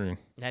centering.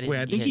 That is, Wait,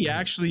 I think he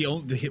actually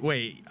only hit.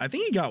 Wait, I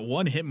think he got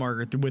one hit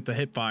marker with the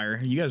hip fire.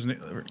 You guys,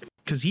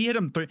 because he hit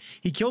him.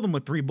 He killed him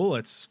with 3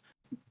 bullets.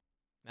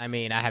 I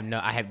mean,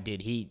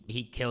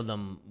 he killed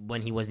him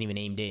when he wasn't even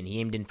aimed in. He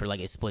aimed in for like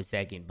a split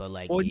second, but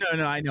like. Well,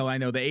 no, I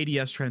know. The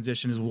ADS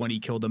transition is when he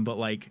killed him, but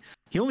like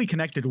he only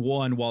connected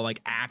one while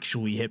like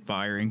actually hip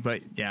firing.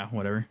 But yeah,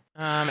 whatever.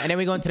 And then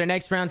we go into the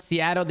next round.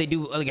 Seattle, they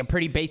do like a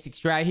pretty basic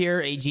strat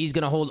here. AG is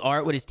gonna hold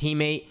Art with his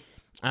teammate.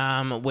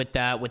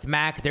 With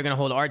Mac, they're gonna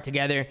hold Art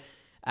together.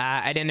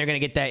 And then they're gonna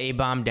get that A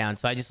bomb down.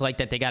 So I just like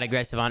that they got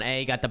aggressive on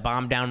A, got the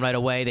bomb down right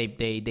away.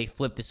 They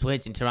flipped the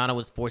switch, and Toronto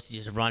was forced to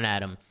just run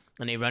at him.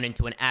 And they run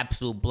into an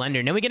absolute blender.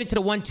 And then we get into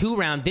the 1-2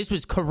 round. This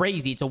was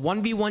crazy. It's a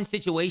 1v1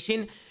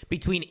 situation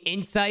between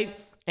Insight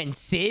and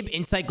Sib.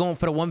 Insight going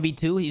for the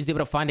 1v2. He was able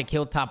to find a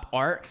kill top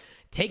Art.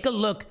 Take a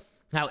look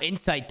how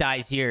Insight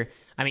dies here.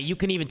 I mean, you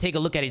can even take a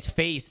look at his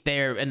face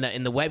there in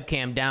the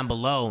webcam down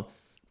below.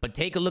 But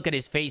take a look at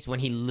his face when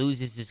he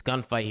loses this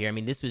gunfight here. I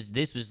mean, this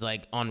was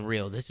like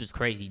unreal. This was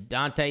crazy.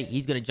 Dante,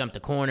 he's going to jump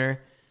the corner.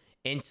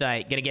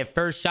 Insight, going to get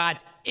first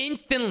shots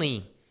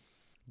instantly.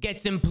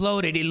 Gets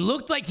imploded. It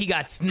looked like he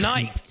got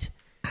sniped.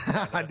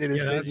 Dude,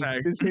 his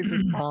face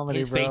is comedy,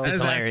 His bro. face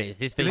is hilarious.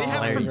 His face Do is they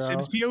have it from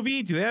hilarious. Sib's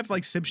POV? Do they have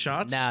like Sib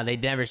shots? Nah, they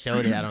never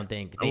showed it. I don't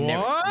think. They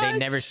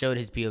never showed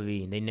his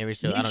POV. They never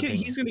showed. I don't think.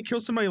 He's gonna kill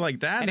somebody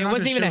like that, And it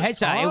wasn't even a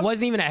headshot. It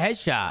wasn't even a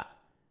headshot.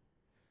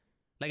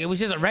 Like it was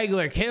just a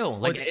regular kill.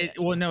 Like but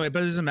it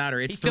doesn't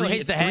matter. It's he still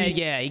hits the head.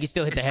 Yeah, he can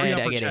still hit the head.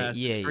 I get it.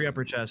 Yeah, it's 3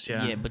 upper chest.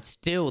 Yeah. Yeah, but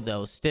still,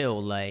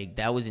 like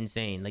that was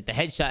insane. Like the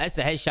headshot. That's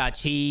the headshot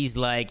cheese.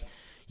 Like.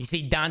 You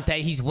see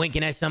Dante, he's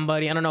winking at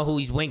somebody. I don't know who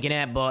he's winking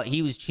at, but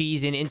he was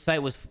cheesing.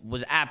 Insight was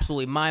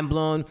absolutely mind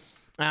blown.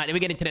 Then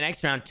we get into the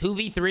next round,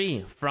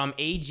 2v3 from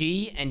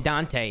AG and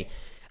Dante.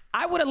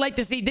 I would have liked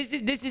to see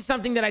this is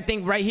something that I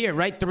think right here,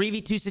 right?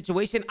 3v2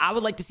 situation. I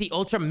would like to see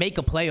Ultra make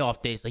a play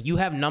off this. Like you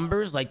have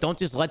numbers, like don't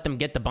just let them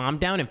get the bomb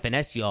down and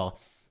finesse y'all.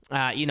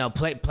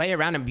 Play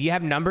around them. If you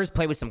have numbers,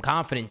 play with some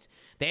confidence.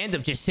 They end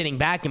up just sitting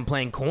back and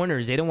playing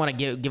corners. They don't want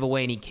to give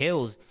away any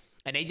kills.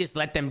 And they just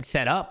let them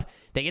set up.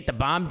 They get the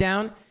bomb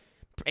down.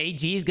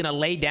 AG is going to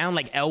lay down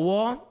like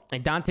L-Wall.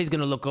 And Dante's going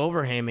to look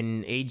over him.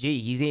 And AG,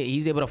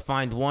 he's able to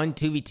find one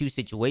 2v2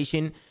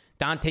 situation.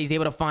 Dante's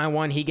able to find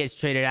one. He gets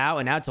traded out.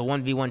 And now it's a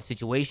 1v1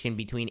 situation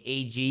between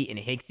AG and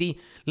Hixie.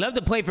 Love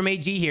the play from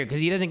AG here because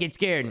he doesn't get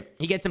scared.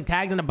 He gets him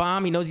tagged on the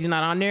bomb. He knows he's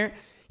not on there.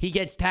 He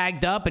gets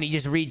tagged up and he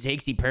just reads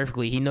Hixie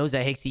perfectly. He knows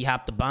that Hixie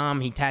hopped the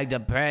bomb. He tagged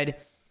up Pred.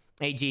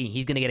 AG,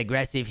 he's going to get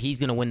aggressive. He's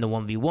going to win the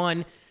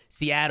 1v1.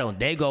 Seattle,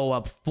 they go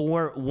up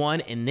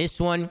 4-1 in this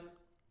one.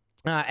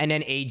 And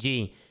then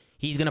AG,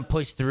 he's going to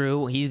push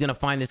through. He's going to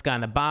find this guy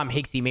on the bomb.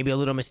 Hixie, maybe a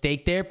little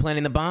mistake there,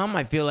 planting the bomb.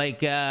 I feel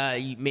like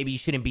maybe you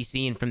shouldn't be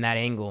seen from that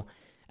angle.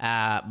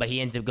 But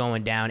he ends up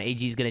going down.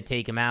 AG's going to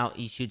take him out.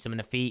 He shoots him in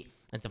the feet.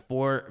 It's a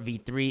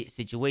 4v3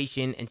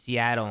 situation. And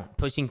Seattle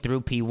pushing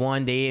through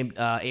P1.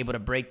 They able to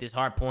break this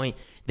hard point.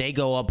 They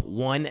go up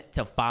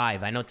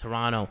 1-5. I know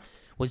Toronto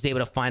was able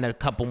to find a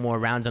couple more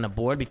rounds on the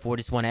board before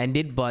this one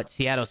ended. But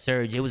Seattle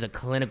Surge, it was a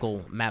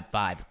clinical map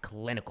 5.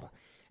 Clinical.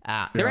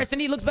 The rest of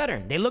the looks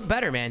better. They look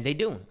better, man. They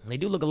do. They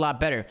do look a lot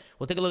better.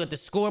 We'll take a look at the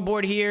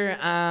scoreboard here.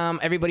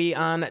 Everybody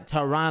on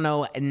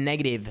Toronto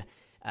negative.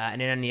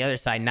 And then on the other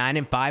side,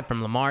 9-5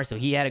 from Lamar. So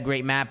he had a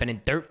great map. And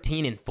then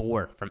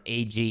 13-4 from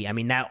AG. I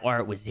mean, that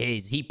art was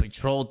his. He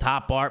patrolled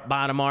top art,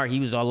 bottom art. He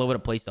was all over the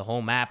place the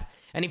whole map.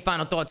 Any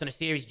final thoughts on the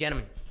series,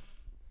 gentlemen?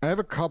 I have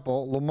a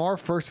couple. Lamar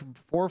first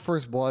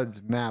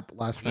Bloods map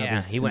last map.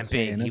 Yeah, he went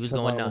big. He was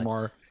going nuts.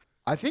 Lamar.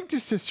 I think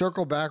just to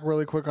circle back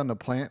really quick on the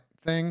plant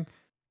thing,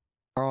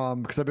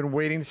 because I've been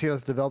waiting to see how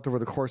this developed over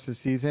the course of the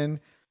season.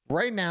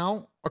 Right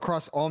now,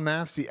 across all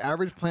maps, the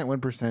average plant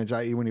win percentage,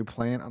 i.e. when you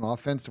plant on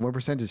offense, the win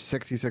percentage is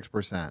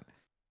 66%.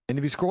 And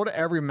if you scroll to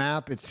every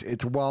map,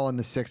 it's well in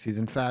the 60s.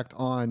 In fact,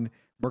 on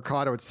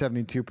Mercado, it's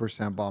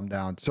 72% bomb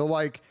down. So,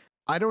 like,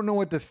 I don't know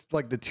what this,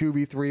 like, the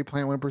 2v3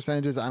 plant win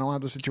percentage is. I don't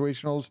have the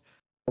situationals.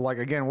 But, like,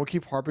 again, we'll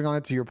keep harping on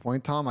it to your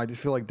point, Tom. I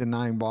just feel like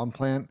denying bomb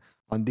plant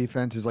on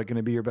defense is, like, going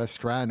to be your best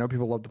strat. I know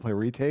people love to play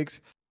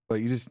retakes, but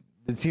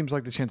it seems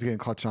like the chance of getting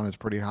clutched on is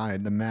pretty high,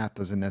 and the math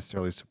doesn't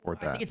necessarily support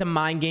that. I think it's a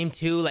mind game,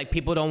 too. Like,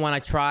 people don't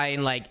want to try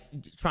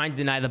and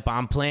deny the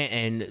bomb plant,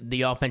 and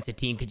the offensive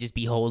team could just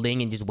be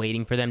holding and just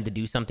waiting for them to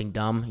do something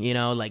dumb, you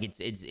know? Like,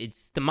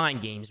 it's the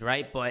mind games,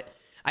 right? But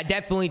I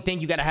definitely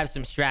think you got to have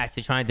some strats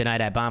to try and deny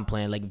that bomb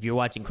plant. Like, if you're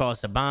watching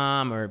Cross a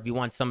Bomb, or if you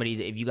want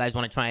if you guys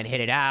want to try and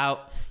hit it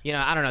out, you know,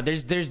 I don't know.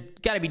 There's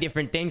got to be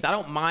different things. I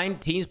don't mind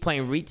teams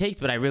playing retakes,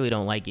 but I really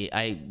don't like it.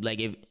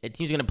 If a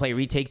team's going to play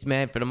retakes,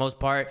 man, for the most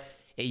part,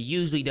 it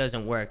usually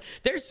doesn't work.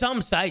 There's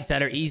some sites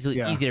that are easy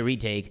to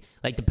retake,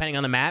 like depending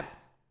on the map.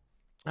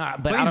 But I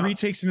Playing don't,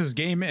 retakes in this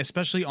game,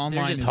 especially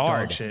online, just is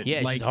hard. dog shit. Yeah,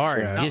 it's like, just hard.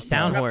 yeah, You just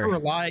sound you have to hard.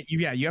 rely.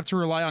 You have to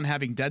rely on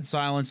having dead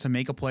silence to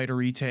make a play to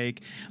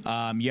retake.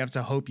 You have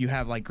to hope you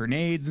have like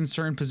grenades in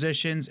certain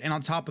positions, and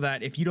on top of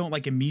that, if you don't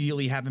like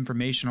immediately have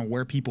information on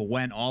where people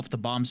went off the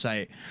bomb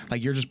site,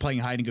 like you're just playing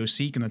hide and go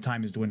seek, and the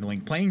time is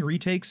dwindling. Playing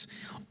retakes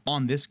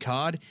on this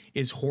COD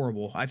is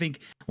horrible. I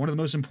think one of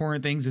the most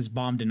important things is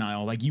bomb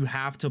denial. Like you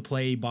have to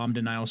play bomb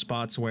denial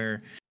spots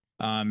where,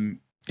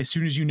 as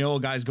soon as you know a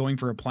guy's going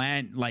for a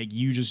plant, like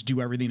you just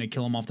do everything to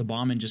kill him off the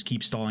bomb and just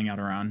keep stalling out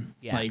around.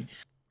 Yeah. Like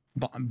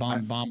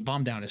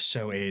bomb down is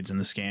so AIDS in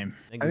this game.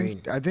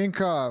 Agreed. I think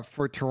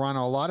for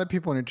Toronto, a lot of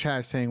people in the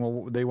chat saying,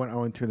 well, they went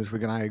 0-2 this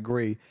week, and I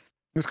agree. It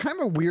was kind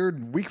of a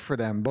weird week for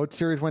them. Both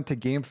series went to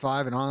Game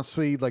 5, and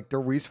honestly, like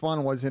their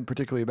respawn wasn't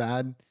particularly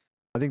bad.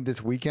 I think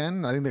this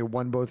weekend, I think they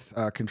won both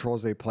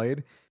controls they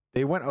played.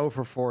 They went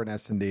 0-4 in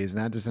S&Ds,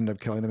 and that just ended up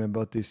killing them in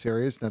both these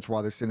series. That's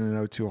why they're sitting in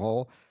an 0-2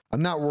 hole.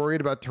 I'm not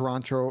worried about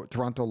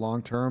Toronto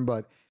long term,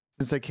 but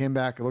since they came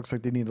back, it looks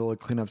like they need to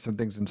clean up some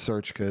things in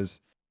search because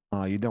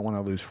you don't want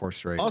to lose 4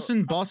 straight.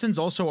 Boston's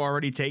also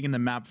already taken the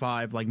map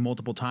 5 like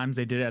multiple times.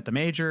 They did it at the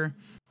major.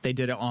 They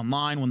did it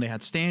online when they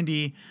had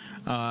Standy,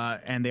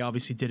 and they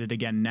obviously did it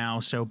again now.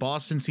 So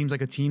Boston seems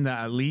like a team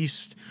that at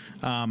least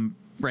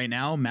right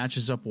now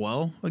matches up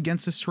well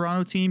against this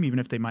Toronto team, even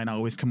if they might not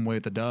always come away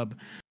with the dub.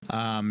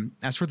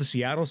 As for the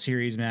Seattle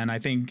series, man,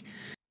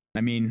 I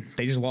mean,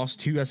 they just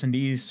lost 2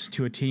 S&Ds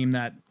to a team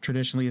that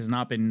traditionally has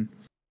not been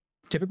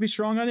typically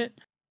strong on it.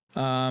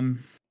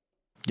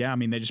 Yeah, I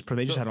mean, they just had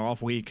an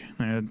off week.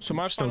 So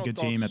my still a final good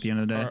team at the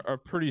end of the day. are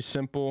pretty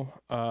simple.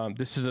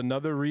 This is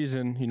another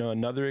reason,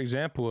 another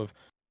example of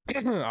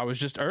I was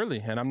just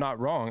early, and I'm not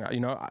wrong.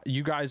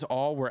 You guys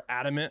all were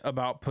adamant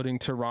about putting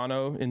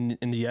Toronto in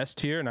the S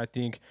tier, and I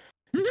think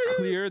it's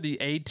clear the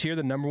A tier,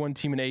 the number 1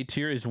 team in A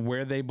tier, is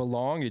where they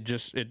belong.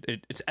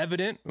 It's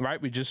evident, right?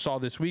 We just saw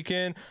this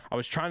weekend. I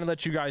was trying to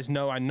let you guys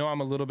know. I know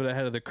I'm a little bit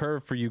ahead of the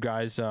curve for you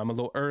guys. I'm a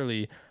little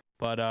early,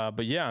 but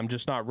yeah, I'm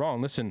just not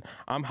wrong. Listen,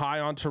 I'm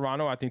high on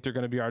Toronto. I think they're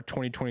going to be our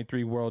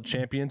 2023 world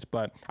champions,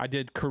 but I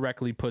did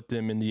correctly put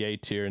them in the A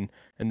tier and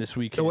this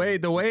weekend.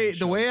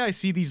 The way I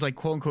see these like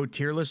quote unquote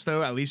tier lists,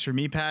 though, at least for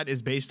me, Pat,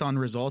 is based on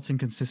results and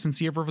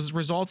consistency of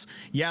results.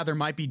 Yeah, there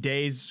might be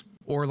days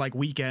or like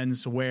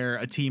weekends where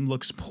a team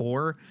looks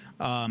poor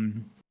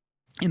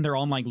in their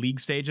own like league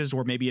stages,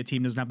 or maybe a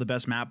team doesn't have the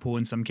best map pool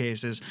in some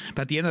cases.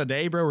 But at the end of the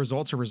day, bro,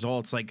 results are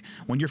results. Like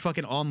when your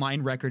fucking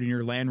online record and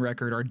your LAN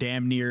record are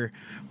damn near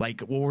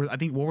like what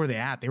were they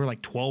at? They were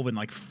like 12 and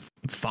like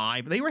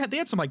 5. They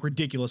had some like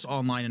ridiculous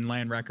online and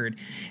LAN record.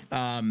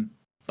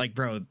 Like,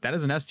 bro, that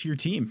is an S tier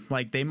team.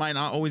 Like, they might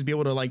not always be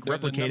able to like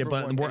replicate it,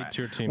 but we're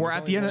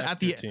at the end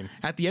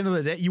of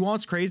the day. You want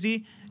what's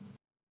crazy?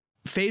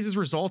 FaZe's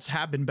results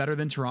have been better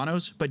than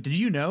Toronto's, but did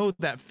you know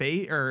that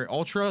FaZe or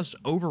Ultra's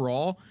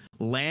overall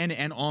LAN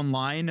and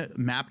online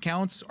map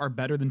counts are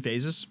better than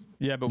FaZe's?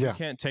 Yeah, but we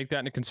can't take that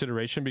into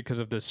consideration because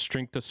of the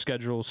strength of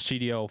schedule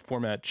CDL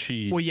format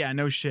cheat. Well, yeah,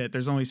 no shit.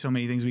 There's only so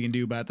many things we can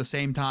do, but at the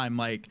same time,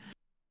 like,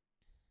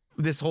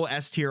 this whole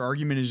S tier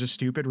argument is just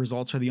stupid.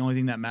 Results are the only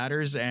thing that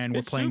matters, and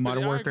we're playing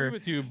Modern Warfare.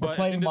 We're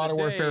playing Modern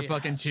Warfare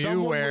fucking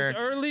 2, where was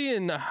early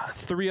and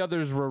 3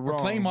 others were wrong.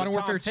 We're playing Modern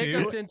Warfare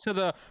 2,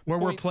 where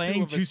we're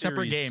playing 2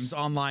 separate games,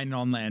 online and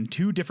on LAN,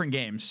 2 different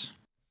games.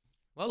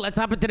 Well, let's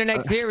hop into the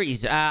next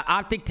series.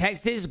 Optic,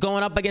 Texas,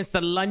 going up against the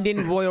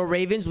London Royal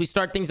Ravens. We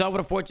start things off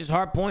with a Fortress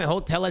Hardpoint,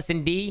 Hotel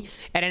S&D,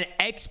 at an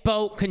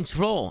Expo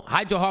Control.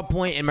 Hydro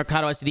Hardpoint and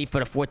Mercado S&D for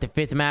the 4th to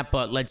 5th map,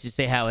 but let's just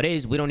say how it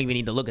is. We don't even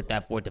need to look at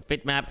that 4th to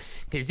 5th map,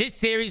 because this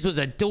series was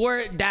a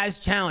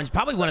DoorDash challenge,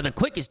 probably one of the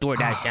quickest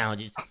DoorDash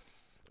challenges.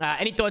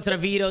 Any thoughts on the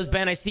vetoes,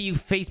 Ben? I see you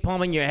face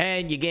palming your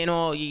head. You're getting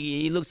all,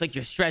 it looks like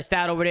you're stressed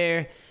out over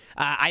there.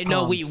 I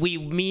know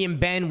me and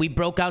Ben, we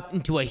broke out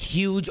into a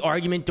huge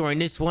argument during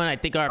this one. I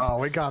think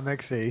we got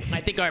mixy. I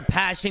think our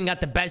passion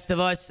got the best of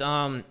us.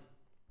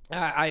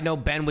 I know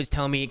Ben was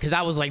telling me, because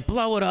I was like,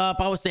 blow it up.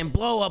 I was saying,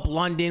 blow up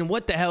London.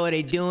 What the hell are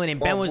they doing? And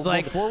Ben was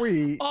like,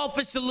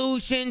 offer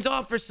solutions.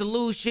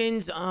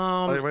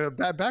 Wait,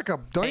 back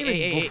up.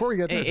 Before we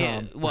get there,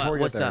 Tom.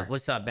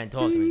 What's up, Ben?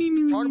 Talk to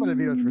me. Talk about the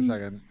vetoes for a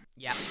second.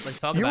 Yeah, let's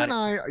talk about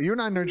it. You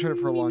and I know each other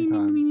for a long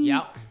time.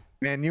 Yep.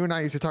 And you and I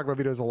used to talk about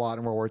vetoes a lot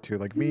in World War II,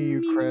 like me,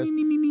 you, Chris.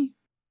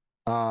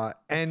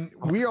 And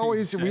we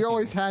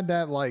always had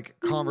that like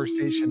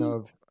conversation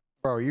of,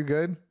 bro, are you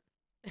good?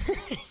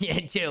 Yeah,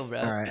 chill,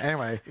 bro. All right.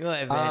 Anyway, go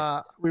ahead,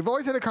 man. We've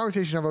always had a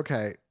conversation of,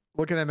 okay,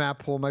 looking at map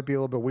pool might be a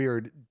little bit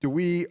weird. Do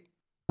we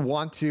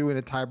want to, in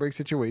a tiebreak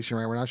situation,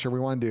 right? We're not sure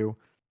we want to do,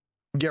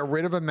 get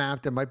rid of a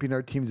map that might be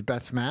our team's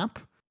best map,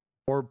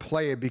 or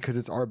play it because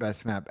it's our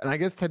best map? And I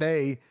guess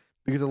today,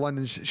 because of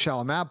London's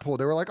shallow map pool,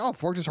 they were like, oh,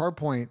 Fortress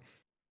Hardpoint.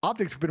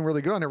 Optic's been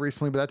really good on it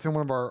recently, but that's been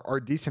one of our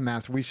decent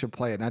maps. We should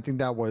play it. And I think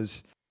that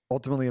was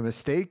ultimately a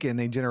mistake, and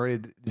they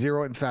generated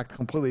zero, in fact,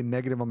 completely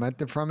negative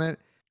momentum from it.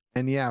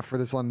 And yeah, for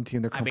this London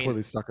team, they're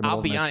completely stuck in the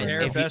I'll be wilderness honest, right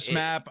Their now. best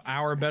map,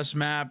 our best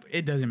map.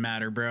 It doesn't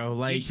matter, bro.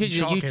 Like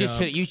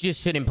you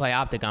just shouldn't play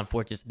Optic on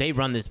Fortress. They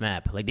run this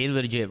map. Like they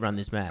legit run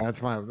this map.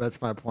 That's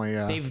my point.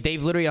 Yeah.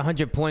 They've literally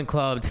 100-point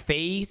clubbed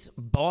FaZe,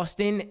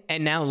 Boston,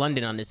 and now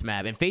London on this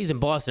map. And FaZe and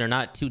Boston are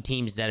not two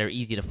teams that are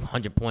easy to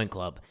 100-point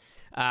club.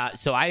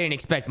 So I didn't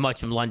expect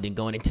much from London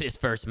going into this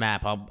first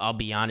map. I'll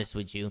be honest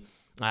with you.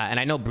 And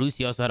I know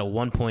Brucey also had a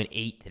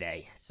 1.8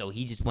 today, so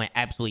he just went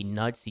absolutely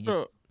nuts. He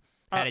just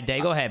had a day.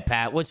 Go ahead,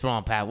 Pat. What's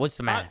wrong, Pat? What's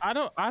the matter?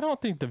 I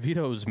don't think the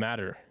vetoes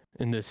matter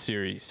in this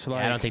series.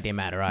 Like, I don't think they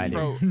matter either.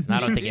 Bro, I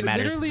don't think it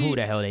matters who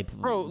the hell they.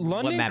 Bro,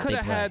 London could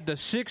have had the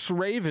 6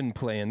 Raven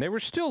playing. They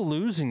were still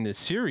losing this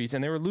series,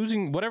 and they were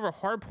losing whatever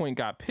hardpoint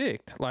got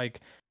picked.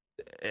 Like,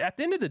 at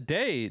the end of the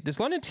day, this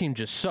London team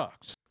just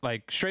sucks.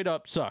 Like, straight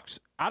up sucks.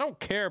 I don't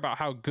care about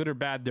how good or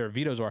bad their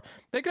vetoes are.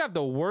 They could have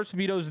the worst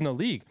vetoes in the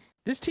league.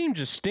 This team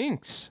just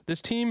stinks.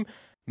 This team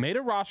made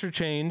a roster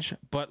change,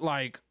 but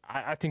like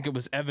I think it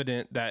was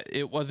evident that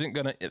it wasn't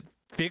gonna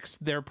fix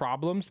their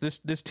problems.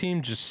 This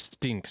team just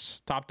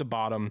stinks, top to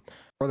bottom.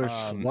 Or they're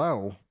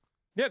slow.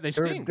 Yeah, they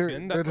stink.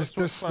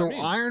 They're still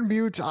Iron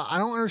Buttes. I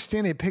don't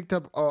understand. They picked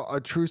up a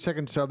true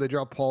second sub. They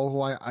dropped Paul,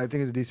 who I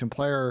think is a decent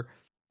player,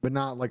 but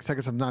not like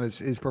second sub, not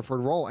his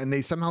preferred role. And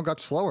they somehow got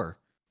slower.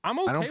 I'm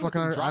okay.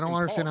 I don't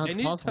understand how it's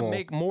possible. They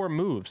needed to make more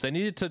moves. They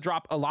needed to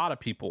drop a lot of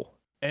people.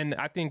 And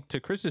I think to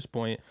Chris's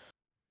point,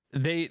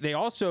 they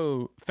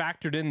also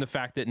factored in the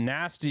fact that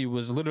Nasty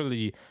was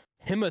literally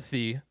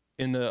Himothy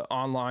in the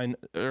online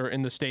or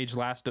in the stage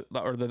last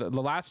or the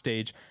last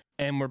stage,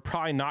 and we're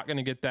probably not going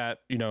to get that,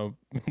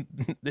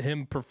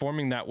 him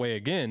performing that way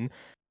again.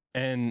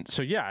 And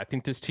so yeah, I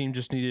think this team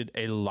just needed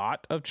a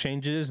lot of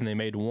changes, and they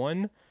made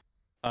one.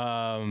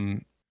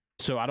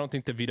 So I don't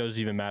think the vetoes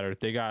even matter.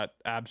 They got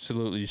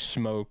absolutely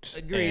smoked.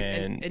 Agreed.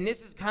 And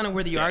this is kind of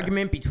where the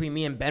argument between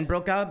me and Ben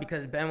broke out,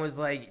 because Ben was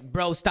like,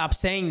 bro, stop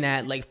saying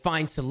that. Like,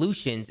 find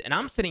solutions. And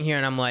I'm sitting here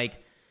and I'm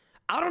like,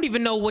 I don't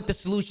even know what the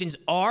solutions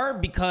are,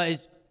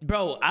 because,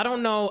 bro, I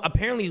don't know.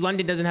 Apparently,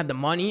 London doesn't have the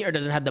money or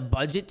doesn't have the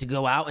budget to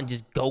go out and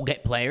just go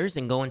get players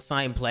and go and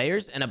sign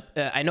players. And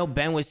I know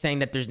Ben was saying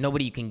that there's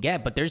nobody you can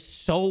get, but there's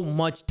so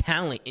much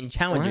talent in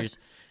challengers.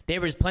 What? There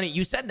was plenty.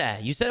 You said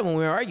that. You said it when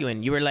we were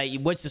arguing. You were like,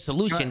 "What's the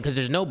solution?" Because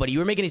there's nobody. You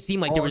were making it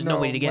seem like there was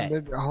nobody to get.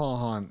 Hold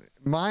on.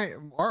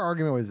 Our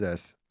argument was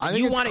this. I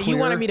think you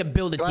wanted me to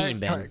build a team,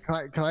 Ben.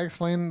 Can I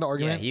explain the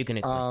argument? Yeah, you can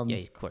explain. Yeah,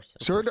 of course.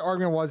 So the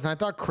argument was, and I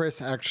thought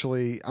Chris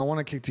actually. I want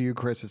to kick to you,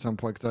 Chris, at some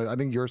point, because I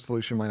think your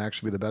solution might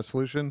actually be the best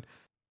solution.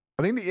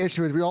 I think the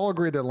issue is we all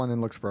agree that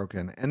London looks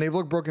broken, and they've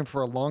looked broken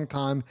for a long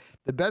time.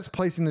 The best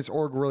placing this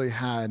org really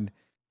had,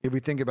 if we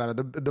think about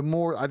it, the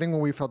more, I think when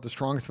we felt the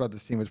strongest about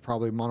this team was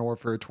probably Modern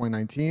Warfare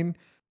 2019.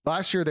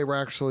 Last year, they were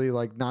actually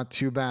like not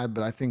too bad,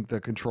 but I think the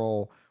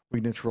control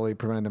weakness really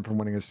prevented them from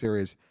winning a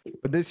series.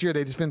 But this year,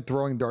 they've just been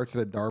throwing darts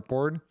at a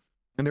dartboard,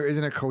 and there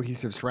isn't a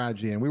cohesive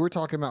strategy. And we were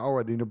talking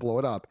about, they need to blow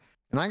it up.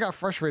 And I got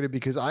frustrated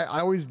because I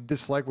always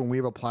dislike when we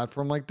have a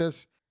platform like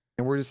this,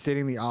 and we're just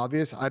stating the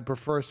obvious. I'd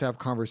prefer us to have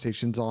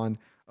conversations on,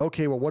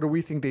 okay, well, what do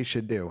we think they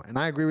should do? And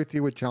I agree with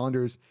you with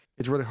challengers.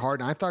 It's really hard.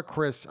 And I thought,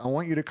 Chris, I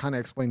want you to kind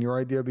of explain your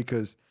idea,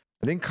 because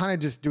I think kind of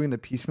just doing the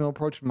piecemeal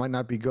approach might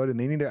not be good, and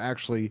they need to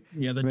actually.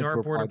 Yeah, the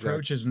dartboard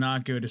approach is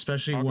not good,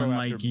 especially when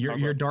like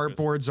your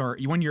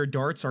dartboards when your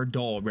darts are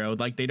dull, bro.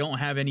 Like they don't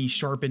have any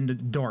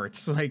sharpened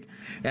darts. Like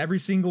every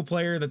single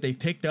player that they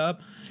picked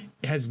up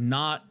has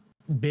not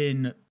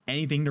been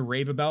anything to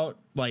rave about.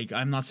 Like,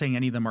 I'm not saying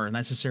any of them are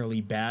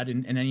necessarily bad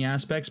in any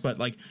aspects, but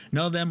like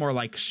none of them are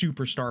like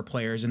superstar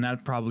players, and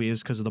that probably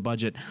is because of the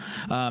budget.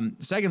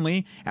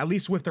 Secondly, at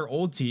least with their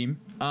old team,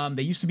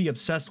 they used to be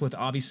obsessed with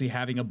obviously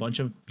having a bunch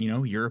of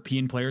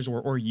European players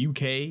or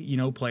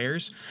UK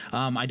players.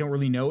 I don't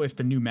really know if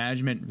the new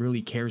management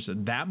really cares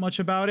that much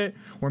about it,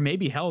 or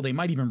maybe hell, they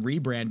might even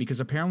rebrand, because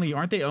apparently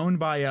aren't they owned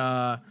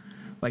by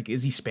like,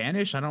 is he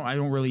Spanish? I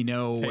don't really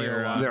know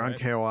where they're on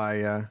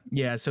KOI.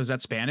 Yeah, so is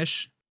that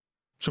Spanish?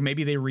 So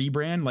maybe they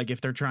rebrand, like if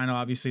they're trying to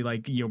obviously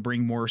like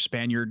bring more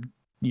Spaniard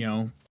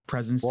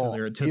presence to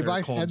their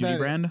Call of Duty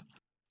brand.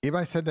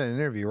 Ibai said that in an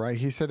interview, right?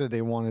 He said that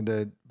they wanted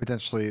to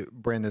potentially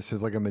brand this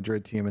as like a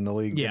Madrid team in the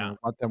league. Yeah,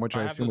 which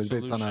I assume was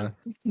based on a.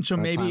 So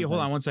maybe hold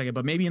on one second,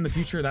 but maybe in the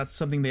future that's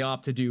something they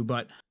opt to do.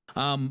 But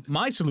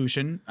my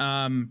solution,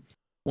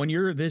 when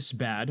you're this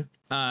bad,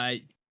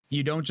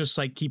 you don't just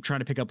like keep trying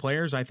to pick up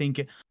players. I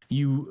think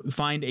you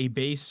find a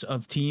base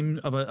of team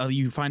of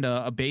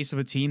a base of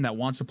a team that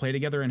wants to play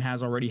together and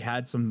has already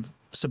had some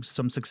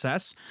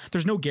success.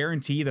 There's no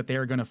guarantee that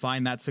they're going to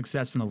find that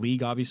success in the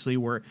league. Obviously,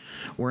 we're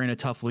in a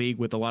tough league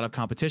with a lot of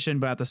competition,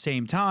 but at the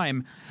same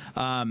time,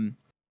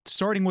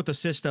 starting with the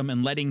system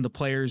and letting the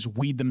players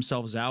weed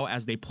themselves out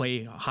as they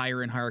play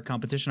higher and higher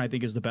competition, I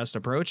think is the best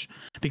approach.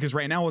 Because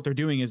right now what they're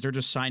doing is they're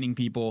just signing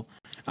people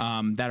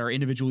that are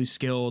individually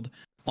skilled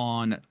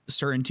on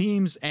certain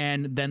teams,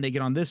 and then they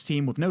get on this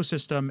team with no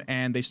system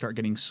and they start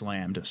getting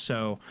slammed.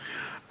 So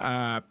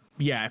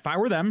yeah, if I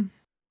were them,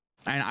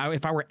 and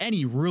if I were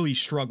any really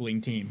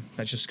struggling team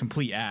that's just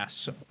complete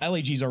ass,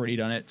 LAG's already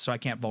done it, so I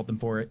can't fault them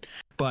for it.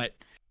 But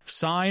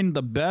sign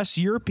the best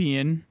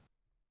European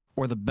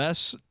or the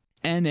best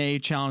NA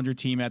challenger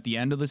team at the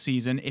end of the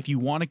season. If you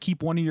want to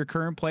keep one of your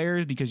current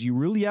players because you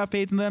really have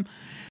faith in them,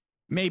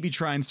 maybe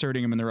try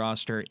inserting them in the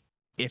roster.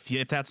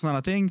 If that's not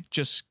a thing,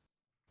 just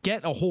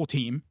get a whole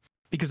team,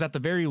 because at the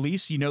very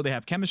least, they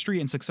have chemistry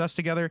and success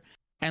together,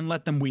 and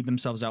let them weed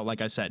themselves out.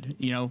 Like I said,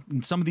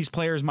 some of these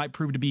players might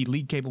prove to be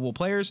league capable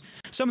players.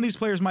 Some of these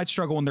players might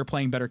struggle when they're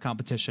playing better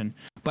competition.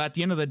 But at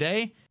the end of the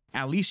day,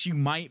 at least you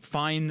might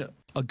find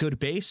a good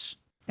base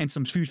and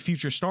some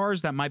future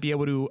stars that might be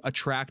able to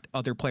attract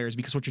other players,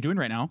 because what you're doing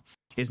right now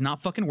is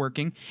not fucking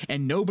working,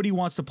 and nobody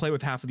wants to play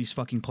with half of these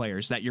fucking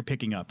players that you're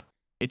picking up.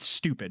 It's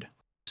stupid.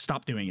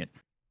 Stop doing it.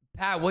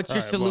 Pat, what's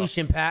your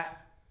solution, Pat?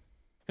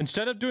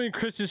 Instead of doing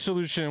Chris's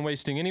solution and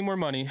wasting any more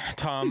money,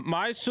 Tom,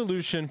 my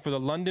solution for the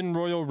London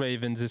Royal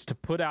Ravens is to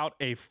put out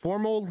a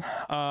formal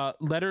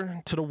letter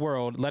to the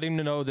world, letting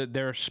them know that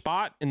their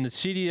spot in the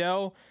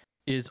CDL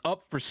is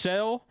up for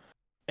sale,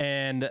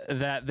 and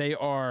that they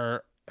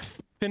are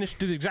finished,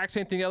 do the exact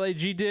same thing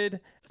LAG did,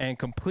 and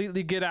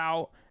completely get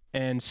out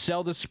and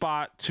sell the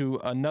spot to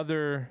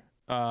another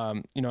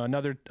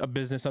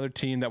business, another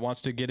team that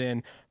wants to get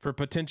in for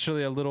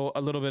potentially a little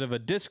bit of a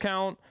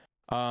discount,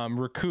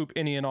 recoup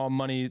any and all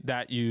money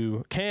that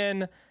you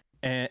can,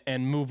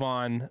 and move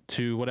on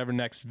to whatever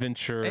next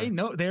venture. Hey,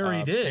 no, they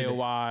already did.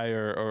 KOI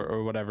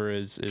or whatever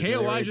is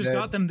KOI just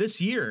got them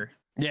this year.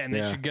 Yeah, and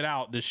they should get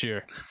out this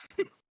year.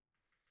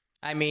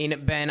 I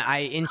mean, Ben,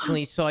 I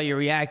instantly saw your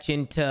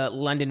reaction to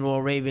London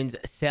Royal Ravens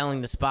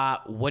selling the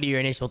spot. What are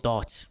your initial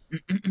thoughts?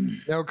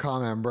 No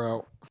comment,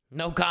 bro.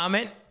 No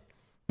comment?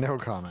 No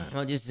comment.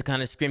 Well, just to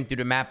kind of skim through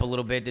the map a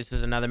little bit, this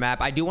was another map.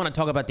 I do want to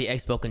talk about the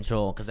expo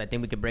control, because I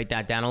think we could break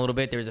that down a little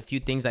bit. There's a few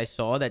things I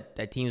saw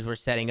that teams were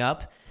setting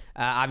up.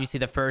 Obviously,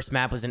 the first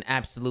map was an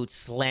absolute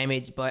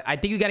slammage, but I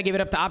think you got to give it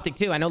up to Optic,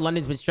 too. I know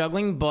London's been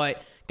struggling,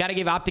 but got to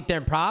give Optic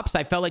their props.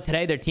 I felt like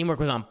today their teamwork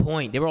was on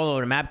point. They were all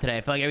over the map today.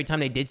 I felt like every time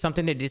they did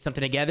something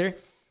together.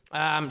 So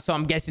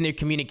I'm guessing their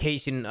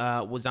communication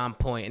was on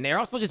point. And they're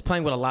also just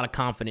playing with a lot of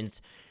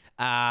confidence.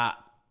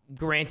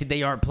 Granted,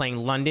 they are playing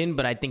London,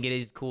 but I think it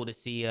is cool to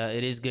see.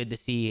 It is good to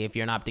see, if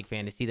you're an Optic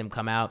fan, to see them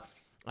come out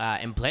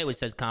and play with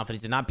such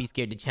confidence and not be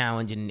scared to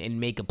challenge and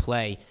make a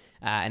play.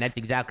 And that's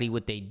exactly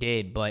what they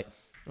did. But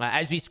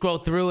as we scroll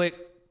through it,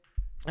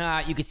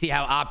 you can see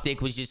how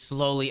Optic was just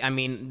slowly. I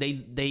mean,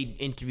 they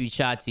interviewed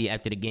Shotzi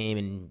after the game,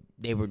 and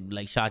they were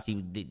like,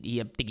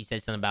 Shotzi, I think he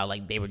said something about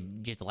like they were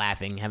just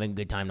laughing, having a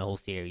good time the whole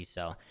series.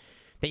 So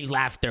they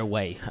laughed their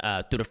way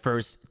through the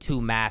first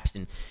two maps.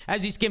 And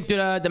as we skimmed through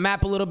the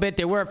map a little bit,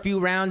 there were a few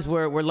rounds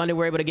where London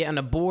were able to get on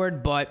the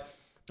board. But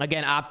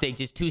again, Optic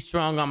just too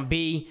strong on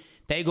B.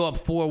 They go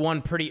up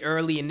 4-1 pretty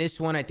early in this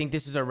one. I think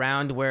this is a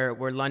round where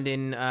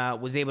London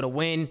was able to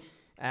win.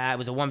 It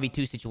was a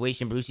 1v2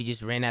 situation. Brucey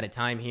just ran out of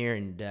time here,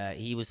 and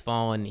he was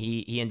falling.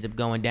 He ends up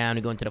going down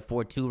and going to the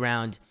 4-2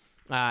 round.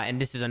 And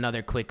this is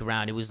another quick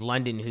round. It was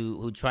London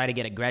who tried to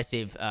get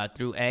aggressive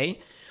through A.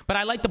 But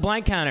I like the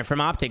blind counter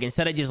from Optic.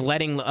 Instead of just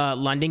letting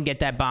London get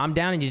that bomb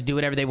down and just do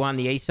whatever they want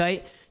on the A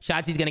site,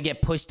 Shotzi's going to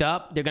get pushed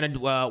up. They're going to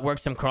work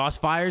some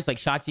crossfires. Like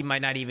Shotzi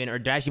might not even, or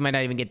Dashy might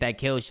not even get that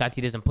kill.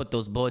 Shotzi doesn't put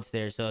those bullets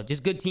there. So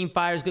just good team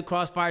fires, good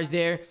crossfires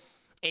there.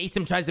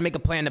 Asim tries to make a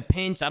play on the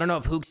pinch. I don't know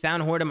if Hook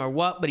soundhoard him or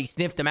what, but he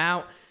sniffed him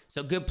out.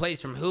 So good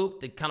plays from Hook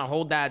to kind of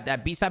hold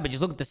that B side. But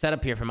just look at the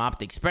setup here from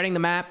Optic. Spreading the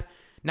map,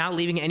 not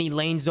leaving any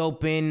lanes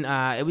open.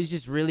 It was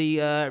just really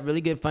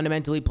good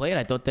fundamentally played.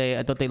 I thought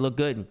they looked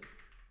good.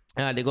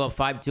 They go up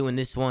 5-2 in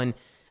this one.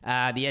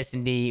 The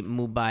S&D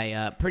moved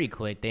by pretty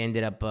quick. They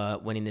ended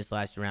up winning this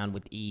last round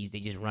with ease. They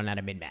just run out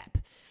of mid-map.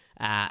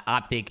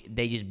 Optic,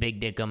 they just big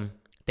dick them.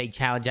 They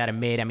challenge out of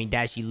mid. I mean,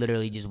 Dashy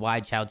literally just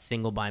wide child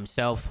single by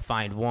himself,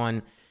 find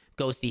one.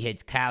 Ghosty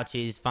hits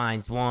couches,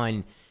 finds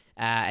one.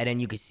 And then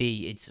you can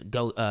see it's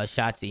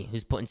Shotzi,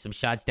 who's putting some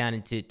shots down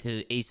into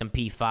Asim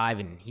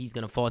P5, and he's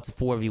going to fall to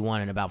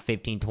 4v1 in about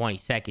 15-20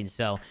 seconds.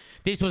 So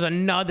this was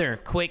another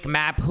quick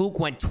map. Hook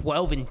went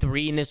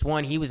 12-3 in this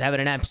one. He was having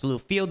an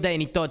absolute field day,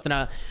 and he thought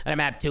on a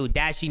map too.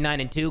 Dashy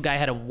 9-2. Guy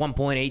had a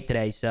 1.8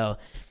 today. So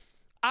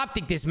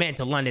Optic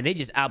dismantled London. They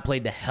just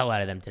outplayed the hell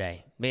out of them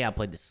today. They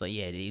outplayed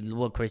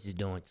what Chris is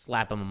doing,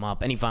 slapping them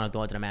up. Any final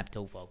thoughts on the map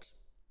too, folks?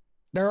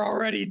 They're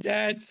already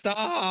dead.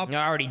 Stop. They're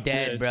already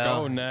dead, bro.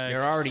 Go next.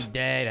 They're already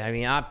dead. I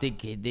mean, Optic,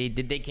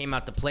 they came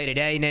out to play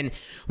today. And then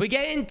we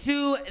get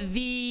into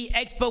the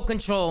Expo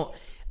Control.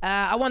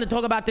 I want to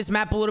talk about this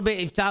map a little bit.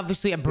 It's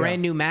obviously a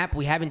brand new map.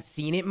 We haven't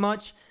seen it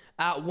much.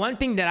 One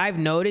thing that I've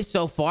noticed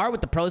so far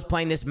with the pros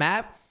playing this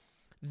map,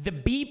 the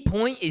B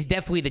point is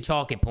definitely the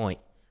chalk-it point,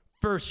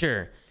 for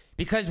sure.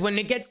 Because when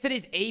it gets to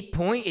this 8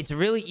 point, it's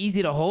really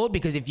easy to hold,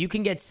 because if you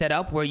can get set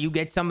up where you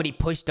get somebody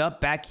pushed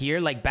up back here,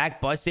 like back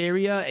bus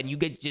area, and you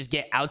just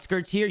get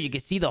outskirts here, you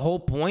can see the whole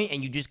point,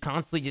 and you just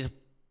constantly just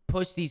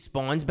push these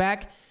spawns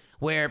back.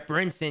 Where, for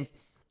instance,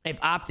 if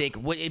Optic,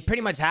 it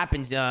pretty much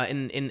happens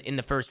in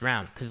the first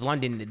round, because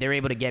London, they're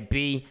able to get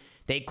B,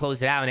 they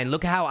close it out, and then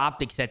look how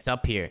Optic sets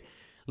up here.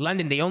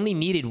 London, they only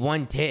needed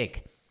one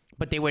tick.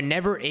 but they were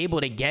never able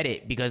to get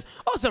it because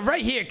also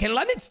right here, can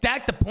London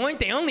stack the point?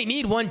 They only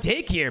need one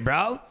take here,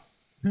 bro.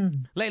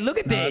 Like, look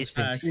at this.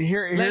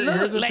 Here's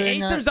the like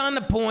thing. Asim's on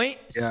the point.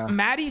 Yeah.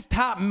 Maddie's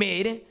top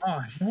mid.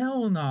 Oh,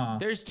 hell no.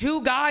 There's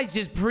two guys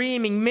just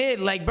pre-aiming mid.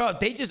 Like, bro, if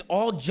they just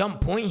all jump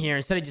point here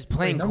instead of just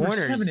playing number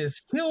corners. 7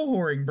 is kill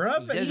whoring,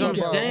 bro. That's what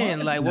I'm saying.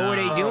 Like, what were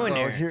they doing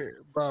there?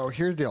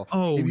 Here's the deal.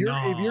 Oh,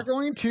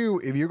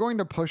 if you're going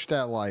to push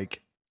that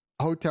like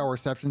hotel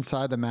reception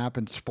side of the map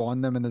and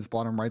spawn them in this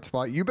bottom right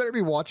spot, you better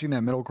be watching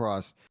that middle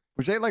cross,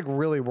 which they like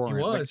really weren't.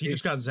 He was. Like, He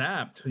just got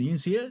zapped. You didn't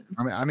see it?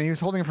 I mean, he was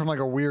holding it from like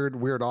a weird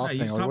off Yeah,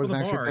 thing. he's Like, top of wasn't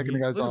the actually bar. picking the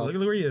guys off. Look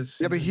at where he is.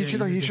 Yeah, but he should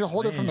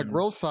hold it from the slammed.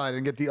 grill side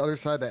and get the other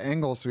side of the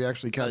angle so he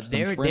actually catch them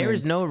There sprinting.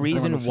 is no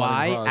reason on the side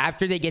why of the cross.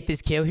 after they get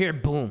this kill here,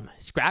 boom,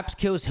 Scraps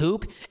kills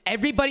Hook.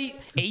 Everybody,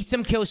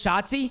 Asim kills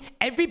Shotzi.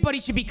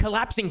 Everybody should be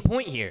collapsing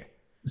point here.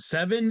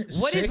 7,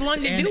 What is 6,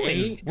 London and doing?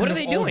 8 What are could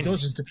they have all- doing?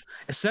 those-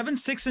 7,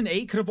 6, and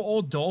 8 could have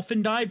all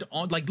dolphin dived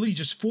on, like literally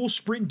just full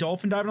sprint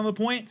dolphin dived on the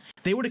point.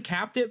 They would have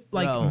capped it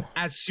like Bro.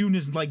 as soon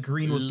as like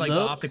green was like the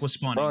Look- optic was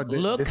spawning. Bro,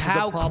 Look this is the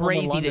how problem with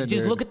crazy. London,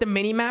 Just dude. look at the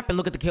mini map and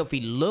look at the kill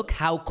feed. Look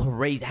how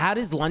crazy. How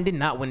does London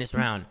not win this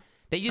round?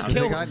 They just They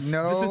kill got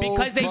no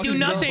because they do fucking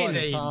nothing.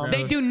 insane, bro.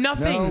 They do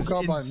nothing. No This is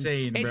go buttons.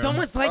 insane, It's bro.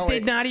 almost like Bro, they're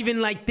it- not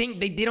even like think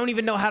they don't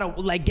even know how to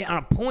like get on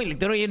a point. Like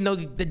they don't even know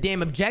the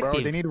damn objective.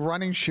 Bro, they need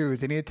running shoes.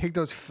 They need to take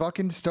those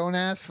fucking stone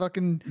ass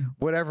fucking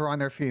whatever on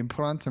their feet and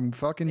put on some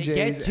fucking They J's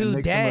get and too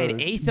make dead. some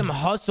moves. Asim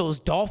hustles.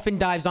 Dolphin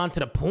dives onto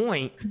the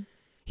point.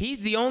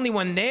 He's the only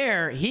one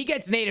there. He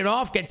gets naded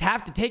off, gets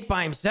half the take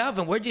by himself,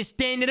 and we're just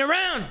standing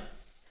around.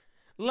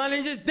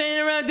 London's just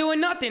standing around doing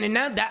nothing. And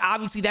now that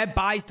obviously that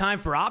buys time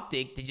for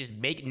Optic to just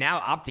make it.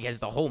 Now Optic has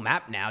the whole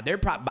map now.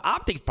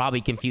 Optic's probably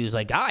confused.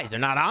 Like, guys, they're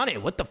not on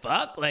it. What the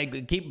fuck?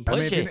 Like, keep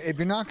pushing. I mean, if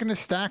you're not going to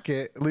stack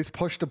it, at least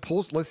push the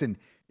pulls. Listen,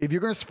 if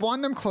you're going to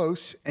spawn them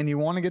close and you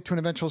want to get to an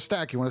eventual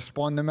stack, you want to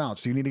spawn them out.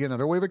 So you need to get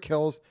another wave of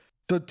kills.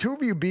 So two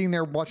of you being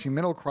there watching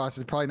middle cross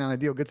is probably not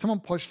ideal. Get someone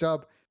pushed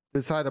up to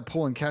the side of the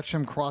pool and catch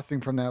them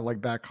crossing from that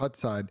like back hut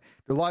side.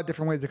 There are a lot of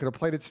different ways they could have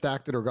played it,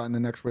 stacked it, or gotten the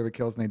next wave of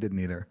kills, and they didn't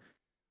either.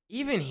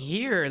 Even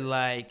here,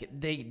 like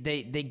they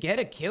get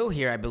a kill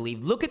here, I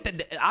believe. Look at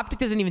the Optic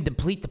doesn't even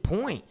deplete the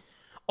point.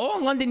 All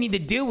London need to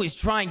do is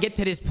try and get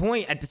to this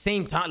point at the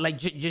same time, like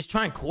just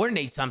try and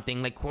coordinate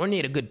something, like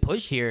coordinate a good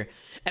push here.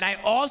 And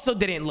I also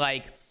didn't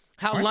like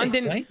how Aren't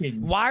they London.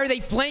 flanking? Why are they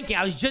flanking?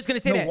 I was just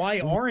gonna say No, that. why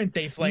aren't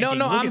they flanking?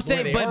 No, Look I'm at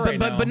saying, where they are right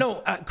but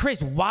now. no,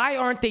 Chris, why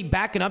aren't they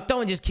backing up though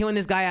and just killing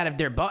this guy out of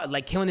their butt,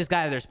 like killing this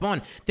guy out of their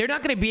spawn? They're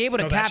not gonna be able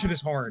to No, that cap. shit is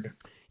hard.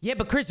 Yeah,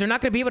 but Chris, they're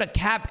not gonna be able to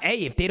cap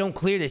A if they don't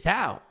clear this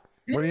out.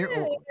 What do you? I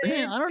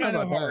don't know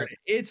Kinda about hard. that.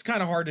 It's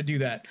kind of hard to do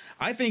that.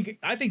 I think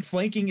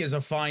flanking is a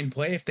fine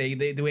play if they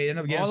end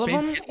up getting All of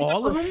space. them?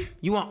 All of them?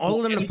 You want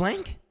all of them to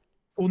flank?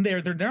 Well,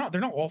 they're not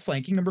all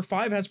flanking. Number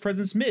 5 has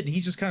presence mid.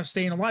 He's just kind of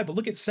staying alive. But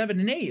look at 7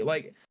 and 8.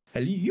 Like,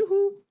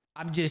 yoo-hoo.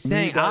 I'm just I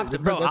mean, saying,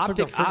 Optic, bro, that's like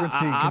a Optic, frequency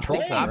control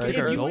Optic, thing, right? Optic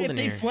if, are if golden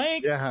they here.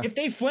 flank, Yeah. if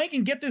they flank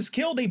and get this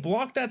kill, they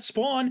block that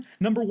spawn.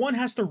 Number 1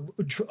 has to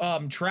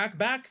track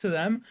back to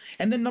them,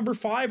 and then number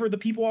 5 or the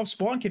people off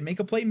spawn can make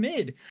a play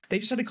mid. They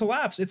just had to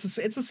collapse. It's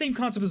the same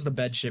concept as the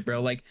bed shit,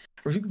 bro. Like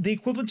the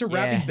equivalent to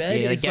wrapping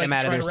bed like is get like them out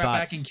of trying their to wrap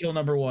spots. back and kill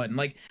number 1.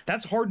 Like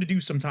that's hard to do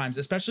sometimes,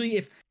 especially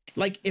if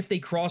they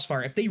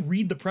crossfire, if they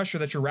read the pressure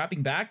that you're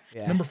wrapping back,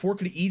 Yeah. number 4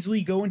 could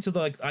easily go into the,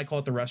 like, I call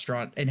it the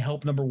restaurant, and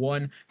help number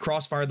 1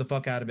 crossfire the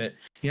fuck out of it.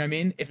 You know what I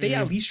mean? If they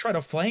at least try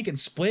to flank and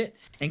split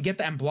and get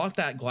that and block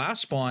that glass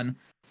spawn,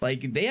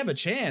 like they have a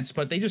chance,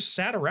 but they just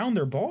sat around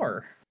their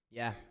bar.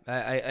 Yeah,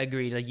 I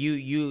agree. Like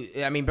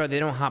I mean, bro, they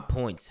don't hop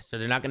points, so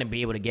they're not gonna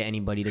be able to get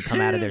anybody to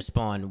come out of their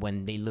spawn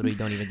when they literally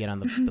don't even get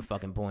on the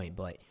fucking point.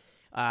 But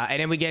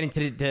and then we get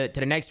into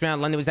the next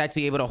round. London was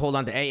actually able to hold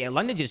on to A, and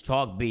London just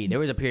chalked B. There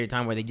was a period of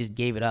time where they just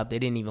gave it up. They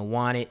didn't even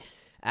want it.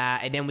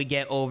 And then we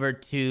get over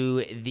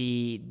to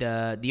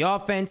the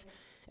offense.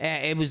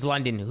 It was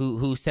London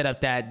who set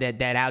up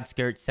that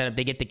outskirts setup.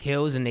 They get the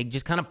kills and they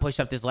just kind of push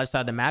up this left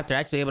side of the map. They're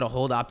actually able to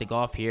hold Optic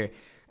off here,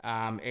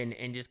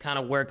 and just kind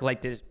of work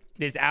like this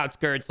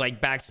outskirts like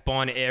back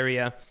spawn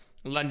area.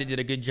 London did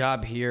a good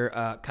job here,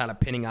 kind of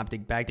pinning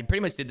Optic back. They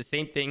pretty much did the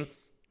same thing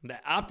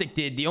that Optic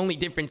did. The only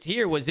difference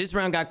here was this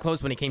round got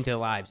close when it came to the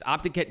lives.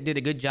 Optic did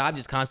a good job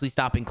just constantly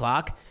stopping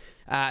clock,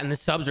 and the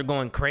subs are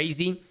going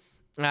crazy.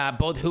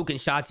 Both Hook and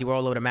Shotzi were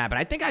all over the map. And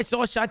I think I saw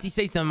Shotzi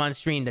say something on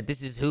stream that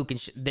this is Hook and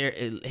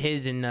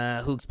his and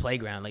Hook's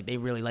playground. Like, they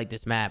really like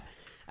this map.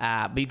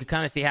 But you could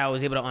kind of see how it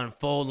was able to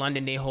unfold.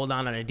 London, they hold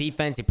on their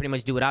defense. They pretty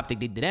much do what Optic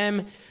did to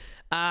them.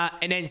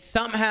 And then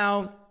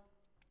somehow,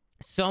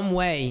 some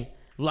way,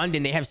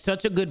 London, they have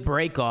such a good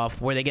break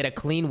off where they get a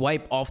clean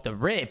wipe off the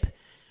rip,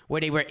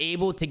 where they were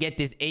able to get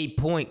this A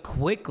point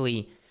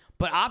quickly.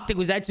 But Optic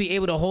was actually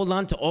able to hold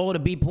on to all the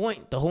B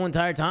point the whole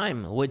entire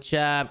time, which...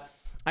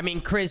 I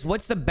mean, Chris,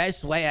 what's the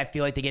best way I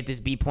feel like to get this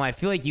B point? I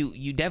feel like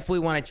you definitely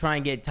want to try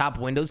and get top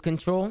windows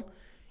control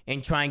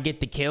and try and get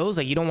the kills.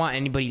 Like, you don't want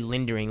anybody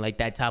lingering like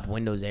that top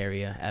windows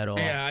area at all.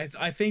 Yeah,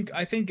 I think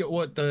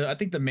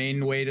the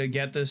main way to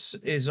get this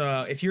is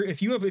if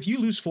you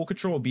lose full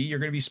control of B, you're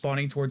gonna be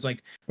spawning towards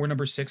like where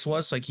number 6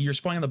 was. Like, you're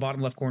spawning on the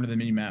bottom left corner of the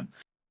mini map.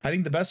 I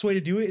think the best way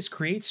to do it is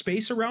create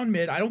space around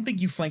mid. I don't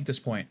think you flank this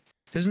point.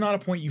 This is not a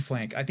point you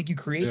flank. I think you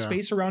create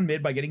space around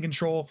mid by getting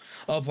control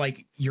of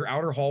like your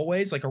outer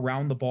hallways, like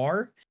around the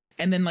bar.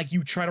 And then like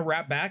you try to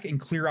wrap back and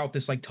clear out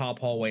this like top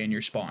hallway in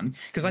your spawn.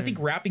 Because I think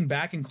wrapping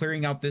back and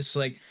clearing out this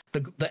like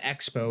the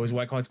expo is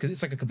what I call it, because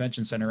it's like a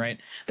convention center, right?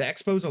 The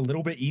expo is a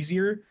little bit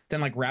easier than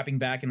like wrapping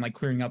back and like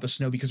clearing out the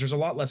snow, because there's a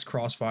lot less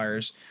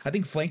crossfires. I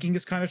think flanking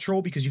is kind of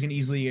troll because you can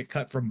easily get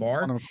cut from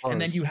bar. And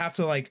then you have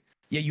to like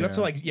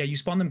you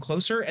spawn them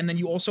closer, and then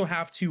you also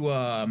have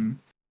to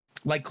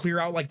like clear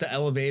out like the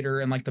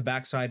elevator and like the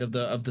backside of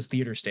the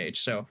theater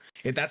stage. So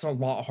that's a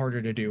lot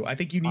harder to do. I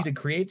think you need to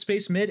create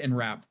space mid and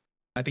wrap.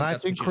 I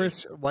think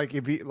Chris, like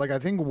if you like, I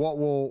think what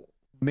will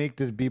make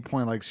this B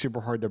point like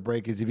super hard to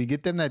break is if you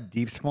get them that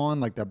deep spawn,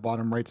 like that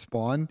bottom right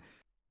spawn,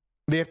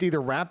 they have to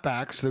either wrap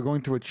back, so they're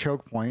going through a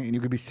choke point, and you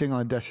could be sitting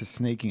on a desk just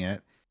snaking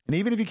it. And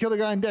even if you kill the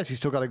guy on desk, you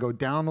still got to go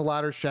down the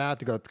ladder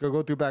shaft to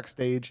go through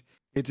backstage.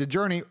 It's a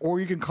journey,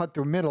 or you can cut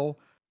through middle,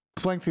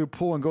 flank through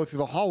pool, and go through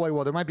the hallway.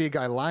 Well, there might be a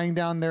guy lying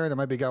down there. There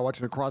might be a guy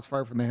watching a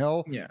crossfire from the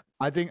hill. Yeah,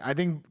 I think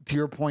to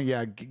your point,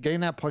 getting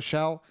that push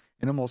out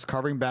and almost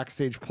covering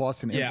backstage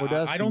plus and info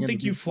desk. I don't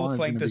think you full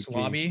flank this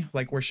lobby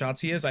like where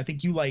Shotzi is. I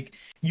think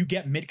you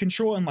get mid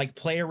control and like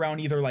play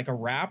around either like a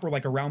wrap or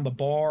like around the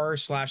bar /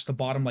 the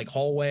bottom like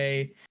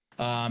hallway.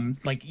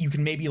 Like you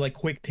can maybe like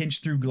quick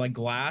pinch through like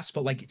glass,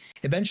 but like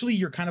eventually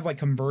you're kind of like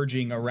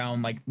converging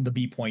around like the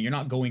B point. You're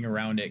not going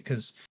around it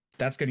because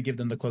that's going to give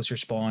them the closer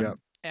spawn.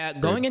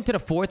 Yep. Going into the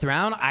 4th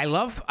round, I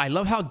love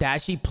how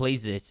Dashy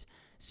plays this.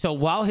 So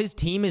while his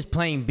team is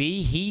playing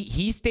B,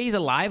 he stays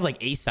alive like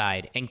A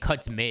side and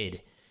cuts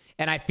mid.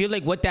 And I feel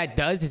like what that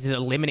does is it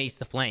eliminates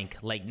the flank.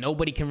 Like,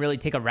 nobody can really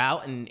take a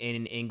route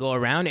and go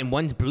around. And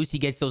once Brucey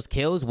gets those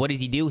kills, what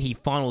does he do? He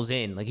funnels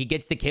in. Like, he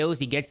gets the kills,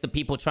 he gets the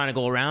people trying to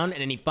go around,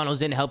 and then he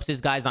funnels in, helps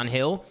his guys on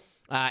hill.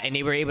 And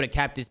they were able to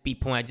cap this B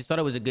point. I just thought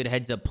it was a good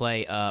heads-up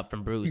play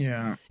from Bruce.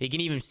 Yeah. You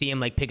can even see him,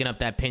 like, picking up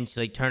that pinch,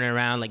 like, turning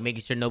around, like,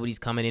 making sure nobody's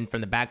coming in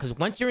from the back. Because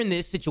once you're in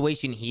this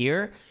situation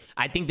here,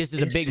 I think this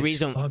is a big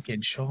reason.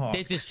 Fucking chalked.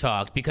 This is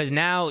chalked. Because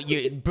now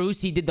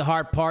Bruce, he did the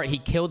hard part. He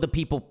killed the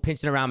people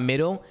pinching around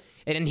middle.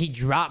 And then he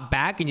dropped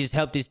back and just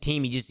helped his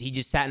team. He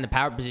just sat in the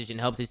power position,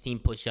 helped his team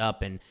push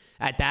up. And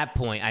at that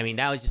point, I mean,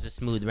 that was just a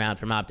smooth round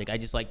from Optic. I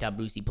just liked how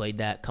Brucey played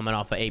that coming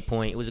off of 8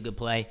 point. It was a good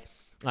play.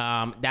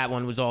 That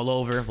one was all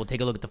over. We'll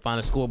take a look at the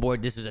final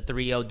scoreboard. This was a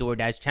 3-0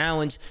 DoorDash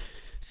challenge.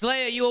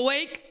 Slayer, you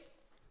awake?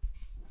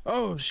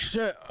 Oh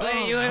shit!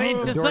 Slayer,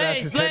 you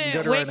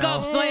Slayer, wake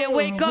up! Slayer,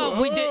 wake up!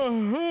 We did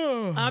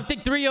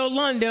Optic 3-0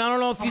 London. I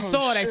don't know if you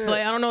saw that,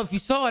 Slayer. I don't know if you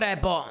saw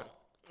that, but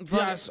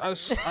yes, I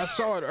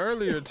saw it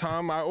earlier,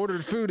 Tom. I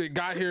ordered food. It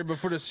got here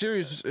before the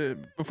series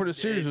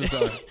was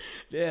done.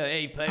 Yeah,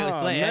 hey,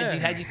 Slayer,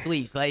 how'd you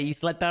sleep? Slayer, you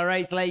slept all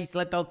right? Slayer, you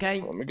slept okay?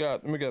 Let me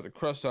get the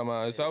crust on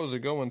my eyes. That was a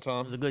good one,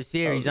 Tom. It was a good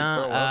series,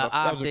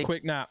 that was a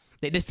quick nap.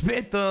 They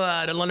dismissed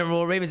the London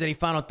Royal Ravens. Any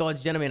final thoughts,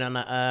 gentlemen,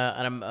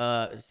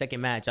 on second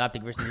match,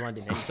 Optic versus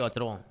London? Any thoughts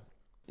at all?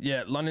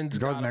 Yeah, London's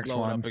got to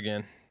blow it up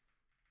again.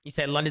 You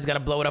said London's got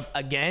to blow it up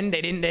again?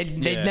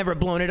 They've never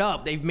blown it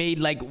up. They've made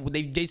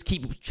they just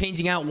keep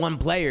changing out one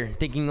player,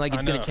 thinking like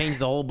it's going to change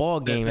the whole ball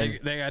game.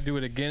 They got to do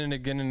it again and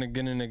again and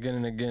again and again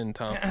and again,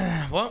 Tom.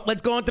 Well,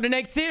 let's go on to the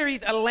next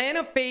series.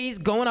 Atlanta FaZe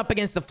going up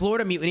against the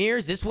Florida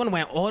Mutineers. This one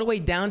went all the way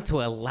down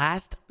to a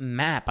last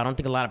map. I don't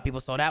think a lot of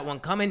people saw that one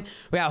coming.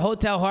 We got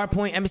Hotel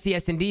Hardpoint, Embassy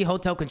S&D,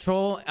 Hotel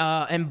Control,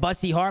 and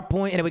Bussy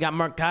Hardpoint, and then we got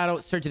Mercado,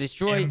 Search and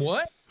Destroy. And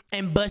what?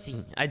 And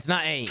Bussy. It's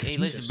not A. Hey,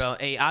 listen, bro.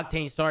 Hey,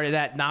 Octane started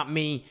that, not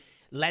me.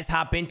 Let's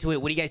hop into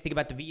it. What do you guys think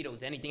about the vetoes?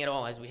 Anything at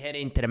all as we head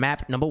into the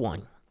map number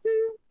 1?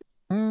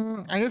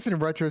 I guess in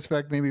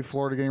retrospect, maybe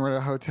Florida getting rid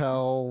of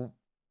Hotel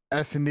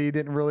S&D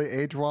didn't really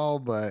age well,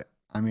 but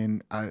I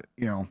mean,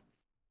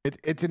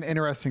 it's an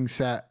interesting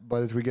set.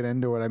 But as we get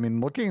into it, I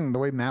mean, looking the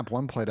way map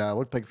 1 played out, it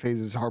looked like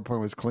FaZe's hardpoint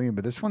was clean,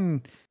 but this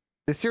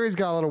series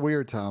got a little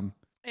weird, Tom.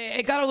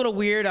 It got a little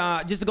weird.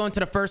 Just to go into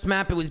the first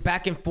map, it was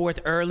back and forth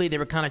early. They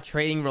were kind of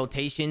trading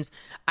rotations.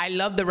 I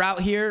love the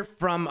route here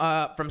from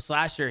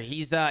Slasher.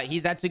 He's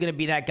actually going to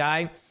be that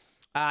guy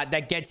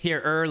that gets here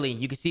early.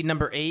 You can see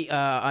number 8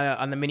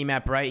 on the mini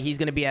map, right? He's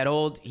going to be at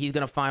old. He's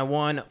going to find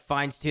 1,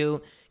 finds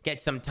 2,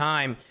 gets some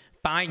time,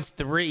 finds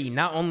 3.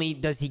 Not only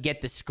does he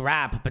get the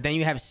scrap, but then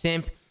you have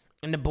Simp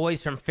and the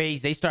boys from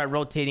FaZe. They start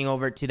rotating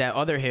over to that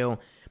other hill.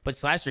 But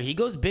Slasher, he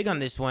goes big on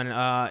this one.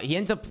 He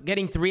ends up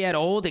getting 3 at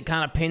old. It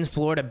kind of pins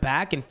Florida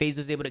back, and FaZe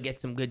was able to get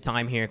some good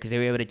time here because they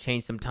were able to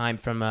change some time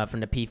from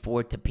the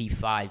P4 to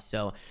P5.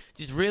 So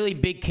just really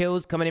big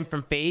kills coming in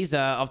from FaZe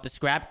off the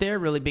scrap there.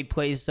 Really big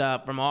plays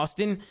from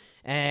Austin.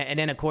 And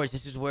then, of course,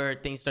 this is where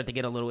things start to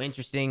get a little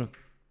interesting.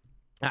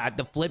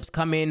 The flips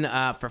come in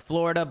for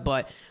Florida,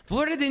 but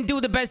Florida didn't do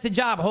the best of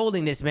job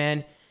holding this,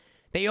 man.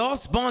 They all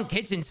spawned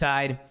kitchen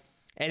side.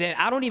 And then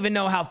I don't even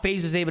know how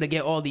FaZe was able to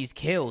get all these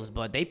kills,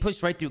 but they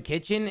pushed right through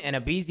Kitchen, and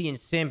Abizi and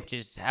Simp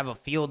just have a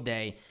field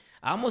day.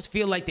 I almost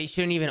feel like they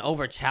shouldn't even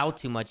overchow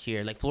too much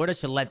here. Like, Florida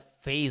should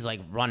let FaZe,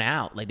 like, run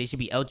out. Like, they should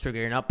be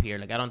out-triggering up here.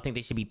 Like, I don't think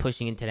they should be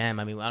pushing into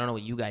them. I mean, I don't know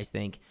what you guys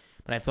think,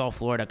 but I thought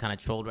Florida kind of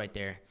trolled right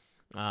there.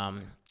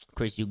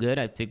 Chris, you good?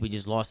 I think we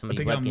just lost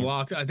somebody. I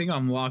think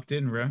I'm locked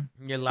in, bro.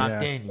 You're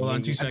locked in. Hold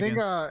on 2 seconds.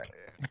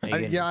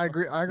 I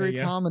agree,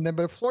 Tom. And then,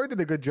 but Florida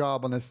did a good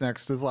job on this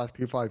last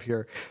P5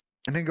 here.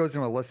 I think it goes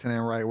into a listening,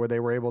 right, where they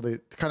were able to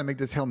kind of make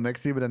this hill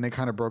mixy, but then they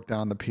kind of broke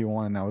down the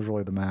P1, and that was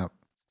really the map.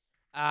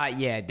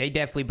 Yeah, they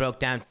definitely broke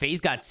down.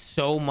 FaZe got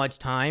so much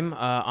time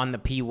on the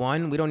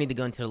P1. We don't need to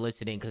go into the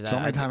listening because so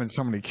many time and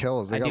so many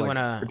kills. They got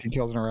like 15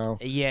 kills in a row.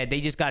 Yeah,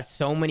 they just got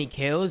so many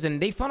kills,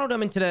 and they funneled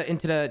them into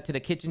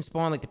the kitchen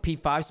spawn, like the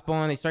P5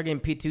 spawn. They start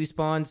getting P2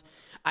 spawns.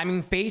 I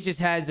mean, FaZe just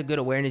has a good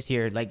awareness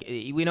here. Like,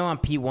 we know on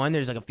P1,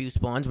 there's like a few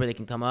spawns where they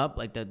can come up,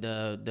 like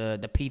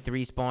the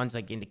P3 spawns,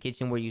 like in the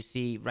kitchen where you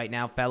see right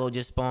now Fellow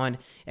just spawned,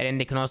 and then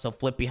they can also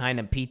flip behind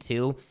them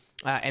P2.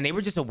 And they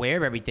were just aware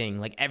of everything.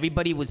 Like,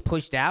 everybody was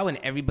pushed out and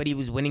everybody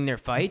was winning their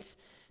fights.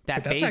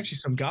 That's FaZe, actually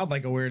some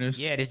godlike awareness.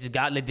 Yeah, this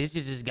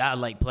is just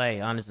godlike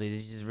play. Honestly,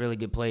 this is really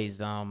good plays.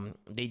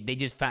 They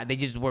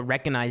just were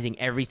recognizing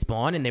every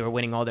spawn and they were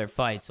winning all their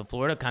fights. So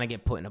Florida kind of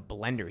get put in a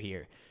blender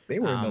here. They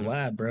were in the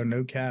lab, bro.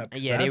 No cap.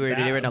 Yeah, they were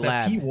in the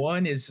lab.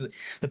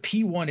 The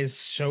P1 is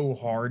so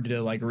hard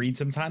to like read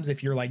sometimes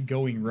if you're like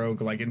going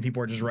rogue, like, and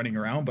people are just running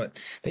around. But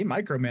they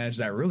micromanage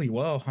that really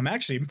well. I'm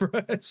actually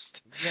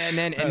impressed. Yeah, and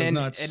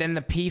then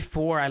the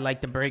P4, I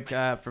like the break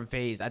from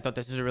FaZe. I thought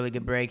this was a really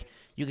good break.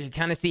 You can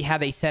kind of see how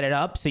they set it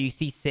up. So you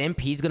see Simp,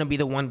 he's gonna be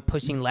the one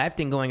pushing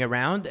left and going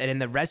around, and then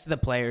the rest of the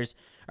players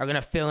are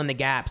gonna fill in the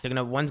gaps.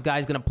 One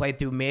guy's gonna play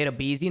through mid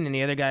Abizi, and then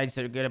the other guys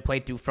are gonna play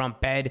through front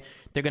bed.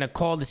 They're gonna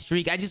call the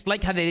streak. I just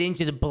like how they didn't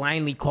just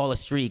blindly call a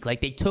streak.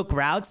 Like, they took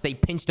routes, they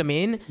pinched them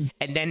in,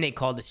 and then they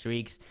called the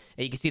streaks.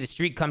 And you can see the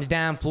streak comes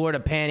down, Florida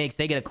panics,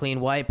 they get a clean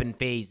wipe, and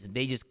FaZe,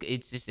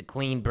 it's just a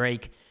clean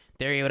break.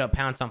 They're able to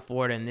pounce on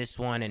Florida in this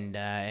one,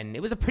 and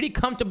it was a pretty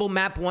comfortable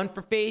map 1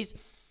 for FaZe.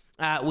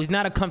 It was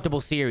not a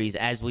comfortable series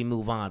as we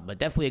move on, but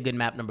definitely a good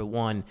map number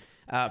 1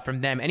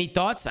 from them. Any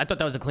thoughts? I thought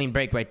that was a clean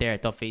break right there. I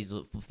thought FaZe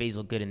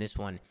looked good in this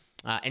one.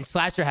 And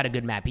Slasher had a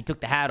good map. He took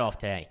the hat off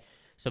today,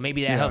 so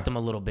maybe that helped him a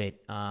little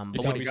bit. But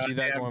what do you see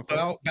that going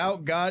forward?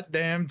 About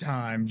goddamn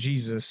time,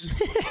 Jesus.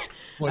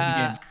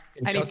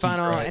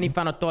 Any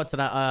final thoughts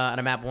on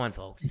a map 1,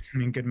 folks? I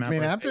mean, good map. I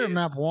mean, after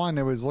map 1,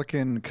 it was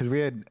looking, because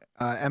we had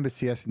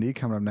Embassy S&D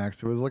coming up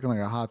next. It was looking like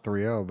a hot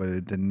 3-0, but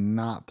it did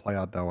not play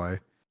out that way.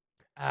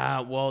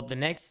 Well, the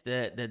next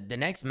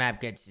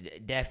map gets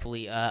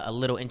definitely a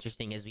little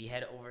interesting as we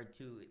head over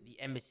to the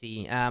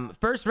Embassy.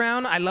 First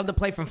round, I love the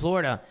play from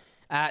Florida.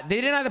 They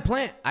didn't have the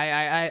plant.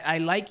 I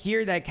like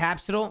here that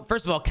Capsule.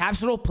 First of all,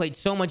 Capsule played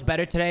so much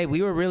better today.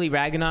 We were really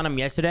ragging on him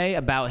yesterday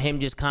about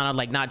him just kind of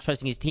like not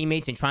trusting his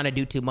teammates and trying to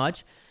do too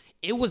much.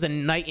 It was a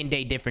night and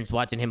day difference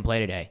watching him play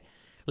today.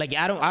 Like,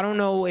 I don't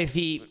know if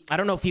he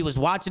was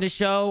watching the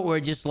show or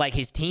just like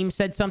his team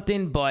said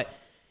something, but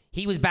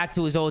he was back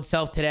to his old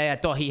self today. I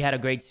thought he had a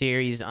great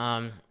series.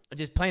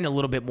 Just playing a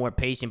little bit more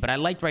patient. But I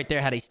liked right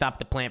there how they stopped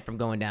the plant from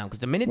going down. Because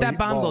the minute that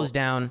bomb goes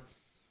down,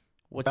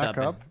 what's back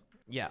up?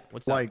 Yeah,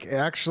 what's like, up? It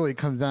actually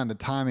comes down to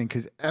timing.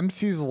 Because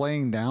MC's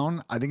laying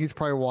down. I think he's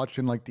probably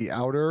watching like the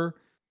outer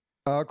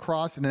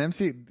cross. And then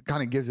MC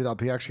kind of gives it up.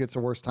 He actually gets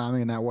the worst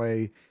timing. And that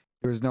way,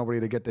 there's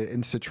nobody to get the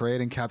insta trade.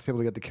 And Cap's able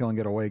to get the kill and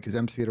get away. Because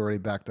MC had already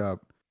backed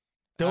up.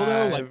 Still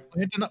though,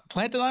 like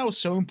plant denial was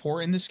so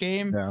important in this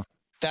game. Yeah.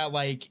 That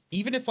like,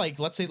 even if like,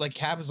 let's say like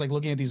Cap is like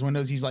looking at these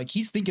windows,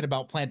 he's thinking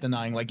about plant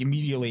denying like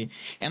immediately.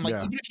 And like,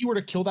 even if you were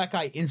to kill that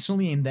guy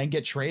instantly and then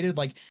get traded,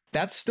 like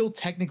that still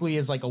technically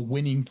is like a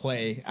winning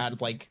play out of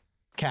like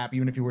Cap,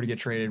 even if you were to get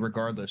traded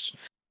regardless.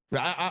 We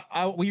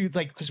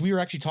like, because we were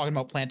actually talking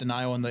about plant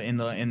denial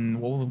in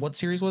what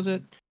series was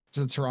it?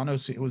 Was it Toronto?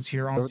 It was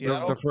Seattle.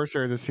 The first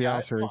series is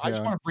Seattle series. I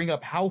just want to bring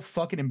up how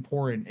fucking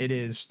important it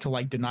is to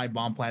like deny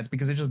bomb plants,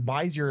 because it just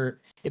buys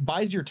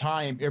you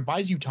time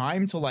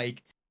to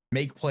like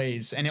make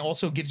plays, and it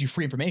also gives you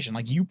free information.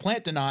 Like, you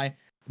plant deny,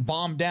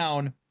 bomb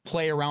down,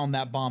 play around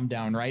that bomb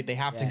down, right? They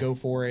have to go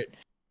for it,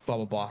 blah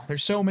blah blah.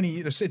 There's so many.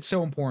 It's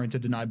so important to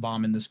deny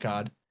bomb in this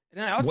COD.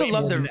 And I also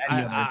love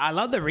I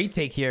love the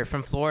retake here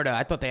from Florida.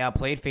 I thought they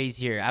outplayed FaZe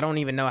here. I don't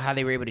even know how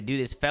they were able to do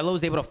this. Fellow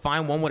was able to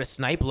find one with a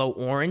snipe low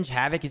orange.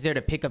 Havoc is there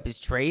to pick up his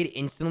trade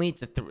instantly.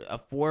 It's a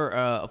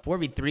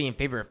 4v3 in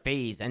favor of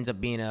FaZe. Ends up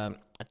being a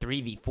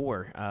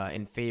 3v4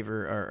 in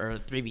favor, or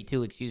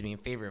 3v2, excuse me, in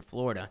favor of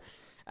Florida.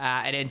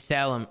 And then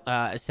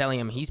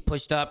Celium, he's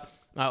pushed up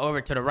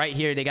over to the right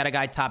here. They got a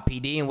guy top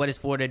PD, and what does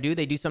Florida do?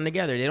 They do something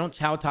together. They don't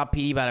chow top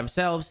PD by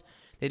themselves.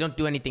 They don't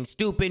do anything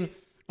stupid.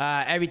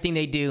 Everything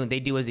they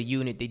do as a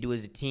unit, they do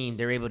as a team.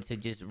 They're able to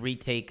just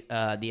retake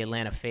the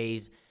Atlanta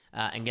FaZe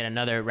and get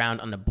another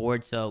round on the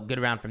board. So good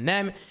round from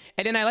them.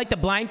 And then I like the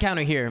blind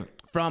counter here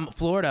from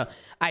Florida.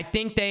 I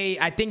think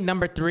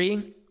number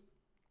 3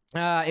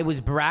 It was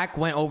Brack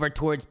went over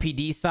towards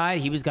PD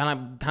side. He was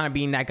kind of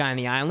being that guy on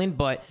the island,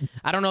 but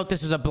I don't know if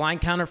this was a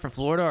blind counter for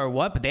Florida or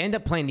what, but they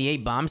ended up playing the A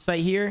bomb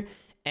site here,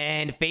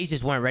 and FaZe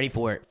just weren't ready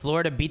for it.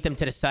 Florida beat them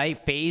to the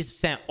site. FaZe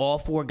sent all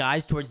 4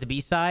 guys towards the B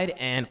side,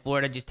 and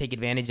Florida just take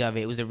advantage of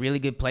it. It was a really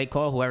good play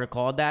call, whoever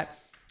called that.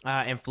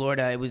 And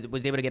Florida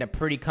was able to get a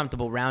pretty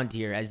comfortable round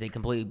here as they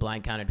completely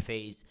blind countered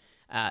FaZe.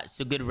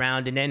 So good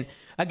round. And then,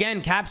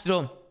 again,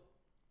 Capsule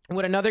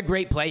with another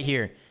great play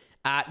here.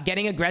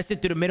 Getting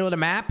aggressive through the middle of the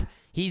map.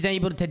 He's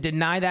able to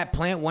deny that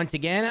plant once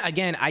again.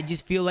 Again, I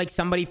just feel like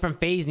somebody from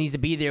FaZe needs to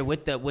be there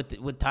with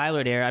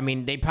Tyler there. I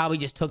mean, they probably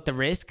just took the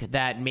risk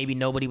that maybe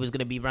nobody was going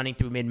to be running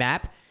through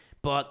mid-map.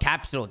 But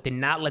Capsule did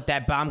not let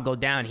that bomb go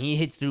down. He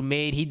hits through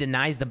mid. He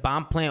denies the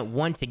bomb plant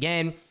once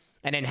again.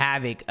 And then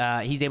Havoc,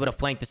 he's able to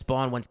flank the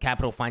spawn once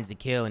Capital finds the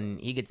kill, and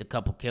he gets a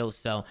couple kills.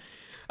 So,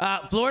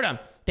 Florida,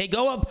 they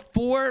go up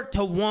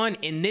 4-1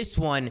 in this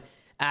one.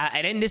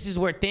 And then this is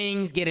where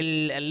things get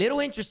a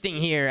little interesting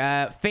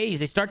here. FaZe,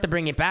 they start to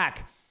bring it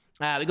back.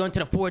 We go into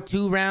the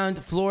 4-2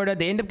 round. Florida,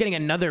 they end up getting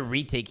another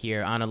retake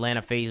here on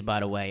Atlanta FaZe,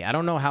 by the way. I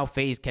don't know how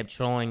FaZe kept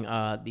trolling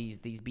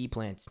these B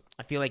plants.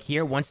 I feel like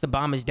here, once the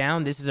bomb is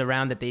down, this is a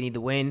round that they need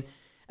to win.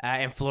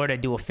 And Florida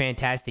do a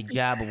fantastic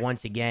job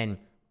once again.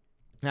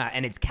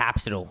 And it's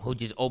Capsule who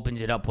just opens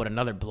it up with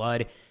another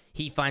blood.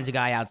 He finds a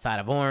guy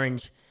outside of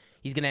Orange.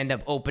 He's going to end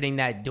up opening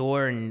that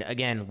door and,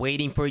 again,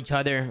 waiting for each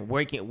other,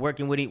 working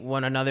with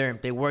one another.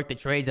 They work the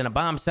trades on a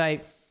bomb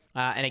site.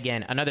 And,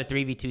 again, another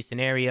 3v2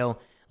 scenario.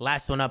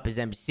 Last one up is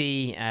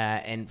MC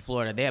and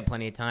Florida. They have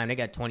plenty of time. They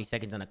got 20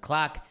 seconds on the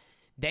clock.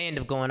 They end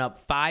up going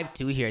up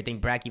 5-2 here. I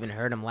think Brack even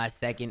heard him last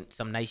second.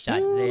 Some nice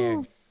shots there.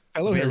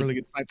 Hello, hit a really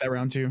good snipe that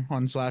round, too,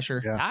 on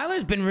Slasher. Yeah.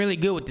 Tyler's been really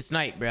good with the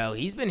snipe, bro.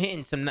 He's been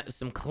hitting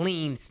some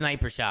clean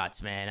sniper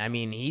shots, man. I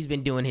mean, he's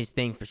been doing his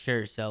thing for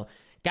sure. So,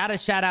 gotta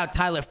shout out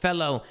Tyler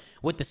Fellow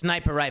with the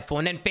sniper rifle.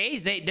 And then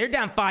FaZe, they're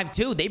down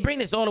 5-2. They bring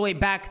this all the way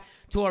back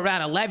to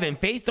around 11.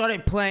 FaZe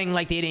started playing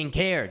like they didn't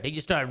care. They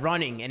just started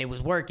running, and it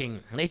was working.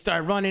 They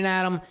started running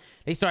at them.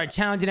 They started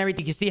challenging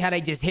everything. You see how they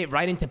just hit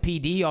right into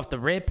PD off the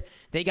rip.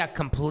 They got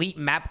complete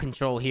map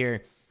control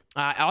here.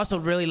 I also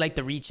really like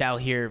the reach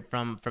out here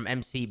from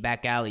MC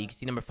back alley. You can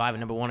see number 5 and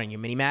number 1 on your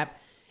mini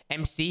map.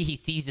 MC, he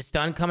sees the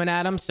stun coming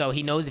at him, so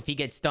he knows if he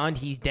gets stunned,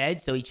 he's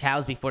dead. So he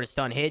chows before the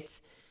stun hits.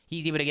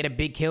 He's able to get a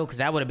big kill because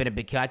that would have been a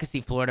big kill. I could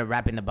see Florida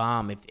wrapping the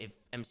bomb if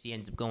MC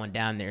ends up going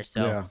down there.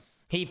 So yeah.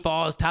 He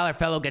falls. Tyler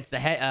Fellow gets the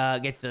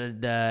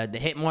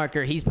hit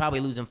marker. He's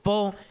probably losing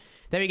full.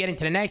 Then we get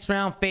into the next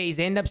round. FaZe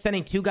end up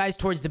sending 2 guys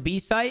towards the B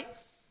site,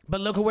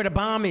 but look at where the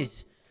bomb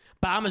is.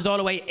 Bomb is all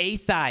the way A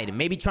side.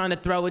 Maybe trying to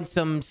throw in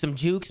some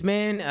jukes,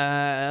 man,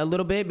 a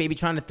little bit. Maybe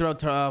trying to throw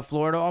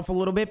Florida off a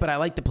little bit, but I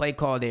like the play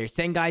call there.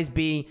 Send guys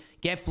B,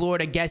 get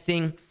Florida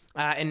guessing,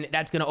 and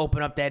that's going to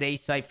open up that A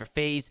site for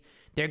FaZe.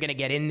 They're going to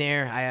get in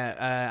there.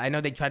 I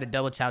know they tried to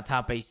double chow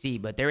top AC,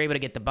 but they're able to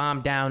get the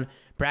bomb down.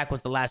 Brack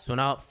was the last one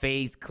up.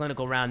 FaZe,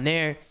 clinical round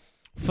there.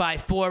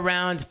 5-4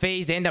 round.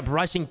 FaZe, they end up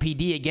rushing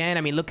PD again.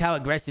 I mean, look how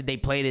aggressive they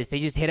play this. They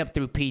just hit up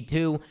through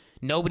P2.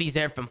 Nobody's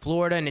there from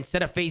Florida, and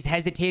instead of FaZe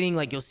hesitating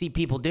like you'll see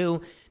people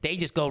do, they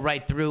just go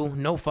right through.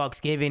 No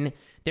fucks given.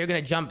 They're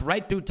going to jump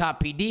right through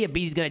top PD. A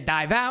B's going to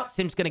dive out.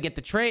 Sim's going to get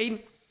the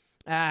trade.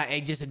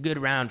 Just a good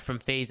round from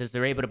FaZe as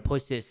they're able to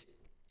push this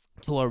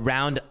to a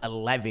round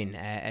 11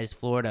 as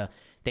Florida.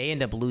 They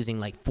end up losing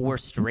like 4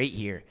 straight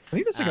here. I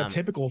think that's like a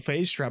typical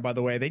FaZe strat, by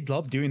the way. They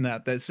love doing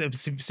that.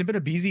 Simp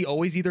and Abizi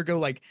always either go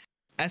like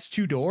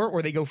S2 door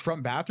or they go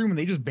front bathroom and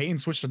they just bait and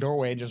switch the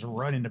doorway and just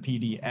run into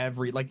PD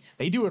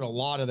they do it a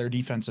lot of their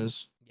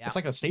defenses. Yep. It's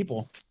like a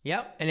staple.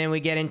 Yep. And then we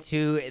get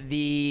into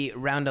the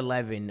round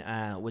 11,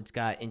 which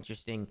got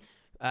interesting.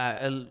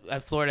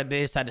 Florida,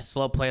 they decided to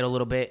slow play it a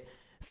little bit.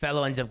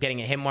 Fellow ends up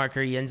getting a hit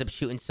marker. He ends up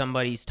shooting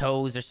somebody's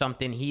toes or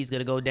something. He's going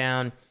to go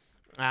down.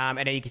 And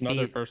then you can see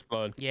another first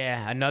blood.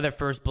 Yeah, another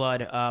first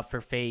blood for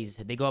FaZe.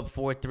 They go up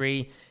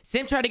 4-3.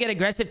 Sim tried to get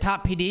aggressive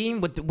top PD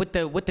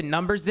with the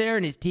numbers there,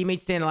 and his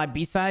teammates standing alive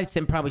B side.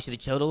 Sim probably should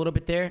have chilled a little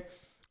bit there,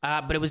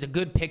 but it was a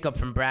good pickup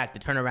from Brack to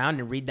turn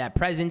around and read that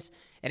presence.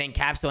 And then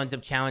Capsule ends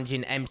up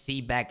challenging MC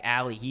back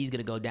alley. He's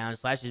gonna go down.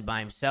 Slash is by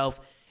himself.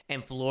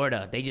 And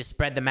Florida, they just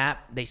spread the map.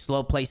 They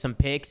slow play some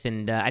picks,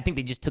 and I think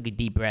they just took a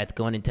deep breath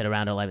going into the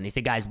round 11. They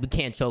said, guys, we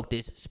can't choke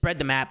this. Spread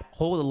the map,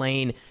 hold the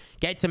lane,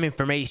 get some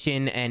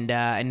information, and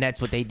that's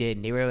what they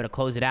did. They were able to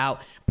close it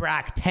out.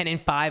 Brack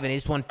 10-5, and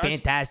it's one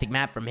fantastic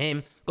map from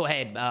him. Go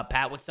ahead,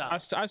 Pat, what's up?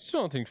 I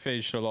still don't think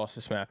FaZe should have lost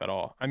this map at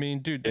all. I mean,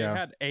 dude, they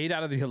had 8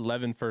 out of the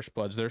 11 first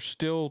bloods. They're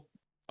still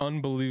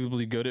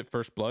unbelievably good at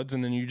first bloods,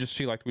 and then you just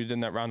see, like we did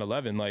in that round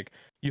 11, like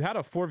you had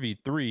a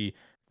 4v3.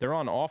 They're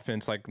on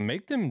offense, like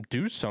make them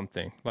do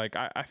something. Like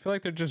I feel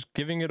like they're just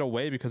giving it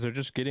away because they're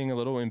just getting a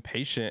little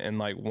impatient and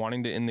like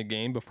wanting to end the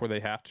game before they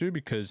have to,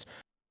 because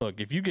look,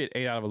 if you get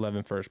 8 out of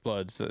 11 first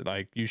bloods,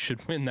 like you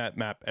should win that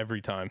map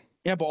every time.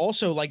 Yeah, but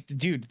also like,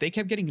 dude, they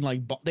kept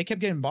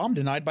getting bomb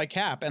denied by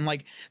Cap, and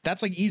like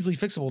that's like easily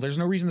fixable. There's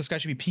no reason this guy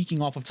should be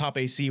peeking off of top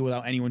AC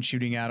without anyone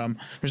shooting at him.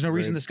 There's no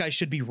reason this guy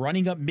should be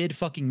running up mid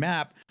fucking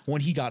map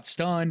when he got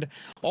stunned.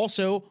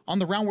 Also, on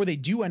the round where they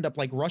do end up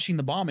like rushing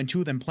the bomb and 2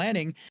 of them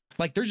planning,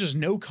 like there's just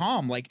no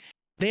calm. Like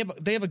they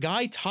have a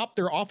guy top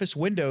their office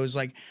windows.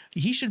 Like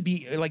he should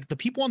be like, the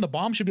people on the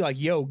bomb should be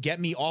like, yo, get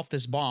me off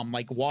this bomb.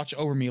 Like watch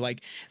over me.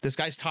 Like this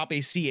guy's top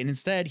AC. And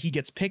instead he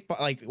gets picked by,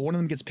 like one of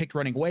them gets picked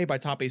running away by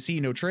top AC,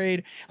 no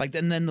trade. Like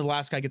then the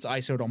last guy gets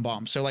ISO'd on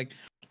bomb. So like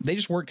they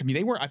just weren't,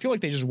 I feel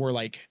like they just were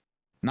like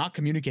not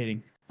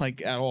communicating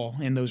like at all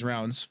in those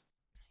rounds.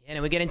 And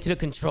then we get into the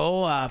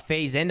control.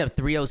 FaZe end up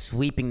 3-0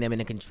 sweeping them in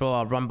the control.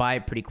 I'll run by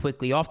it pretty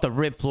quickly. Off the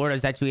rip, Florida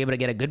is actually able to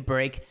get a good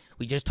break.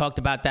 We just talked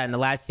about that in the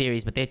last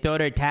series, but they throw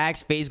their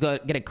attacks. FaZe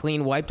get a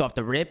clean wiped off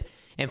the rip,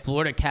 and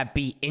Florida cap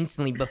beat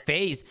instantly. But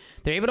FaZe,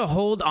 they're able to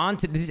hold on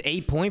to this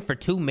 8 point for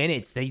 2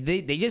 minutes. They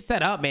just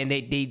set up, man.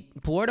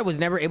 Florida was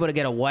never able to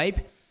get a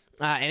wipe.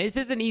 And this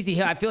is an easy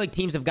hill. I feel like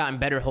teams have gotten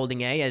better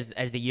holding A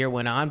as the year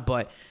went on,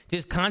 but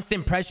just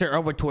constant pressure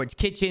over towards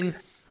Kitchen.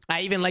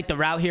 I even like the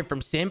route here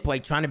from Simp,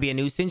 like trying to be a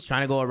nuisance,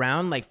 trying to go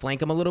around, like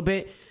flank him a little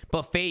bit.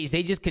 But FaZe,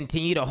 they just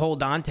continue to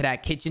hold on to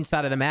that Kitchen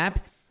side of the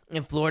map.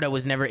 And Florida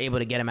was never able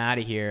to get him out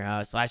of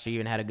here. Slasher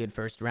even had a good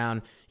first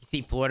round. You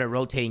see Florida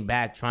rotating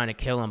back, trying to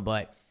kill him.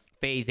 But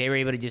FaZe, they were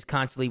able to just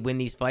constantly win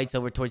these fights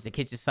over towards the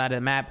Kitchen side of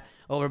the map.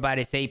 Over by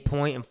this 8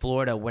 point, and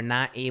Florida were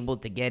not able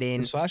to get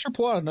in. Did Slasher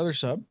pull out another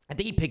sub? I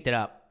think he picked it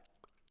up.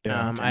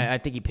 Yeah, okay. I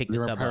think he picked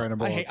this up.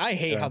 I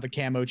hate how the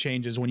camo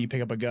changes when you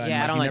pick up a gun.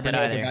 Yeah, I don't like that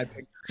either.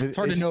 It's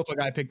hard to know if a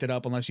guy picked it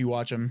up unless you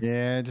watch him.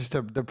 Yeah, just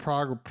the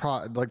product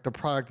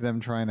of them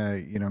trying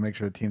to make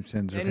sure the team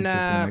sins are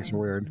consistent makes it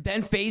weird.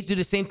 Then FaZe do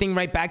the same thing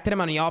right back to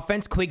them on the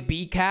offense. Quick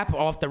B cap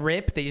off the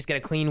rip. They just get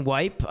a clean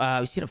wipe.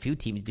 We've seen a few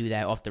teams do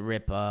that off the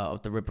rip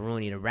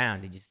ruining a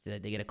round. They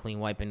get a clean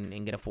wipe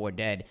and get a 4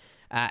 dead.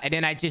 And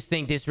then I just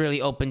think this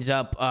really opens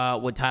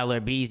up with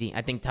Tyler Beasy.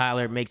 I think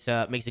Tyler makes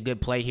a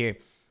good play here.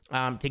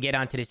 To get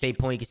onto this 8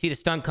 point. You can see the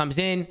stun comes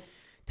in.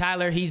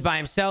 Tyler, he's by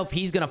himself.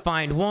 He's going to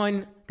find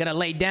 1. Going to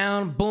lay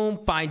down. Boom.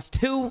 Finds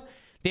 2.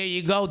 There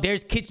you go.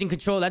 There's Kitchen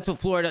control. That's what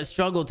Florida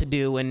struggled to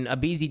do. And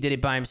Abizi did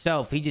it by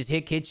himself. He just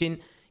hit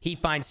Kitchen. He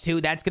finds 2.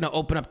 That's going to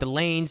open up the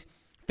lanes.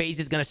 FaZe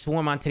is going to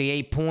swarm onto the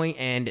 8 point.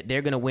 And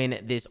they're going to win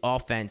this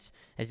offense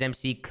as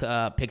MC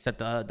picks up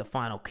the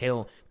final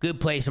kill. Good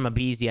plays from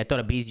Abizi. I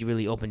thought Abizi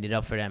really opened it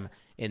up for them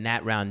in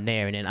that round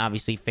there. And then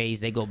obviously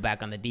FaZe, they go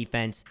back on the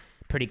defense.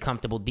 Pretty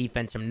comfortable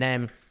defense from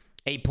them.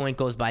 8 point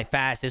goes by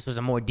fast. This was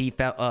a more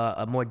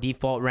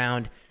default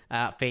round.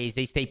 FaZe,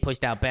 they stay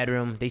pushed out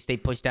bedroom. They stay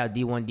pushed out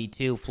D1,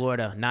 D2.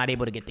 Florida not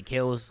able to get the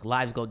kills.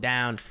 Lives go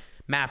down.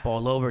 Map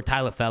all over.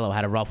 Tyler Fellow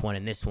had a rough one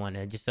in this one.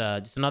 Just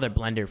another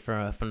blender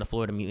from the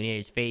Florida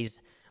Mutineers. FaZe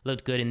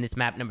looked good in this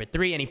map number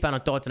 3. Any final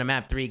thoughts on the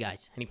map 3,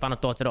 guys? Any final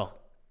thoughts at all?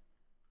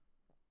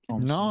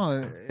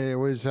 No, it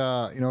was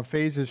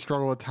FaZe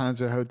struggle at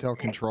times with hotel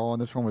control,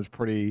 and this one was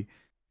pretty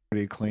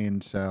clean.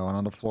 So, and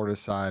on the Florida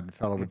side,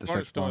 Fellow with the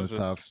 6 spawn is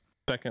tough.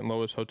 Second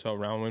lowest hotel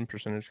round win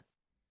percentage.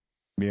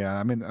 Yeah,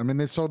 I mean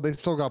they still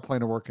got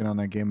plenty of working on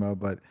that game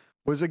mode, but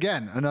was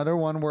again another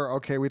one where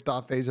we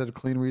thought FaZe had a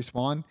clean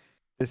respawn.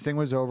 This thing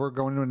was over,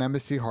 going to an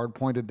embassy hard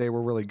point that they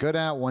were really good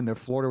at. Won to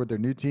Florida with their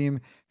new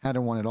team,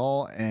 hadn't won it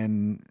all,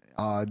 and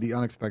the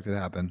unexpected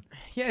happened.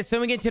 Yeah,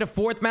 so we get to the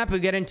 4th map. We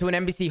get into an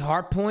embassy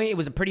hard point. It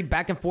was a pretty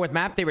back and forth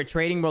map. They were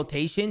trading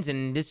rotations,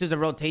 and this was a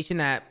rotation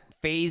that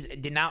FaZe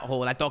did not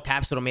hold. I thought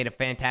Capsule made a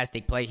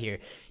fantastic play here.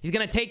 He's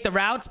going to take the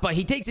routes, but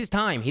he takes his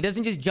time. He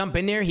doesn't just jump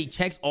in there. He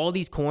checks all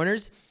these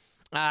corners,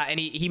 and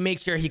he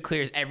makes sure he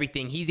clears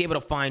everything. He's able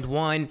to find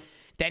 1.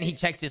 Then he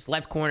checks this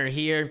left corner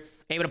here,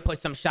 able to put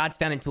some shots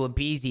down into a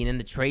BZ, and then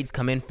the trades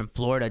come in from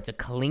Florida. It's a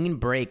clean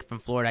break from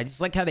Florida. I just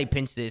like how they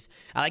pinched this.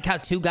 I like how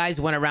 2 guys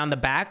went around the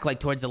back,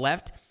 like towards the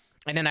left,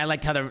 and then I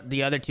like how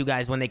the other 2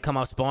 guys, when they come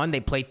off spawn, they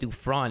play through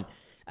front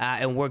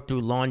and work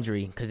through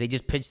laundry because they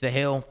just pitch the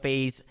hill.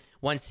 FaZe.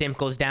 Once Simp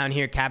goes down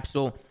here,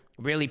 Capsule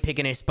really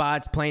picking his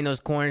spots, playing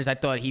those corners. I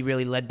thought he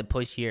really led the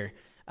push here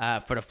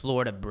for the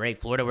Florida break.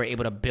 Florida were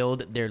able to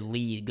build their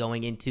lead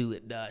going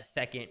into the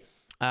second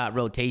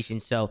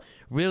rotation. So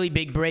really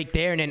big break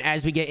there. And then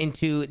as we get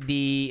into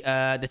the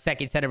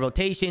second set of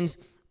rotations,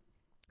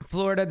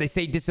 Florida, they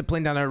stay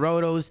disciplined on their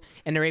rotos,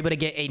 and they're able to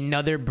get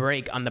another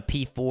break on the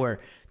P4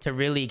 to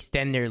really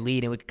extend their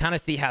lead. And we can kind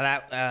of see how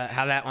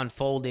that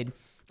unfolded.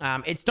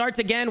 It starts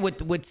again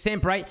with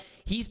Simp, right?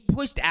 He's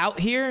pushed out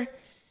here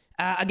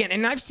again,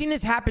 and I've seen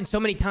this happen so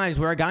many times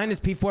where a guy in this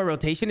P4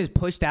 rotation is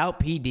pushed out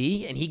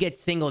PD, and he gets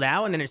singled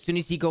out, and then as soon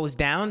as he goes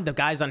down, the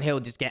guys on hill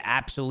just get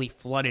absolutely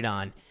flooded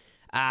on.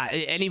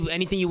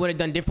 Anything you would have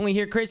done differently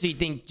here, Chris? Or you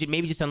think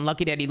maybe just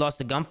unlucky that he lost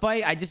the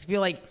gunfight? I just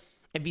feel like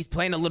if he's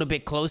playing a little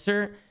bit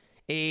closer,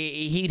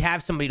 he'd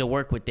have somebody to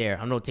work with there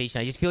on rotation.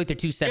 I just feel like they're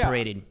too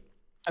separated. Yeah.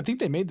 I think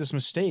they made this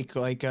mistake.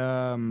 Like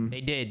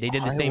they did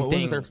the same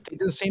thing. They did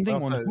the same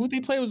thing. Who did they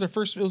play? It was their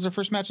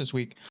first match this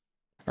week.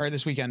 or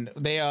this weekend,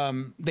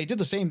 they did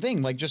the same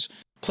thing. Like, just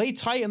play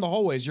tight in the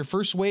hallways. Your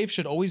first wave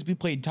should always be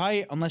played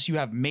tight unless you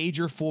have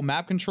major full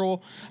map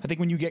control. I think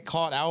when you get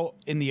caught out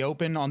in the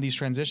open on these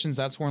transitions,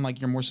 that's when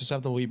like you're more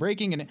susceptible to be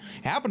breaking. And it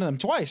happened to them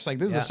twice. Like,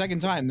 this is the second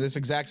time this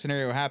exact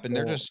scenario happened.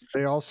 They're just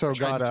they also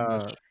got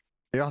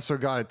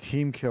a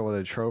team kill with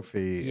a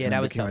trophy. Yeah,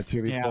 that was tough.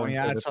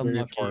 That's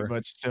unlucky,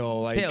 but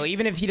still, like,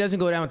 even if he doesn't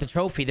go down with the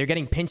trophy, they're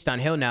getting pinched on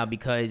hill now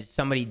because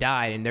somebody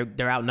died and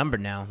they're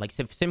outnumbered now. Like,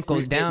 if Simp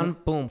goes down,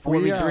 boom,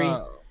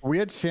 4v3. We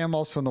had Sam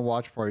also in the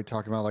watch party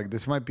talking about like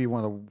this might be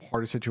one of the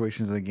hardest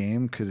situations in the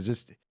game because it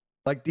just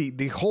like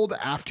the hold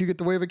after you get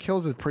the wave of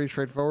kills is pretty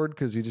straightforward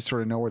because you just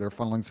sort of know where they're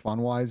funneling spawn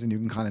wise and you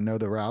can kind of know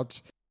the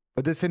routes.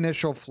 But this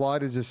initial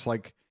flood is just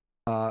like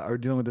or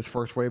dealing with this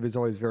first wave is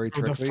always very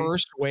tricky. The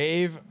first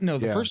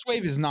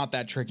wave is not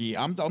that tricky.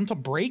 I'm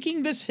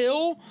breaking this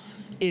hill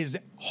is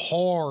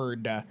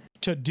hard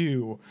to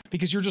do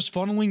because you're just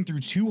funneling through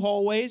two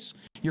hallways.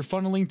 You're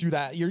funneling through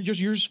that. You're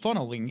just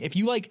funneling. If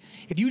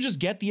you just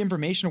get the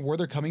information of where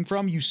they're coming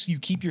from, you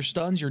keep your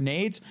stuns, your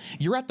nades.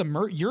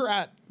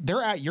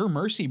 They're at your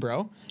mercy,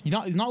 bro.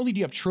 Not only do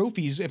you have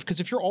trophies, because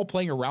if you're all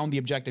playing around the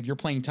objective, you're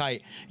playing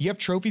tight. You have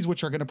trophies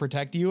which are going to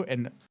protect you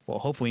and well,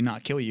 hopefully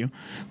not kill you,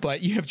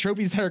 but you have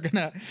trophies that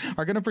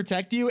are gonna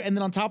protect you. And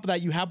then on top of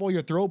that, you have all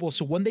your throwables.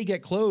 So when they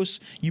get close,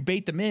 you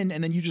bait them in,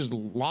 and then you just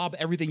lob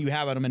everything you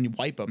have at them and you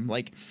wipe them.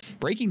 Like,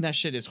 breaking that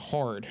shit is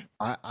hard.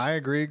 I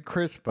agree,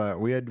 Chris, but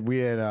we had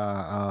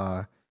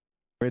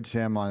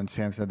Sam on, and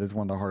Sam said this is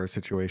one of the hardest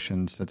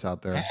situations that's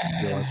out there.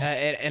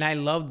 And I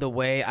love the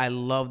way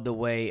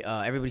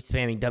everybody's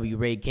spamming W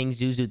raid. King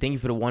Zuzu, thank you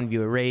for the 1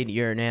 viewer raid.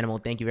 You're an animal.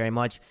 Thank you very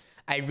much.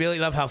 I really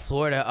love how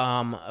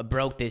Florida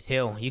broke this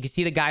hill. You can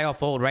see the guy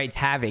off old, right? It's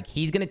Havoc.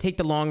 He's gonna take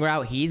the long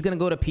route. He's gonna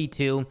go to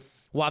P2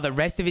 while the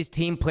rest of his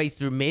team plays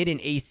through mid and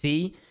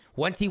AC.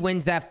 Once he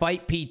wins that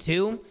fight,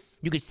 P2,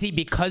 you can see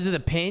because of the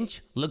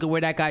pinch. Look at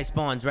where that guy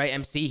spawns, right?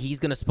 MC, he's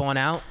gonna spawn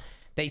out.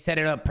 They set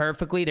it up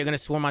perfectly. They're going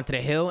to swarm onto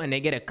the hill, and they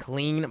get a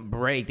clean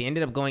break. They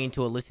ended up going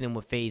into a listening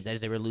with FaZe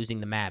as they were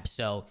losing the map.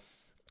 So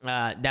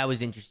that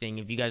was interesting.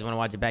 If you guys want to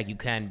watch it back, you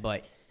can.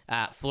 But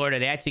Florida,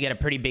 they actually get a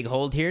pretty big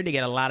hold here. They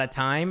get a lot of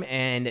time,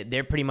 and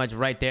they're pretty much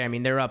right there. I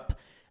mean, they're up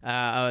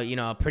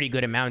a pretty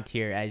good amount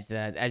here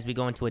as we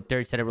go into a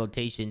third set of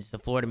rotations. The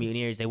Florida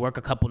Mutineers, they work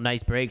a couple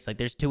nice breaks. Like,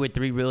 there's 2 or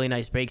 3 really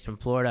nice breaks from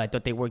Florida. I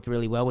thought they worked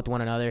really well with one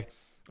another.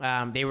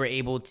 They were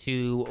able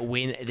to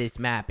win this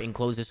map and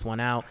close this one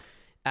out.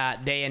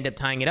 They end up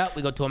tying it up.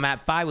 We go to a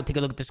map 5. We'll take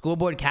a look at the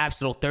scoreboard.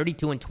 Capsule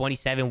 32 and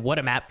 27. What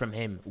a map from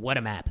him. What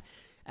a map.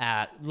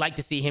 Like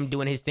to see him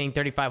doing his thing.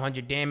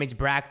 3,500 damage.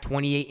 Brack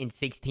 28 and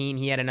 16.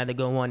 He had another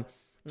good one.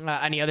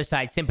 On the other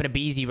side, Simp and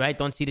Abeezy, right?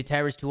 Don't see the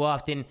terrorists too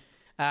often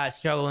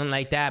struggling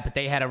like that, but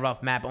they had a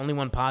rough map. Only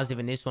one positive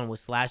in this one was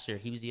Slasher.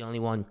 He was the only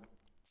one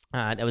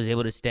that was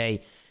able to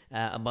stay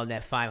above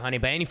that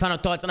 500. But any final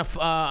thoughts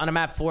on a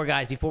map 4,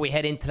 guys, before we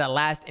head into the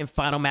last and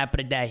final map of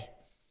the day?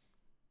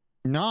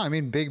 No, I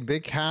mean,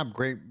 big cap,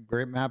 great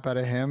map out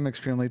of him.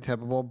 Extremely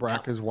tippable.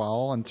 Brack as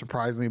well, and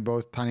surprisingly,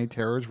 both Tiny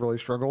Terrors really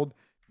struggled.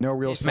 No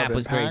real This map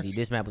was impacts. crazy.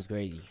 This map was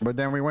crazy. But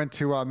then we went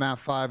to map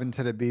 5 and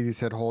to the Beezy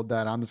said, "Hold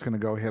that! I'm just gonna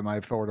go hit my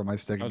forward on my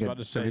stick I and was about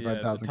get to say,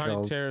 75,000 the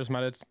kills." Tiny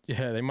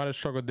Terrors they might have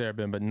struggled there,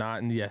 Ben, but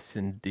not in the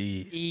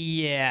S&D.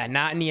 Yeah,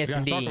 not in the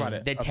S&D. Talk about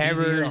it. The Abeezy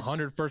Terrors. hit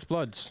 100 first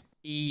bloods.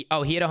 He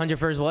had 100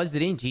 first bloods,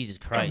 did he? Jesus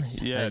Christ.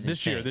 Yeah, That is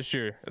this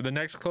year. The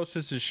next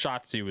closest is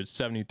Shotzi with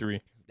 73.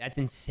 That's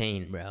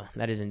insane, bro.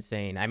 That is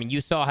insane. I mean,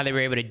 you saw how they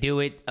were able to do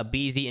it.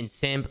 Abeezy and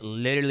Simp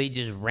literally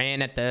just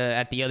ran at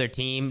the other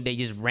team. They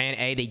just ran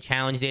A. They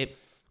challenged it.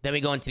 Then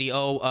we go into the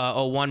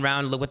 0-1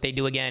 round. Look what they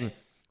do again.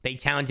 They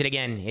challenge it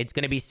again. It's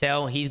going to be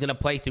Cell. He's going to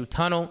play through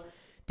tunnel.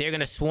 They're going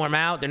to swarm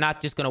out. They're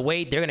not just going to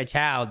wait. They're going to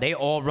chow. They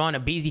all run.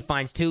 Abeezy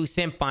finds 2.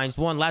 Simp finds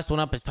 1. Last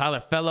one up is Tyler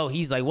Fellow.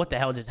 He's like, what the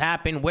hell just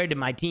happened? Where did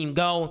my team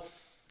go?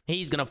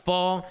 He's going to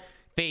fall.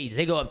 FaZe,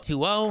 they go up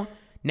 2-0.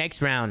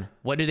 Next round,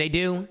 what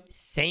do?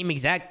 Same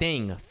exact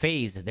thing.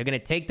 FaZe, they're going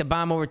to take the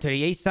bomb over to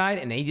the A side,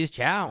 and they just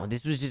chow.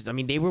 This was just, I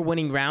mean, they were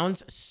winning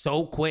rounds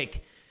so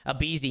quick.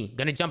 Abeezy,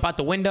 going to jump out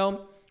the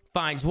window,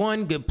 finds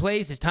 1, good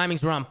place. His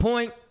timings were on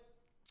point.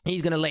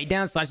 He's going to lay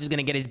down. Slash is going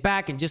to get his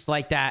back, and just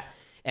like that,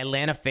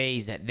 Atlanta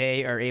FaZe,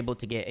 they are able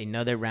to get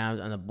another round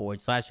on the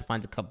board. Slasher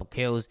finds a couple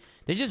kills.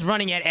 They're just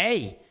running at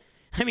A.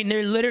 I mean,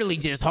 they're literally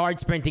just hard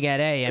sprinting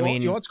at A. I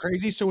mean, you know what's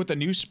crazy? So with the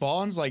new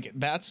spawns, like,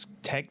 that's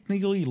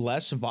technically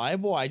less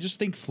viable. I just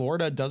think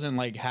Florida doesn't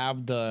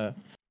have the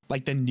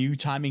new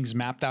timings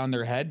mapped out in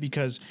their head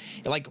because,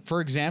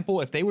 for example,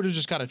 if they would have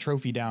just got a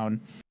trophy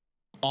down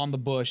on the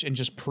bush and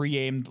just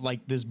pre-aimed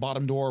this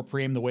bottom door or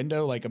pre-aimed the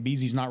window,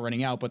 Abeezy's not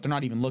running out, but they're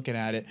not even looking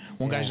at it.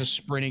 One guy's just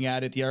sprinting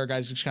at it. The other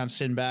guy's just kind of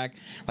sitting back.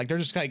 They're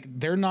just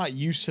they're not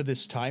used to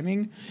this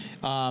timing.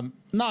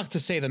 Not to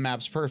say the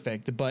map's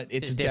perfect, but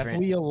it's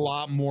definitely a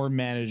lot more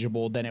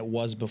manageable than it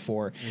was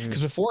before. Because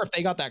before, if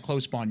they got that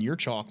close spawn, you're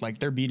chalk.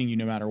 They're beating you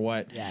no matter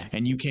what. Yeah.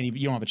 And you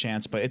don't have a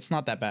chance, but it's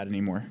not that bad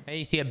anymore. And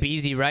you see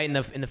Abeezy right in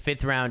the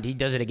 5th round. He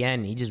does it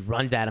again. He just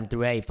runs at him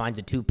through A. He finds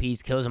a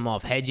 2-piece, kills him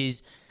off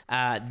hedges.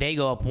 They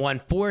go up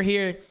 1-4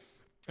 here.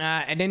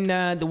 And then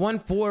the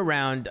 1-4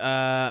 round.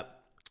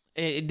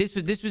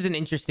 This was an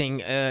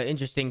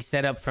interesting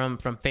setup from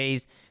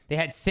FaZe. They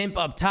had Simp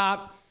up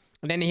top,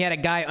 and then he had a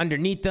guy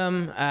underneath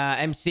them.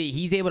 MC,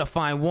 he's able to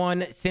find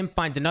one. Simp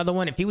finds another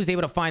one. If he was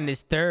able to find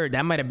this third,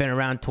 that might have been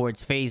around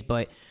towards FaZe.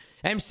 But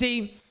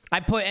MC, I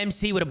put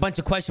MC with a bunch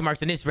of question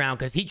marks in this round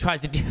because he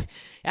tries to do.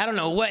 I don't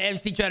know what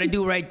MC tried to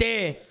do right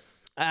there.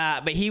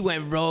 But he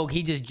went rogue.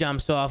 He just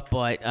jumps off.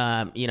 But,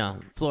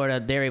 Florida,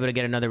 they're able to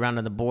get another round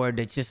on the board.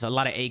 It's just a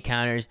lot of 8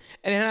 counters.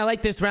 And then I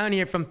like this round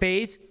here from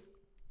FaZe.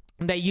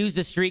 They used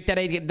the streak that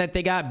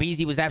they got.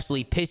 BZ was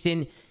absolutely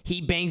pissing.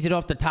 He bangs it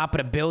off the top of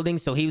the building,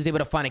 so he was able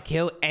to find a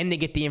kill, and they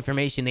get the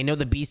information. They know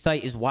the B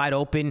site is wide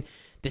open.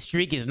 The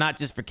streak is not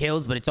just for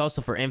kills, but it's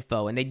also for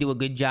info, and they do a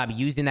good job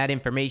using that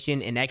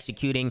information and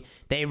executing.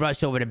 They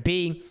rush over to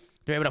B.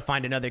 They're able to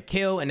find another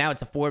kill, and now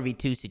it's a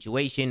 4v2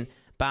 situation.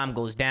 Bomb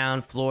goes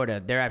down.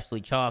 Florida, they're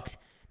absolutely chalked.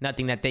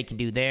 Nothing that they can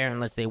do there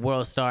unless they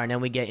world star. And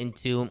then we get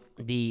into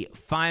the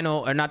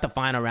final, or not the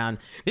final round.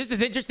 This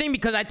is interesting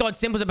because I thought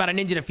Simp was about to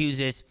ninja defuse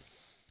this.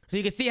 So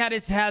you can see how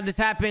this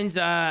happens.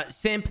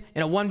 Simp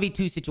in a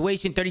 1v2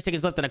 situation, 30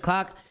 seconds left on the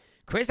clock.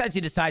 Chris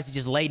actually decides to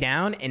just lay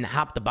down and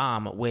hop the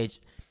bomb, which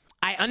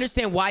I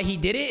understand why he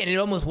did it, and it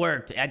almost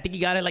worked. I think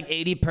he got it like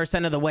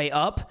 80% of the way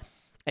up.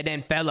 And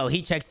then Fellow,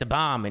 he checks the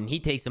bomb, and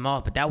he takes him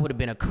off. But that would have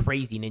been a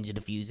crazy ninja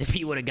defuse if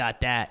he would have got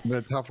that. But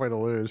a tough way to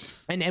lose.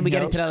 And then we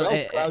get into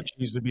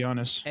to be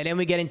honest. And then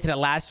we get into the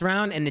last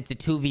round, and it's a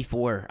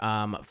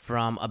 2v4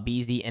 from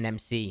Abizi and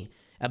MC.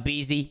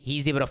 Abizi,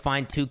 he's able to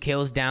find 2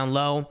 kills down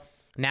low.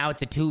 Now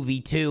it's a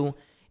 2v2,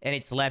 and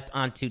it's left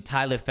onto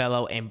Tyler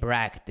Fellow and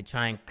Brack to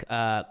try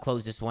and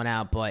close this one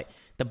out. But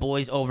the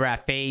boys over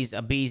at FaZe,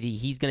 Abizi,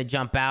 he's going to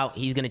jump out.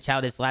 He's going to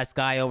chow this last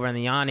guy over on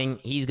the awning.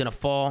 He's going to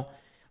fall.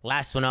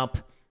 Last one up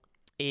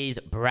is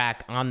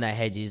Brack on the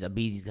hedges.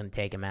 Abizi's going to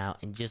take him out.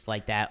 And just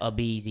like that,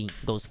 Abizi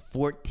goes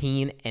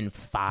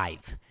 14-5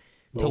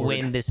 to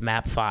win this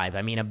map 5.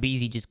 I mean,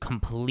 Abizi just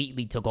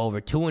completely took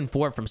over.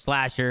 2-4 from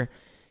Slasher.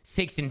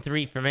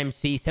 6-3 from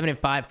MC,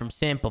 7-5 from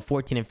Simp, but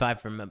 14-5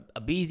 from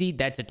Abizi.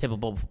 That's a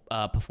typical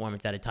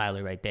performance out of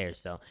Tyler right there.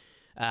 So,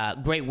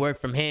 great work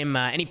from him.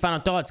 Any final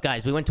thoughts,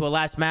 guys? We went to a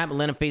last map,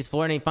 Atlanta FaZe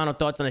Florida. Any final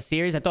thoughts on the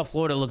series? I thought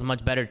Florida looked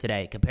much better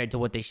today compared to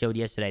what they showed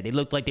yesterday. They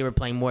looked like they were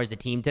playing more as a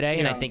team today,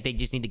 and I think they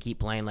just need to keep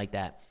playing like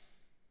that.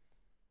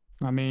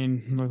 I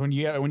mean, when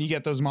you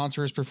get those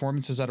monstrous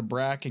performances out of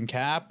Brack and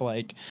Cap,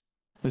 like,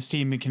 this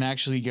team can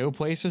actually go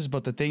places,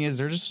 but the thing is,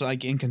 they're just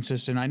like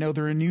inconsistent. I know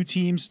they're a new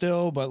team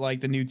still, but like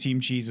the new team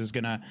cheese is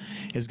not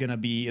gonna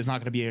be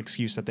an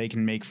excuse that they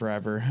can make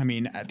forever. I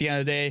mean, at the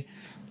end of the day,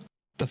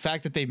 the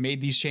fact that they've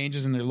made these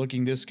changes and they're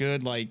looking this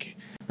good, like,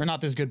 or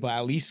not this good, but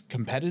at least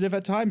competitive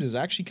at times, is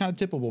actually kind of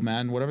tippable,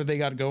 man. Whatever they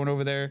got going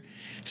over there,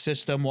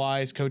 system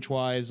wise, coach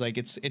wise, like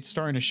it's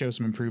starting to show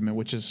some improvement,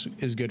 which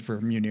is good for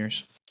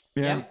Muniers.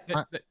 Yeah,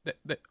 I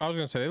was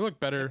gonna say they look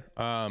better,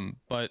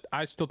 but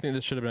I still think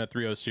this should have been a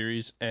 3-0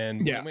 series.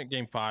 And when we went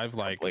game 5,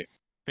 like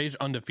FaZe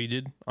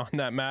undefeated on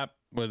that map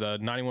with a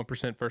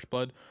 91% first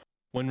blood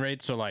win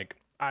rate. So like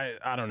I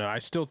don't know. I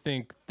still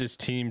think this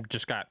team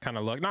just got kind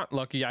of not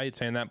lucky. I hate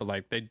saying that, but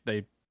like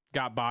they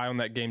got by on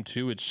that game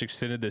 2, which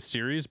extended this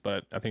series.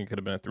 But I think it could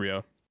have been a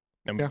 3-0.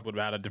 And we would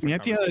have had a different.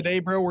 At the end of the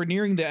day, bro, we're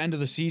nearing the end of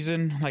the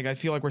season. Like I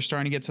feel like we're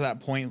starting to get to that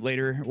point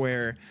later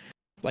where,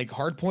 like,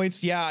 hard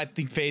points, I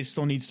think FaZe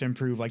still needs to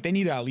improve. Like, they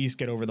need to at least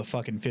get over the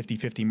fucking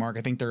 50-50 mark.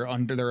 I think they're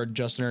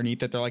just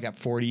underneath it. They're like at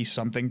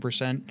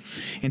 40-something%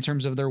 in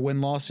terms of their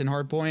win-loss in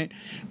hard point.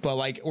 But,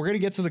 like, we're going to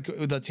get to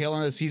the tail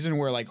end of the season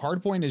where, like,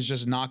 hard point is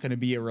just not going to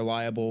be a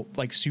reliable,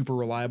 like, super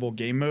reliable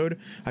game mode.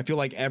 I feel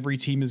like every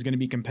team is going to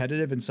be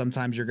competitive, and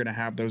sometimes you're going to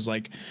have those,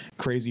 like,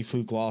 crazy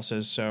fluke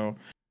losses. So,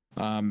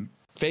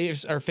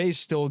 FaZe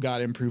still got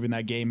to improve in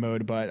that game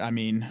mode, but, I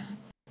mean,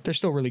 they're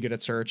still really good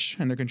at search,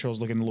 and their control's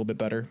looking a little bit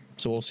better.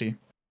 So we'll see.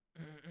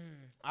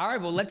 All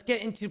right, well, let's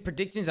get into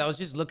predictions. I was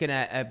just looking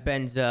at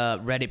Ben's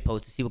Reddit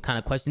post to see what kind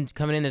of questions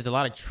coming in. There's a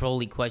lot of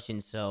trolly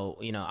questions, so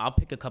I'll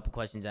pick a couple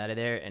questions out of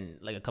there and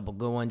like a couple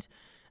good ones,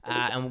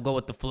 and we'll go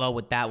with the flow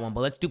with that one.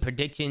 But let's do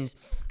predictions.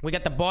 We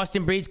got the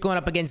Boston Breeds going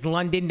up against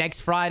London next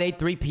Friday,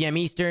 3 p.m.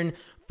 Eastern,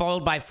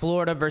 followed by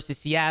Florida versus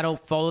Seattle,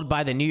 followed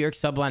by the New York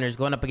Subliners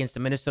going up against the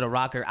Minnesota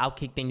Rocker. I'll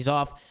kick things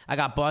off. I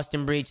got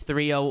Boston Breeds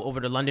 3-0 over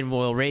the London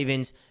Royal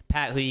Ravens.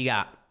 Pat, who you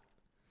got?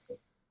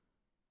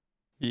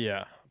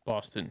 Yeah,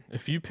 Boston.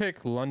 If you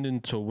pick London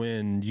to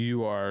win,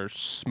 you are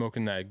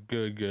smoking that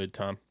good,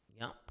 Tom.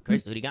 Yeah.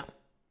 Chris, who do you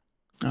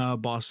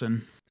got?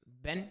 Boston.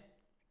 Ben?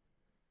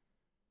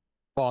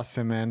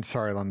 Boston, man.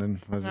 Sorry, London.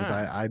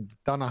 I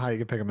don't know how you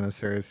can pick them in this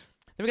series.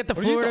 Then we got the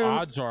What do you Florida. think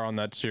the odds are on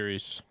that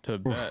series to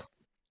bet?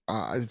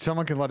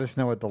 Someone can let us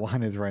know what the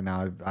line is right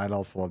now. I'd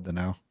also love to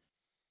know.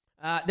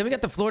 Then we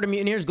got the Florida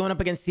Mutineers going up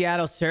against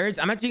Seattle Surge.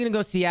 I'm actually going to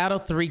go Seattle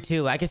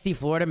 3-2. I can see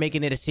Florida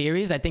making it a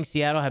series. I think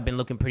Seattle have been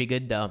looking pretty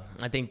good, though.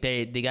 I think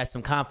they got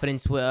some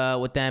confidence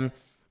with them.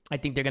 I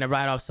think they're going to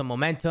ride off some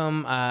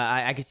momentum.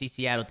 I can see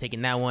Seattle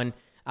taking that one.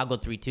 I'll go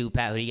 3-2.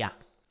 Pat, who do you got?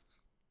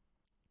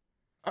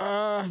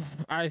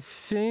 I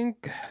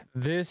think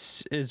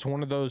this is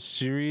one of those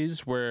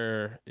series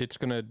where it's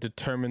gonna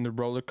determine the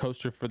roller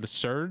coaster for the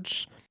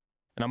Surge,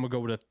 and I'm gonna go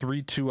with a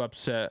 3-2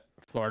 upset,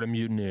 Florida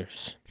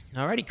Mutineers.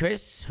 Alrighty,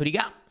 Chris, who do you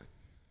got?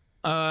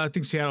 I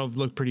think Seattle have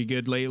looked pretty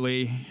good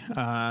lately.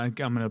 I'm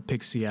gonna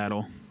pick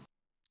Seattle.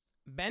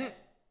 Ben?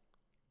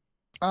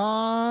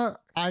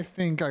 I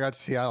think I got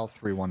Seattle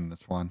 3-1 in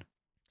this one.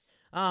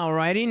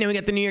 Alrighty, and then we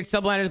got the New York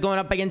Subliners going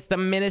up against the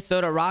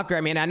Minnesota Rocker.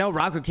 I mean, I know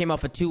Rocker came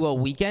off a 2-0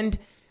 weekend.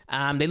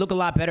 They look a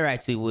lot better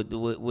actually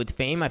with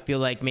Fame. I feel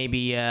like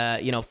maybe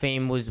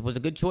Fame was a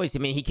good choice. I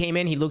mean, he came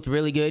in, he looked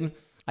really good.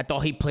 I thought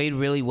he played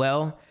really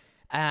well.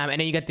 And then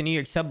you got the New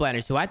York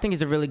Subliners, who I think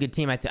is a really good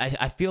team.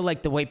 I feel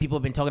like the way people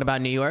have been talking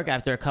about New York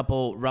after a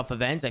couple rough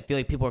events, I feel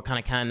like people are kind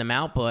of counting them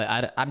out,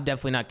 but I'm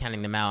definitely not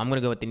counting them out. I'm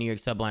gonna go with the New York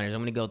Subliners. I'm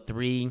gonna go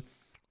 3-1.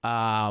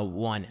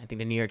 I think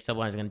the New York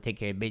Subliners are gonna take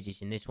care of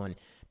business in this one.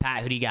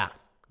 Pat, who do you got?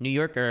 New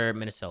York or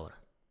Minnesota?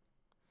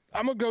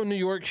 I'm gonna go New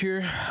York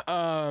here.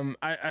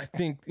 I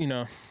think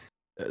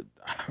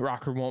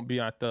Rocker won't be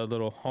at the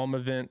little home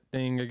event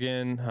thing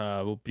again.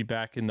 We'll be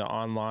back in the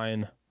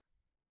online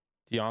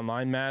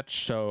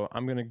match. So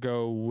I'm gonna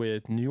go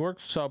with New York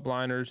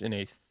Subliners in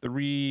a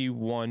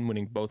 3-1,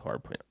 winning both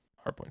hard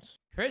points.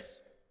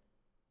 Chris?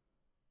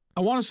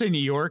 I want to say New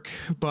York,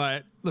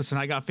 but listen,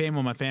 I got Fame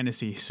on my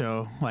fantasy,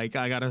 so like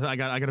I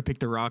gotta pick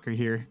the Rocker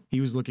here. He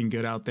was looking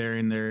good out there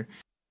in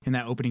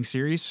that opening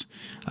series.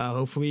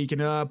 Hopefully he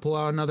can pull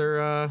out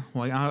another.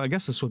 I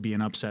guess this would be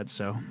an upset,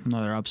 so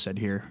another upset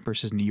here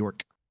versus New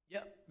York.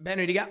 Yep. Ben,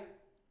 who do you got?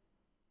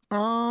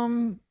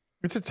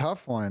 It's a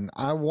tough one.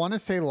 I want to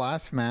say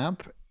last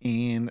map,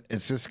 and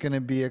it's just going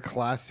to be a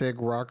classic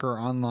Rocker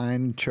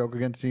online choke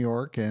against New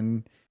York,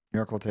 and New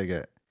York will take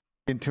it.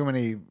 Getting too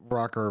many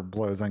Rocker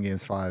blows on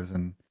games 5s,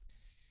 and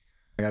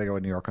I got to go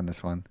with New York on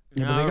this one.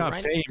 Yeah, but they got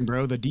Fame,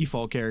 bro, the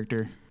default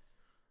character.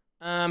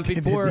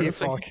 Before the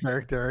default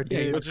character. Yeah,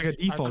 he looks like a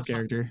default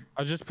character.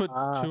 I just put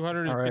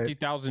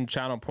 250,000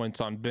 channel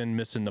points on Ben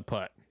missing the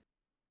putt.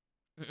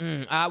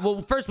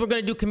 Well, first we're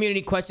gonna do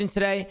community questions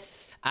today.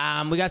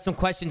 We got some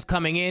questions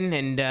coming in,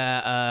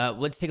 and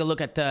let's take a look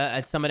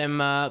at some of them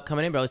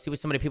coming in, bro. Let's see what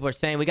some of the people are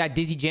saying. We got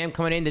Dizzy Jam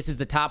coming in. This is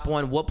the top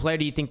one. What player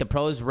do you think the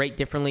pros rate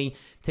differently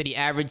to the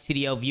average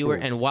CDL viewer,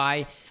 and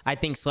why? I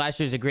think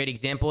Slasher is a great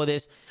example of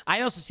this.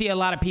 I also see a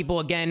lot of people,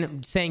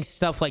 again, saying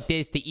stuff like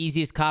this. The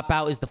easiest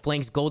cop-out is the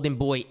Flanks Golden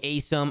Boy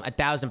ASIM,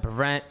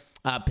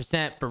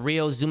 1,000% for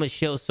real. ZooMaa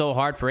shills so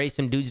hard for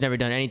ASIM. Dude's never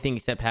done anything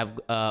except have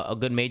a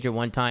good major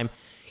one time.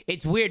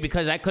 It's weird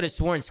because I could have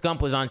sworn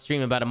Scump was on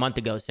stream about a month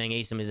ago saying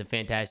ASIM is a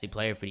fantastic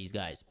player for these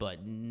guys,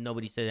 but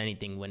nobody said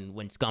anything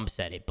when Scump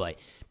said it. But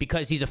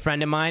because he's a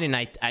friend of mine,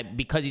 and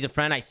because he's a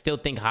friend, I still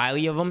think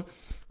highly of him.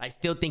 I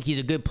still think he's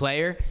a good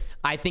player.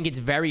 I think it's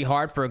very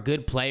hard for a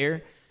good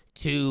player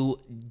to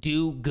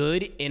do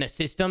good in a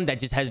system that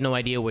just has no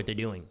idea what they're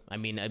doing. I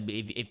mean,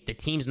 if the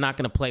team's not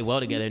going to play well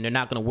together and they're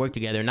not going to work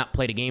together and not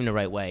play the game the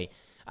right way,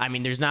 I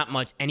mean, there's not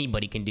much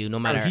anybody can do, no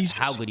matter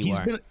how good you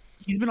are.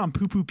 He's been on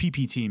poo-poo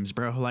PP teams,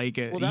 bro. Like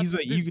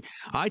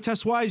eye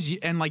test wise,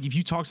 and like if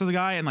you talk to the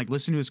guy and like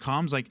listen to his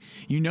comms, like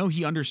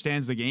he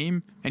understands the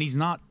game, and he's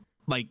not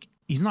like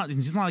he's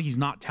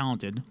not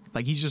talented.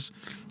 Like he just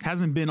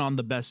hasn't been on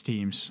the best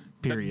teams.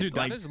 Period. Dude,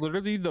 that is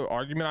literally the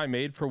argument I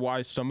made for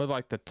why some of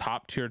like the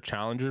top tier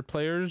challenger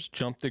players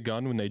jump the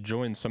gun when they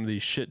join some of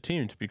these shit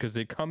teams, because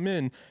they come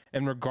in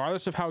and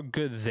regardless of how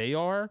good they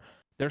are,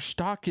 their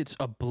stock gets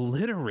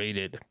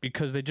obliterated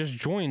because they just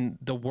joined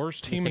the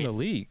worst team in the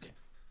league.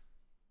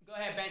 Go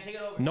ahead, Ben. Take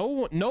it over.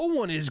 No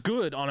one is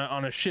good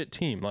on a shit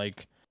team.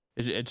 Like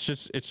it's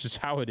just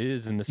how it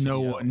is in the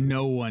CDL.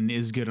 No one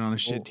is good on a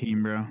shit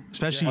team, bro.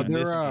 Especially in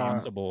this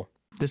game.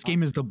 This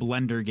game is the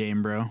blender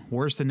game, bro.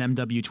 Worse than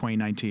MW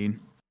 2019.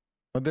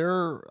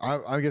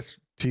 I guess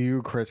to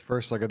you, Chris,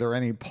 first, like, are there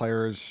any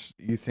players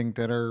you think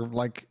that are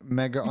like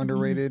mega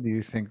underrated? Do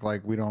you think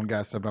like we don't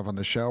gas them up on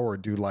the show, or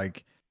do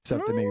like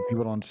stuff that maybe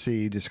people don't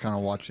see, just kind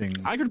of watching?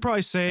 I'd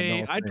probably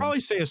say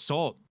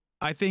Assault.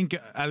 I think,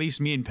 at least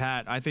me and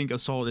Pat, I think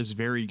Assault is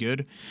very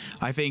good.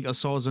 I think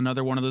Assault is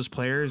another one of those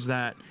players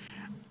that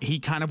he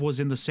kind of was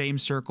in the same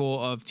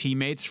circle of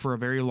teammates for a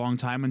very long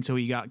time until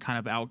he got kind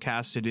of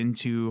outcasted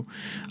into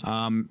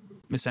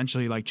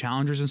essentially like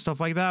challengers and stuff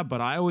like that.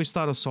 But I always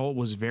thought Assault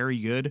was very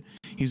good.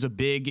 He's a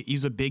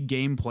big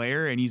game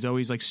player, and he's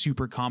always like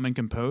super calm and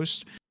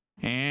composed.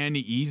 And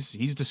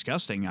he's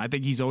disgusting. I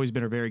think he's always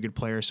been a very good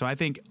player. So I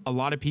think a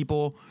lot of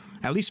people,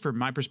 at least from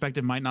my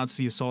perspective, might not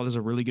see Assault as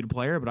a really good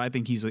player, but I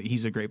think he's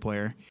a great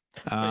player.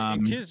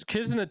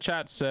 Kiz in the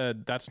chat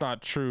said that's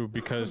not true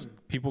because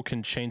people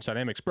can change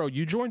dynamics. Bro,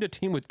 you joined a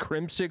team with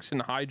Crim6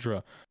 and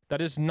Hydra. That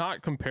is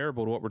not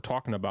comparable to what we're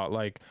talking about.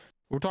 Like,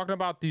 we're talking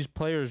about these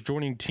players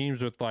joining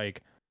teams with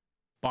like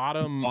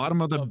bottom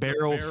of the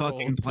barrel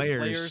fucking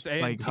players.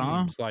 Like,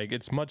 teams. Like,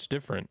 it's much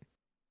different.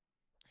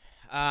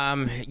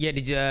 Yeah.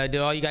 Did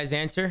all you guys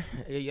answer?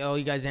 All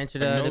you guys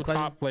answered No the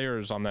question? top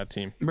players on that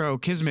team. Bro,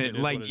 Kismet, It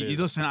is like, what it is.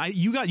 listen,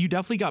 you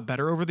definitely got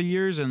better over the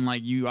years, and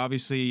like you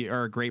obviously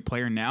are a great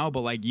player now,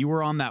 but like you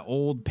were on that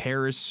old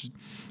Paris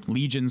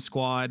Legion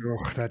squad,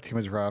 Oh, that team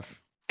was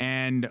rough.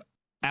 and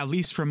at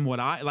least from what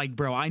I like,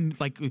 bro,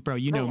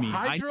 you know Bro, me.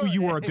 Hydra I knew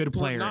you were a good we're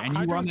player, not- and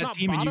you were on Hydra's that not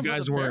team, and you bottom of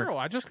guys the were. barrel.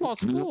 I just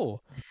lost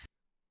full.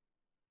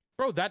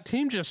 Bro, that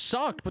team just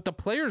sucked, but the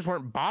players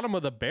weren't bottom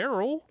of the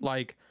barrel.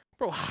 Like,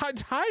 bro,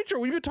 Hydra,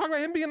 we've been talking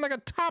about him being like a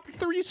top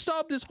 3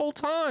 sub this whole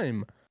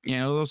time.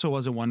 Yeah, it also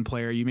wasn't one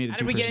player. You made a How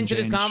did we get into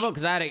this convo?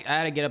 Because I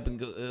had to get up and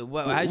go.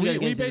 How did you guys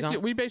get into this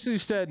convo? We basically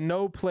said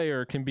no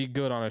player can be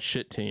good on a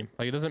shit team.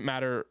 Like, it doesn't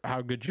matter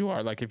how good you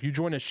are. Like, if you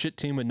join a shit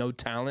team with no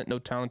talent, no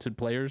talented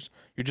players,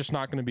 you're just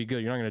not going to be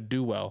good. You're not going to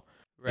do well.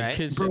 Right.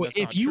 Bro,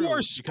 if you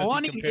are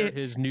spawning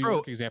his New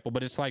York example,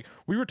 but it's like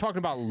we were talking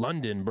about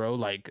London, bro.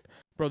 Like,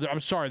 bro,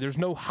 I'm sorry, there's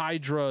no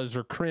Hydras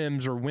or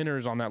Crims or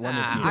winners on that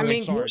London team. I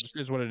mean, sorry, this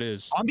is what it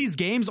is. On these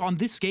games, on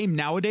this game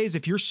nowadays,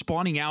 if you're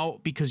spawning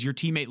out because your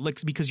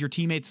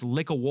teammates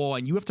lick a wall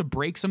and you have to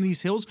break some of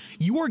these hills,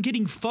 you are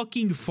getting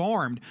fucking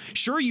farmed.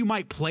 Sure, you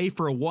might play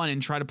for a 1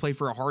 and try to play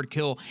for a hard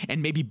kill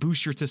and maybe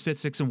boost your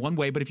statistics in one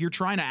way, but if you're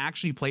trying to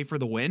actually play for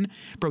the win,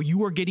 bro,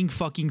 you are getting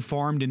fucking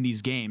farmed in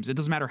these games. It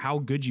doesn't matter how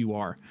good you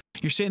are.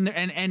 You're sitting there,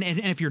 and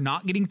if you're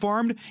not getting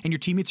farmed and your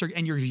teammates are,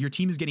 and your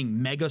team is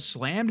getting mega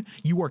slammed,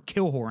 you are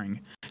kill whoring.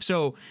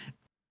 So,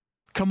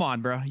 come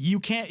on, bro, you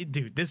can't,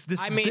 dude. This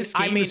game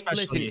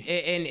especially.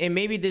 Listen, and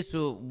maybe this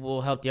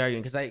will help the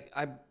argument because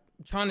I'm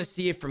trying to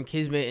see it from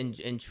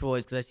Kismet and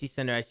Troy's because I see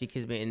Sender, I see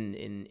Kismet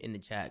in the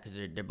chat because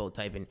they're both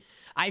typing.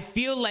 I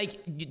feel like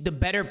the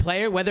better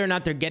player, whether or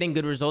not they're getting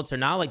good results or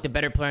not, like the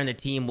better player in the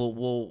team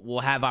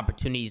will have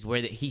opportunities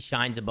where he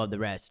shines above the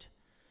rest.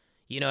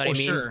 You know what I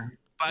mean? Sure.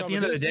 But at the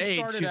end of the day,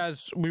 it started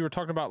as we were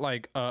talking about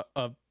like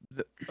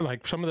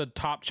like some of the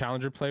top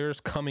challenger players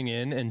coming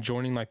in and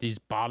joining like these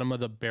bottom of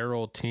the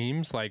barrel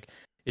teams. Like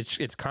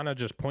it's kind of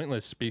just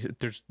pointless because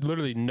there's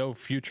literally no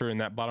future in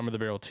that bottom of the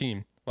barrel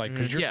team. Like,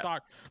 because your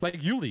stock,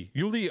 like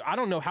Yuli, I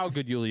don't know how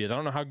good Yuli is. I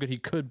don't know how good he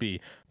could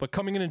be, but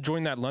coming in and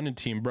joining that London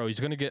team, bro, he's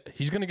gonna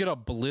get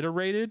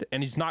obliterated,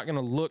 and he's not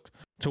gonna look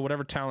to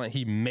whatever talent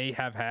he may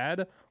have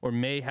had or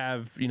may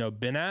have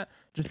been at,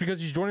 just because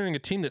he's joining a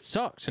team that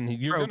sucks. And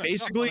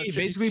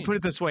basically put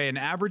it this way: an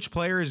average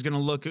player is gonna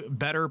look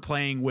better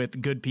playing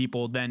with good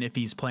people than if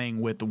he's playing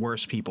with the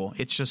worst people.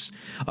 It's just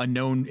a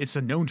known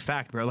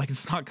fact, bro. Like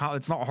it's not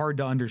hard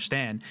to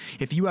understand.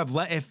 If you have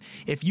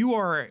if you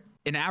are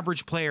an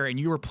average player and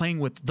you are playing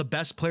with the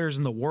best players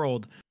in the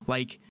world,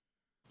 like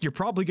you're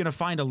probably going to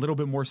find a little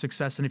bit more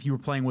success than if you were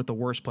playing with the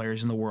worst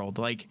players in the world.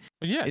 Like,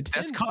 yeah,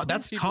 that's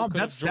common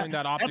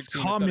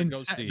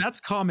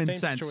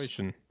sense.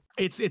 Situation.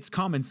 It's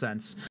common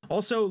sense.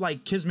 Also,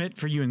 like Kismet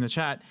for you in the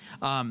chat,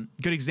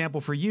 good example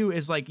for you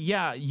is like,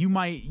 yeah, you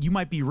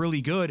might be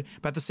really good,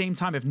 but at the same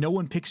time, if no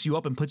one picks you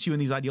up and puts you in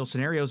these ideal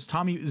scenarios,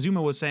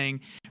 ZooMaa was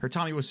saying, or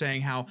Tommy was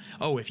saying how,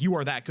 oh, if you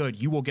are that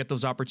good, you will get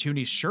those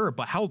opportunities. Sure,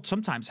 but how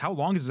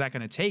long is that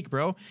going to take,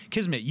 bro?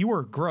 Kismet, you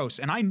are gross,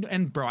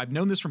 and bro, I've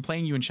known this from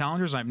playing you in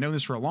challengers, and I've known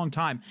this for a long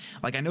time.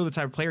 Like, I know the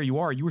type of player you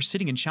are. You were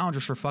sitting in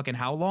challengers for fucking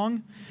how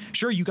long?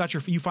 Sure, you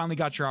finally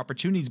got your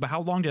opportunities, but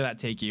how long did that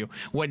take you?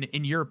 When,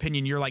 in your opinion,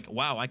 you're like,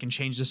 wow, I can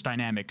change this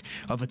dynamic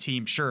of a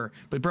team, sure.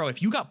 But bro,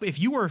 if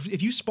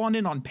you spawned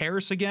in on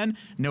Paris again,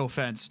 no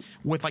offense,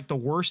 with like the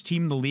worst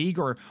team in the league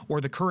or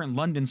the current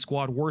London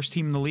squad worst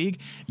team in the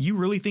league, you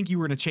really think you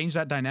were going to change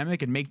that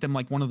dynamic and make them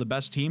like one of the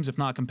best teams, if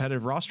not a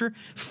competitive roster?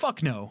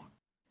 Fuck no.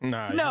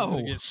 Nah,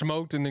 no. Get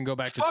smoked and then go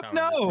back to fuck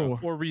no.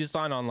 Or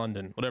re-sign on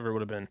London, whatever it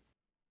would have been.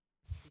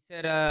 He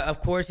said,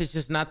 of course, it's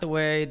just not the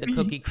way the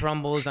cookie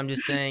crumbles. I'm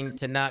just saying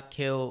to not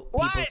kill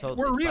people's hopes.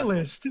 We're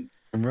realist.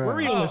 We're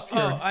realistic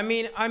here. I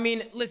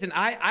mean, listen,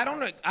 I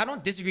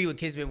don't disagree with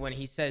Kismet when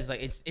he says like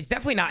it's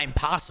definitely not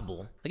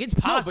impossible. Like it's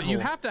possible. No,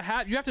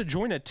 but you have to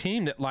join a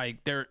team that like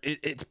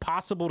it's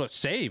possible to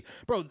save.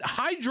 Bro,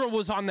 Hydra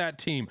was on that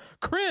team.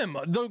 Crim,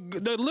 the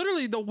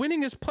literally the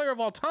winningest player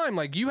of all time.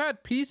 Like you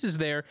had pieces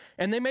there,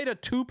 and they made a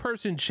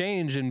 2-person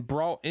change and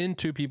brought in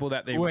 2 people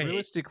that they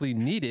realistically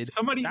needed.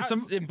 Some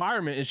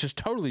environment is just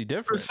totally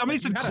different. Somebody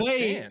said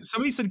Clay.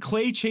 Somebody said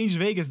Clay changed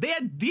Vegas. They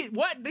had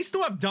They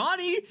still have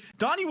Donnie.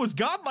 Donnie was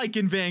godlike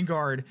in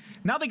Vanguard.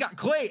 Now they got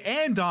Clay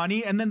and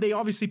Donnie, and then they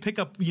obviously pick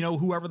up,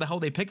 whoever the hell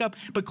they pick up.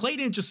 But Clay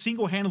didn't just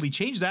single-handedly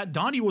change that.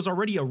 Donnie was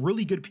already a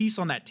really good piece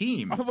on that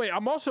team. Oh, wait,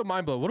 I'm also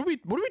mind blown. What do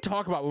we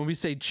talk about when we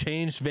say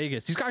changed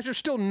Vegas? These guys are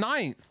still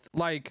 9th.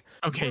 Like,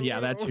 okay,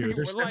 yeah, that too.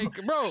 They're still,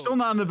 still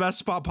not in the best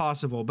spot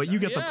possible, but you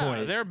get the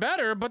point. They're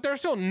better, but they're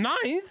still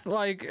 9th.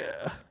 Like.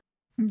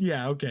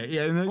 Yeah. Okay.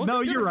 Yeah. No,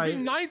 you're right.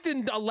 9th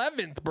and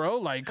 11th, bro.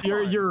 Like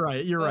you're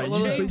right. You're right.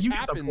 You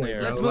get the point.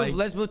 There.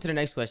 Let's move to the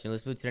next question.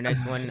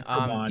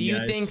 Do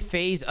you think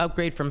FaZe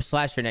upgrade from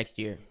Slasher next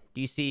year? Do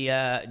you see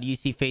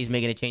FaZe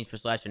making a change for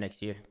Slasher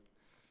next year?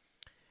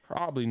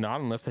 Probably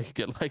not, unless they could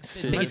get like.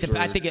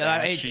 I think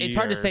it's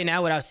hard to say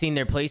now without seeing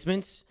their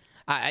placements.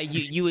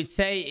 You would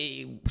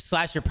say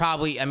Slasher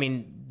probably. I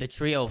mean, the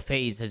trio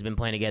FaZe has been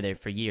playing together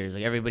for years.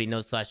 Like everybody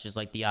knows Slasher's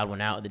like the odd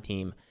one out of the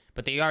team,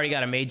 but they already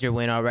got a major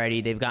win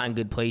already. They've gotten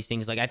good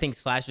placings. Like I think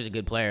Slasher's a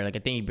good player. Like I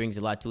think he brings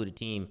a lot to the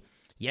team.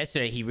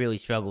 Yesterday he really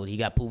struggled. He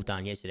got poofed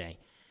on yesterday.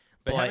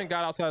 They haven't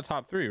got outside the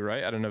top 3,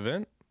 right? At an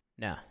event?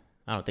 No,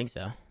 I don't think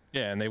so.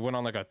 Yeah, and they went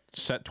on like a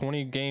set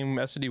 20 game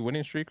SD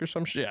winning streak or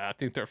some shit. Yeah, I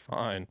think they're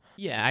fine.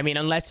 Yeah, I mean,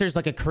 unless there's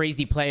like a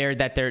crazy player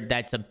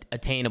that's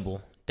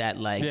attainable.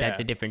 That's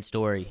a different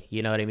story.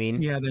 You know what I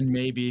mean? Yeah, then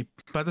maybe.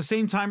 But at the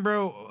same time,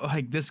 bro,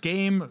 like this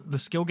game, the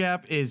skill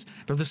gap is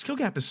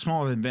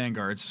smaller than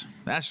Vanguard's.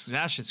 That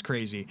shit's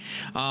crazy.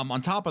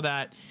 On top of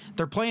that,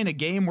 they're playing a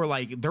game where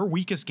like their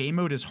weakest game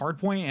mode is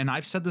hardpoint, and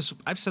I've said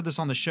this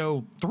on the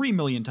show 3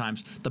 million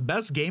times. The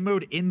best game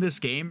mode in this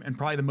game, and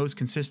probably the most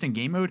consistent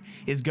game mode,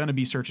 is gonna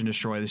be Search and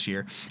Destroy this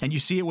year. And you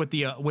see it with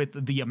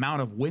the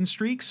amount of win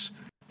streaks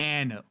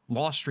and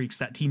loss streaks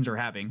that teams are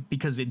having,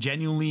 because it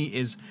genuinely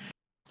is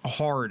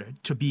hard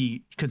to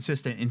be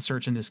consistent in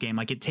Search in this game.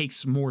 Like it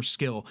takes more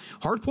skill.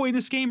 Hardpoint in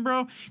this game,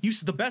 bro,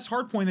 the best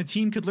hardpoint, the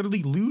team could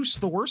literally lose to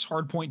the worst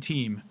hardpoint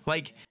team.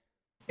 Like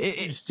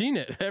We've seen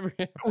it.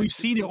 We've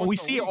seen it. We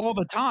see it all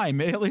the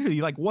time. It literally,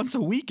 like once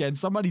a weekend,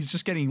 somebody's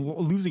just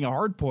losing a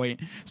hard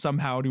point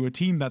somehow to a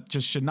team that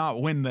just should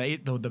not win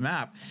the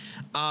map.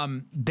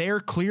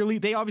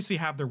 They obviously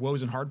have their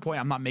woes in hard point.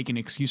 I'm not making an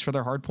excuse for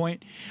their hard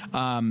point.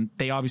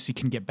 They obviously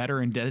can get better,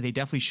 and they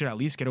definitely should at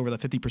least get over the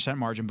 50%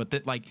 margin. But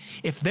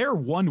if their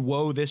one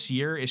woe this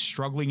year is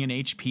struggling in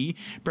HP,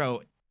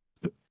 bro,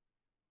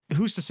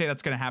 who's to say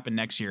that's going to happen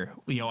next year?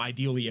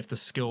 Ideally, if the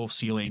skill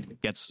ceiling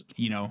gets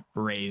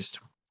raised.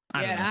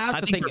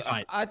 I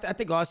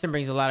think Austin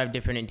brings a lot of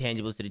different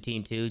intangibles to the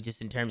team too,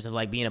 just in terms of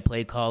like being a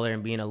play caller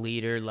and being a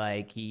leader.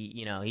 Like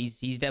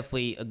he's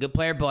definitely a good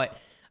player. But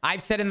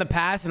I've said in the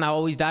past, and I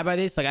always die by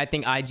this, like I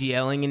think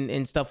IGLing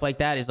and stuff like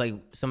that is like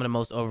some of the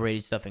most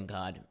overrated stuff in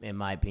COD, in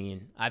my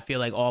opinion. I feel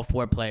like all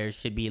 4 players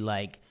should be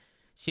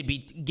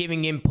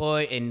giving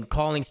input and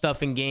calling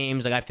stuff in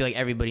games. Like I feel like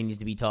everybody needs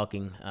to be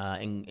talking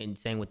and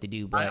saying what to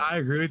do. But I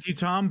agree with you,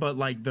 Tom. But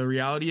like the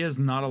reality is,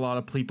 not a lot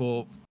of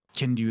people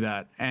can do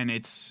that, and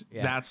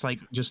that's like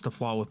just the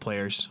flaw with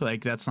players.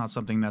 Like that's not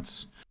something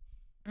that's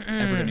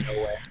ever gonna go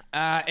away.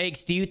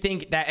 X, do you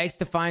think that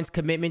XDefiant's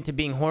commitment to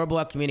being horrible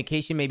at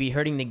communication may be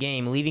hurting the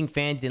game, leaving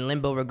fans in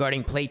limbo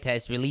regarding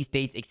playtests, release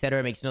dates,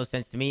 etc.? Makes no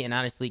sense to me, and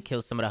honestly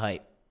kills some of the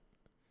hype.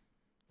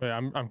 Wait,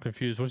 I'm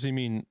confused. What does he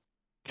mean?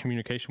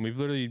 Communication? We've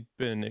literally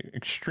been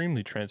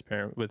extremely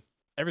transparent with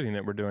everything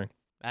that we're doing.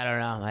 I don't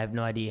know. I have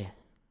no idea.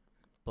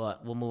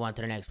 But we'll move on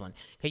to the next one.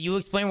 Can you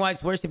explain why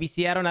it's worse to be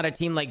Seattle, not a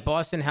team like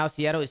Boston? How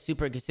Seattle is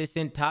super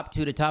consistent, top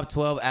 2 to top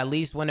 12. At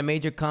least when a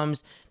major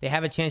comes, they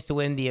have a chance to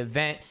win the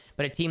event.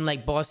 But a team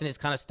like Boston is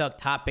kind of stuck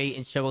top 8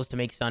 and struggles to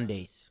make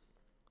Sundays.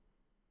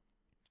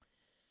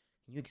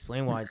 Can you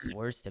explain why it's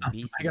worse to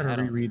be Seattle? I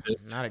gotta reread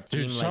this. Not a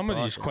team Dude, some like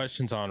of these Boston.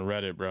 questions on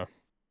Reddit, bro.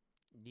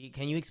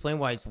 Can you explain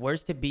why it's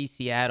worse to be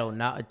Seattle,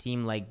 not a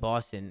team like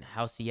Boston?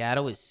 How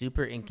Seattle is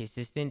super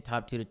inconsistent,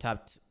 top 2 to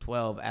top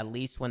 12. At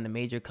least when the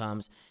major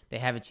comes, they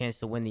have a chance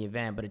to win the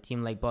event. But a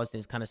team like Boston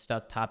is kind of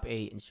stuck top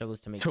 8 and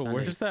struggles to make So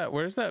Sundays.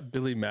 where's that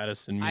Billy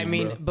Madison meme, I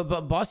mean, bro?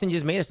 but Boston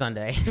just made a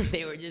Sunday.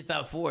 They were just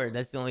top 4.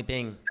 That's the only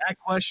thing. That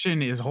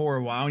question is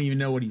horrible. I don't even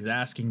know what he's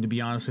asking, to be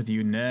honest with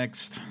you.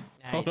 Next.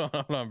 Hold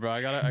on, bro.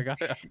 I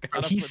gotta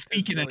He's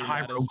speaking in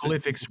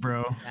hieroglyphics,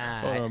 bro.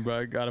 Hold on,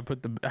 bro. I gotta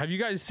put the. Have you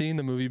guys seen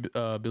the movie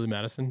Billy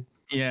Madison?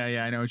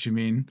 Yeah, I know what you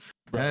mean.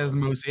 That is the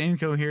most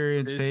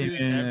incoherent It's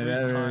statement used every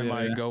ever. time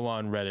I go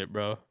on Reddit,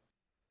 bro.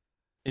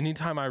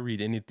 Anytime I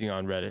read anything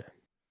on Reddit.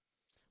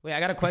 Wait,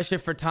 I got a question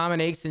for Tom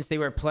and Ake since they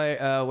were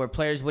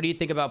players. What do you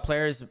think about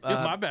players?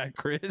 My bad,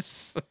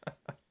 Chris.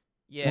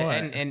 Yeah, What?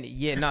 and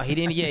yeah, no, he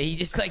didn't. Yeah, he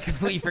just like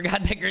completely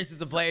forgot that Chris is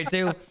a player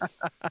too.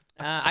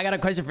 I got a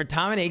question for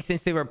Tom and Ake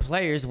since they were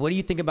players. What do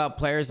you think about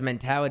players'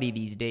 mentality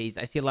these days?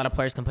 I see a lot of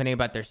players complaining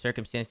about their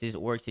circumstances,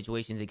 work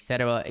situations,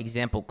 etc.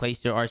 Example: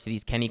 Clayster,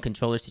 RCD's Kenny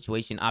controller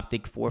situation,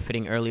 Optic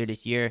forfeiting earlier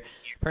this year.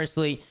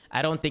 Personally,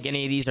 I don't think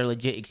any of these are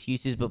legit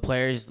excuses, but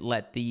players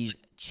let these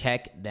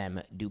check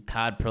them. Do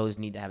COD pros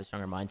need to have a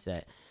stronger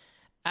mindset?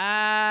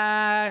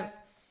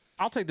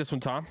 I'll take this one,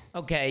 Tom.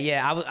 Okay,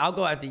 yeah, I'll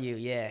go after you.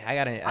 Yeah,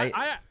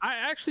 I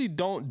actually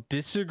don't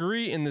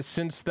disagree in the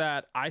sense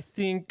that I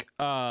think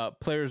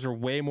players are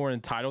way more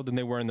entitled than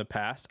they were in the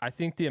past. I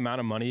think the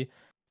amount of money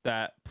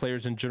that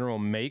players in general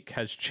make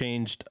has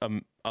changed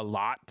a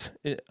lot.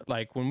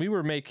 Like when we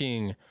were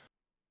making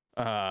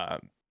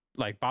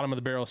like bottom of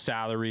the barrel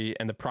salary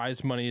and the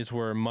prize monies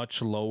were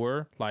much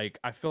lower, like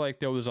I feel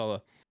like there was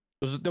a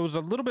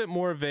little bit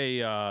more of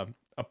a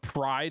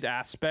pride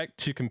aspect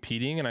to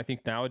competing, and I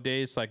think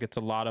nowadays like it's a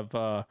lot of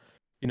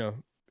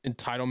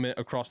entitlement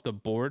across the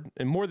board,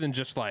 and more than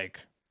just like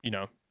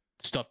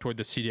stuff toward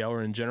the CDL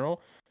or in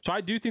general. So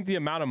I do think the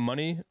amount of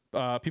money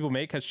people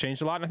make has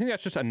changed a lot, and I think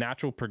that's just a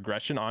natural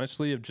progression,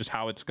 honestly, of just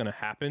how it's going to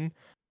happen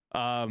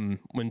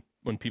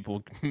when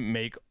people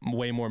make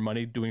way more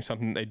money doing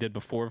something they did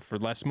before for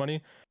less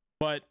money.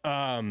 But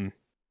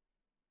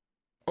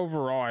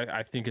overall,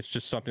 I think it's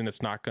just something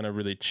that's not going to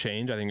really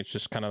change. I think it's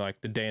just kind of like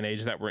the day and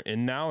age that we're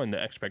in now, and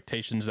the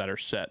expectations that are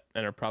set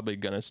and are probably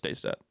going to stay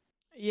set.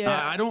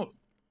 Yeah,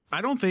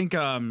 I don't think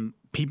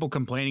people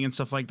complaining and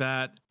stuff like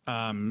that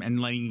and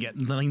letting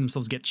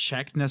themselves get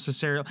checked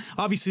necessarily.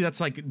 Obviously, that's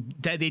like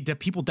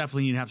people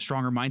definitely need to have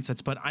stronger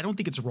mindsets, but I don't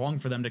think it's wrong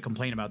for them to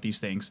complain about these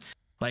things.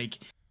 Like,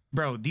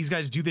 bro, these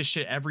guys do this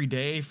shit every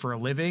day for a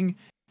living,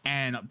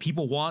 and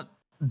people want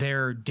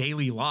their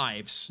daily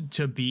lives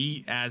to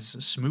be as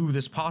smooth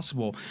as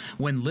possible.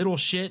 When little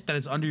shit that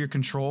is under your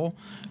control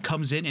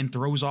comes in and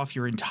throws off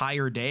your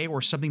entire day,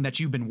 or something that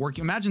you've been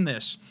working. Imagine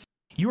this.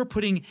 You are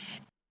putting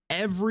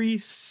every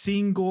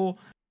single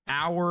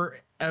hour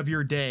of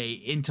your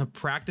day into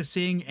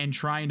practicing and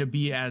trying to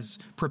be as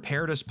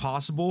prepared as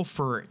possible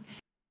for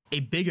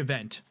a big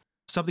event,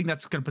 something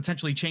that's going to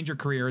potentially change your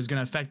career, is going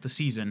to affect the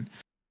season,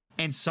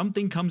 and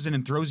something comes in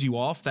and throws you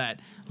off that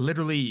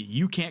literally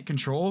you can't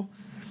control.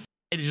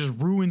 It just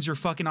ruins your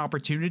fucking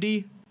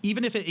opportunity,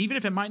 even if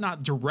it might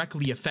not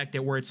directly affect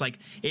it, where it's like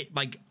it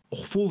like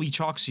fully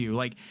chalks you.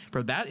 Like,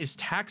 bro, that is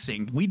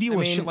taxing. We deal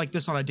with shit like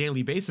this on a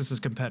daily basis as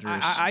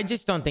competitors. I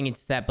just don't think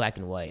it's that black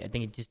and white. I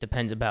think it just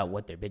depends about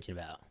what they're bitching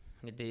about.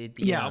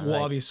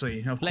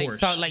 Obviously, of course.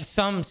 So, like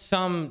some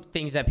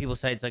things that people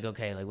say, it's like,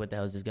 okay, like what the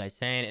hell is this guy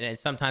saying? And then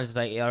sometimes it's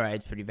like, all right,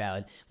 it's pretty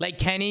valid. Like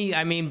Kenny,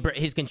 I mean,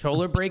 his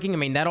controller breaking. I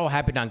mean, that all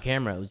happened on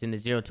camera. It was in the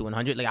 0 to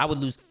 100. Like, I would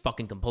lose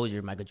fucking composure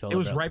if my controller. It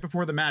was broke. right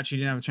before the match. You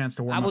didn't have a chance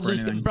to warm up. I would lose,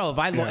 anything. bro.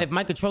 If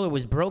my controller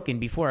was broken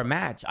before a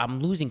match,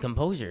 I'm losing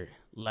composure.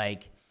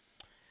 Like,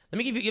 let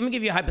me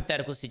give you a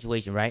hypothetical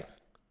situation, right?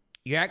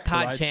 You're at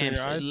COD Champs.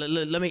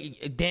 Let me.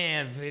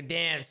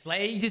 Damn,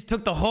 Slay. You just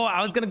took the whole. I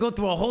was gonna go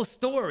through a whole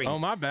story. Oh,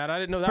 my bad. I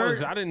didn't know that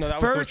was. I didn't know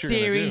that was first what you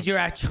were gonna series. do. You're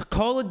at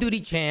Call of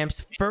Duty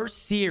Champs.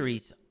 First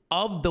series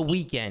of the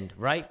weekend,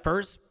 right?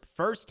 First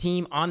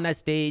team on that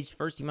stage.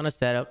 First team on a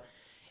setup,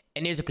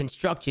 and there's a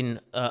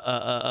construction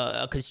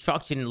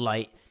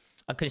light,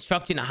 a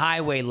construction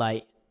highway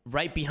light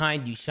right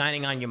behind you,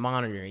 shining on your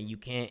monitor, and you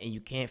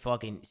can't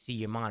fucking see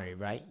your monitor,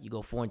 right? You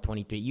go 4 and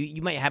 23.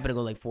 You might happen to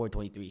go like 4 and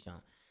 23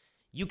 something.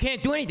 You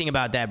can't do anything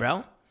about that,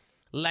 bro.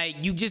 Like,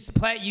 you just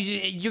play.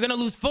 You're gonna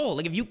lose full.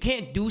 Like, if you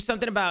can't do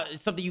something about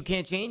something you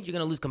can't change, you're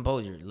gonna lose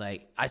composure.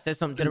 Like, I said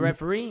something to the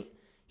referee.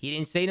 He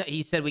didn't say no.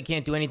 He said we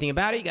can't do anything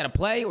about it. You gotta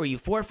play or you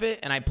forfeit.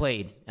 And I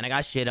played, and I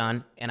got shit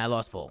on, and I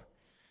lost full.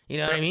 You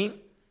know what I mean?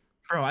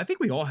 Bro, I think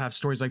we all have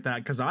stories like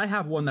that, because I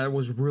have one that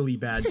was really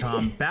bad,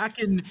 Tom. Back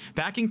in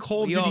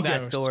Call of Duty all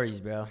got Ghost.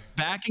 stories, bro.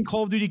 Back in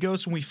Call of Duty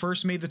Ghost, when we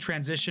first made the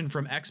transition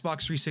from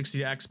Xbox 360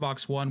 to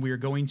Xbox One, we were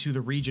going to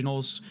the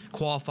regionals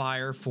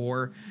qualifier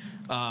for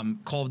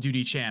Call of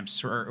Duty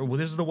Champs. Well,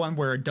 this is the one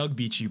where Doug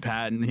beats you,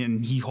 Pat,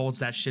 and he holds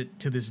that shit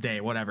to this day.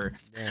 Whatever.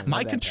 Damn,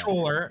 my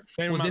controller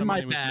was in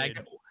my bag.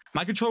 Made.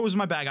 My controller was in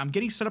my bag. I'm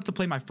getting set up to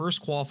play my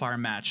first qualifier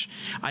match.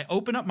 I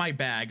open up my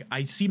bag.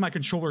 I see my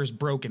controller is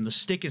broken. The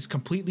stick is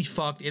completely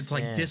fucked. It's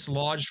like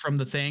dislodged from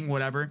the thing,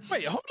 whatever.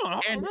 Wait, hold on,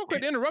 real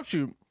quick to interrupt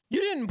you.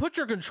 You didn't put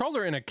your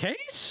controller in a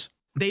case?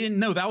 They didn't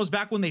know. That was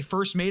back when they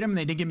first made them, and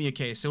they didn't give me a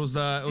case. It was the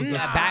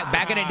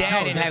back in the day.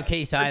 I didn't have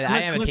case either. I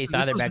didn't have a case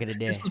either back in the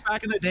day. This was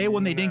back in the day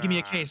when they didn't give me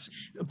a case.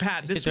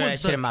 Pat, this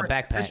was in my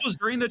backpack. This was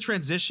during the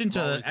transition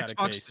to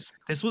Xbox.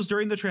 This was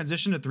during the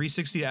transition to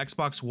 360 to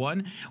Xbox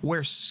One,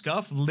 where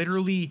Scuff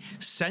literally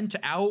sent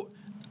out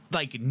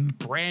like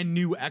brand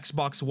new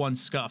Xbox One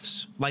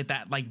scuffs like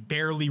that, like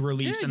barely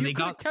released, and they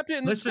got kept it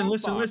in listen.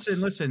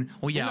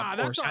 Well, yeah, nah, of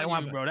course. I don't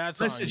want, bro. That's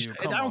listen.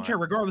 on you. I don't care,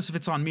 regardless if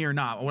it's on me or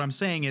not. What I'm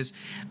saying is,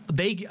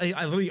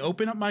 I literally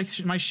open up my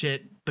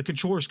shit. The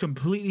controller's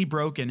completely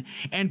broken,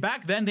 and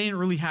back then they didn't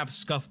really have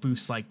scuff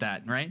boosts like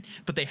that, right?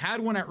 But they had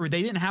one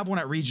they didn't have one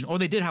at region, or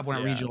they did have one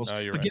at regionals.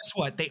 No, but guess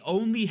what? They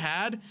only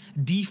had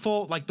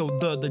default, like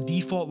the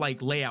default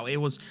like layout. It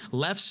was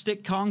left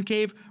stick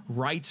concave,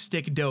 right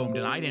stick domed,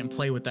 and I didn't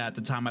play with that at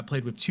the time. I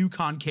played with 2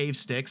 concave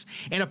sticks,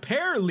 and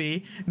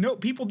apparently, no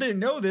people didn't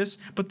know this,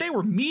 but they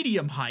were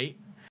medium height.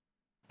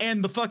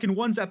 And the fucking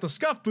ones at the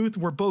scuff booth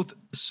were both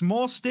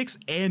small sticks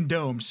and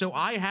domed. So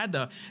I had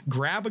to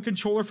grab a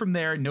controller from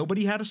there.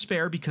 Nobody had a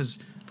spare because,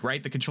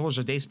 right, the controllers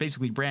are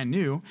basically brand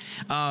new.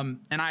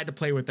 And I had to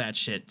play with that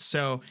shit.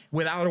 So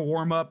without a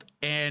warm up,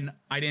 and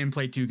I didn't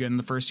play too good in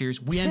the first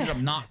series, we ended up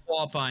not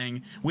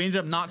qualifying. We ended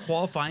up not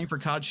qualifying for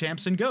COD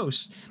Champs and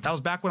Ghost. That was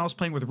back when I was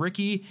playing with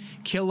Ricky,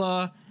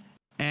 Killa,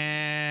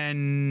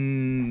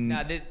 and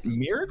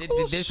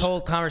Miracles. This whole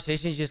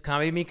conversation is just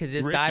comedy to me because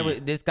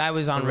this guy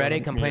was on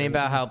Reddit complaining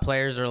about how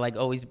players are like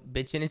always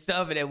bitching and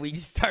stuff, and then we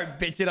just start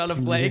bitching on the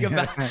flag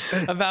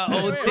about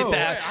old shit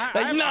that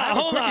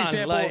hold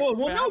on, like, well,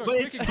 no, but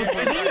it's the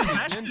thing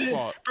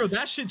is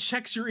that shit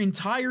checks your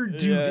entire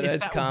dude. Yeah,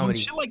 that's comedy. When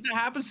shit like that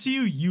happens to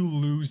you, you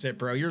lose it,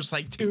 bro. You're just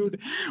like,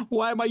 dude,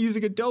 why am I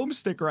using a dome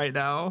stick right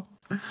now?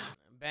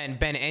 Ben,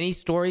 any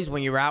stories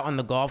when you're out on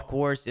the golf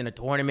course in a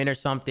tournament or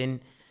something?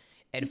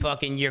 And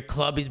fucking your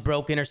club is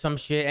broken or some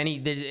shit.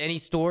 Any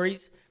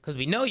stories? Because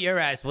we know your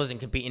ass wasn't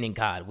competing in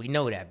COD. We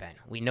know that, Ben.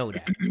 We know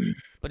that.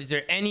 But is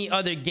there any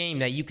other game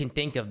that you can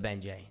think of,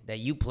 Benjay, that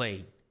you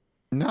played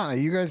No,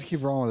 you guys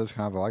keep rolling with this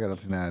combo. I got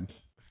nothing to add.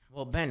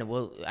 Well, Ben,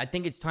 I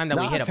think it's time that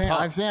we No, hit I'm saying, a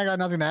pub. I'm saying I got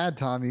nothing to add,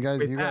 Tom. You guys,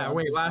 Wait, you guys.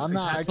 wait, last I'm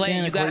not. I Slay,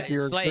 can't you got equate to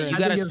your Slay, you experience.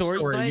 got a give a story,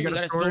 story. Slay? You You got a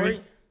got a story?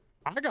 story?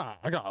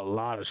 I got a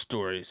lot of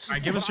stories. All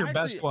right, give us your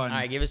best one. All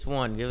right, give us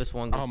one. Give us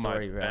one good Oh, my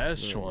story, bro.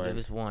 best one. Give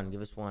us one.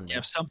 Give us one. You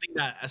have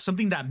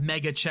something that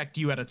mega checked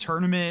you at a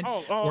tournament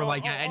or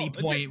like at any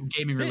point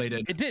gaming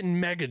related. It didn't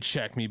mega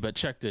check me, but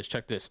check this.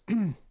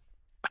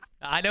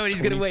 I know what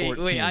he's gonna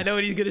wait. I know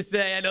what he's gonna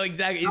say. I know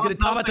exactly. He's gonna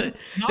talk about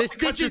the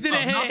stitches in the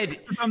head.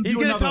 He's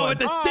gonna talk about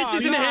the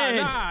stitches in the head.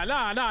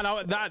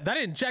 Nah. That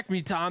didn't check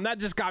me, Tom. That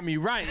just got me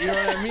right. You know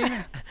what I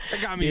mean?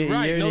 That got me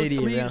right. You're No an idiot,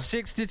 sleeve, bro.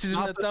 6 stitches in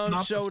the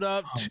thumb showed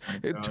up.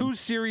 Oh 2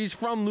 series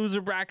from loser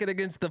bracket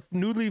against the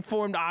newly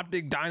formed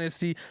Optic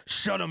Dynasty.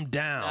 Shut them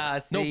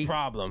down. No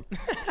problem.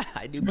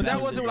 I knew But Pat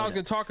that wasn't what I was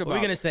gonna talk about. What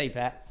are we gonna say,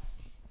 Pat?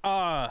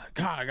 God,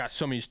 I got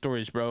so many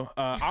stories, bro.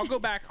 I'll go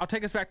back. I'll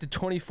take us back to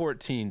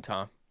 2014,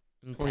 Tom.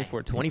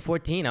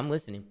 2014. I'm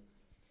listening.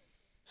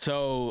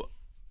 So,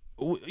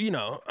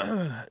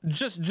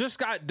 just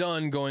got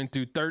done going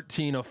through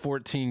 13 of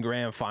 14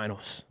 grand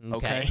finals.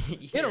 Okay,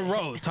 in a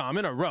row, Tom,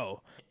 in a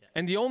row.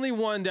 And the only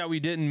one that we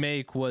didn't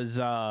make was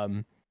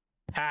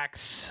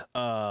PAX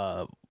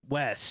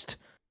West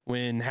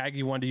when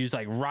Haggy wanted to use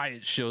like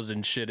riot shields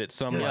and shit at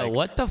some. Yo,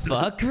 what the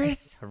fuck,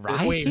 Chris?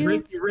 Riot Wait,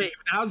 shields? Ricky,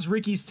 that was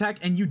Ricky's tech,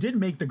 and you did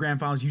make the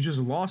grand finals. You just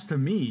lost to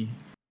me.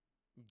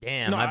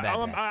 Damn, No, my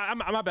bad.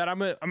 my bad.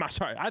 I'm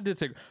sorry. I did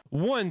say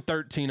won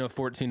 13 of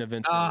 14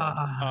 events.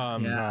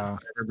 Yeah,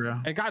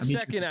 bro. And got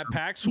second at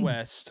PAX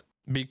West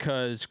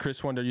because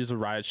Chris wanted to use a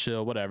riot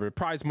shield, whatever.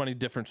 Prize money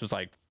difference was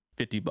like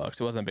 $50.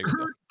 It wasn't a big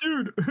deal.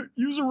 Dude,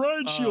 use a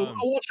riot shield.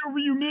 I'll watch over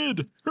you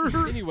mid.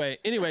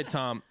 anyway,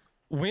 Tom,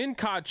 win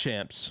COD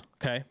champs.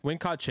 Okay, win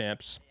COD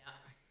champs.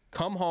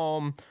 Come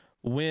home,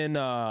 win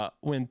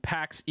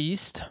PAX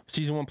East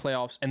season 1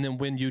 playoffs, and then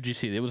win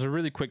UGC. It was a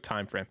really quick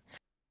time frame.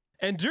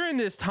 And during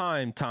this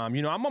time, Tom,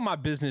 I'm on my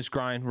business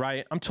grind,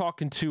 right? I'm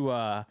talking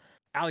to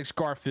Alex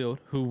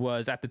Garfield, who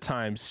was at the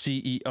time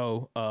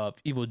CEO of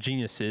Evil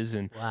Geniuses.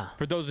 And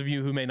for those of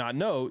you who may not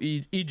know,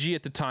 EG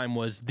at the time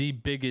was the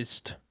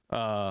biggest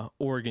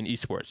Oregon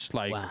esports.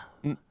 Like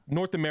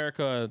North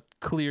America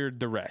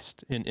cleared the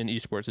rest in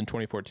esports in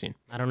 2014.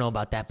 I don't know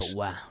about that, but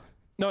wow.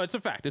 No, it's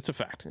a fact. It's a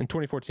fact. In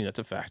 2014, that's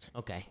a fact.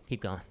 Okay,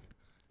 keep going.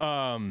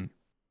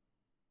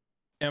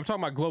 And I'm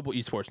talking about global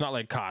esports, not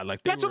like COD.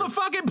 Like get to the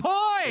fucking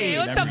point. Hey,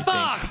 what the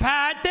fuck,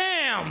 Pat?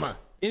 Damn.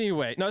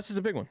 Anyway, no, this is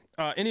a big one.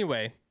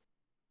 Anyway,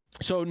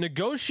 so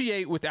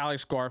negotiate with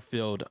Alex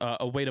Garfield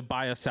a way to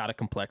buy us out of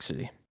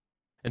Complexity.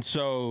 And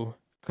so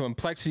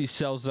Complexity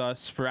sells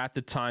us for, at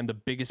the time, the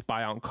biggest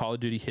buyout in Call of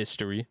Duty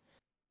history.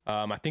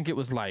 I think it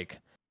was like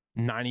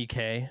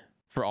 $90K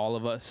for all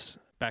of us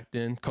back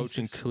then, coach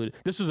included.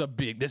 This was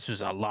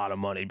a lot of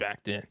money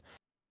back then.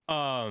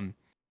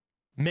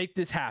 Make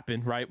this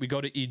happen, right? We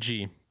go to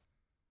EG,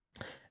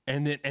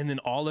 and then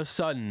all of a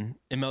sudden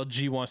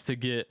MLG wants to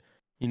get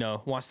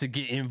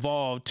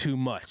involved too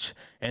much,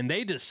 and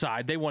they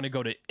decide they want to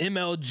go to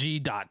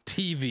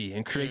MLG.TV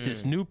and create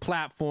this new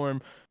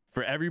platform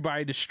for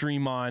everybody to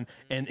stream on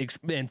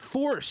and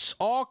force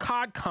all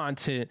COD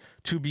content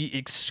to be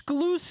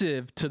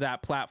exclusive to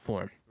that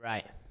platform.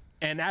 Right.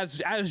 And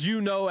as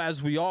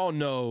we all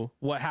know,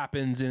 what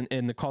happens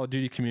in the Call of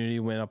Duty community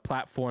when a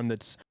platform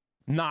that's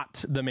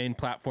not the main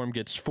platform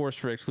gets forced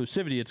for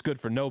exclusivity, it's good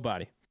for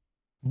nobody.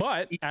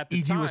 But at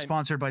the time, EG was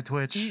sponsored by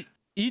Twitch.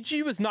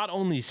 EG was not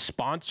only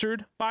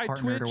sponsored by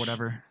Partnered Twitch or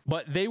whatever,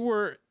 but they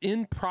were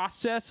in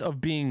process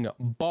of being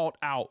bought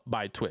out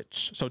by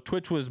Twitch. So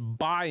Twitch was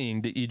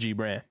buying the EG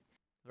brand.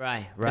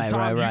 Right. You're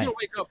gonna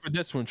wake up for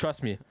this one,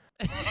 trust me.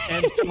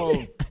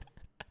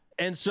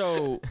 And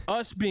so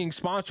us being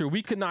sponsored,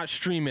 we could not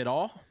stream at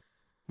all.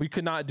 We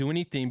could not do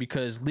anything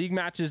because league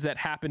matches that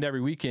happened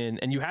every weekend,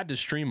 and you had to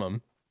stream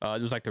them. It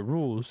was like the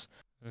rules.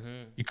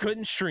 You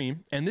couldn't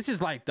stream, and this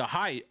is like the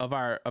height of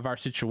our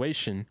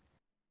situation.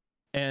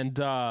 And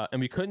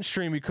we couldn't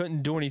stream, we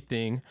couldn't do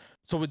anything.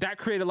 So with that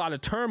created a lot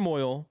of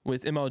turmoil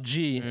with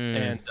MLG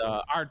and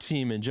our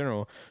team in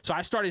general. So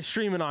I started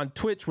streaming on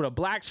Twitch with a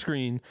black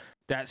screen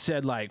that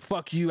said like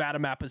 "fuck you,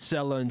 Adam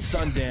Apicella and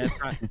Sundance,"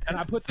 and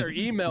I put their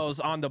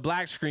emails on the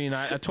black screen.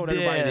 I told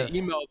everybody to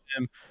email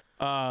them.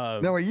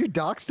 No, you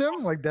doxed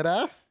them like that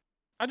ass?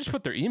 I just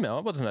put their email.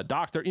 It wasn't a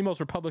doc. Their emails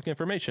were public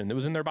information. It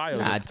was in their bio.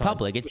 Nah, it's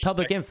public. It's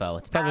public info.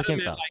 It's public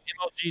info. Like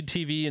MLG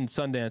TV and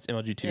Sundance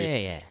MLG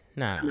TV. Yeah.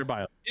 Nah. In their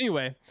bio.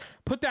 Anyway,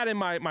 put that in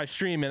my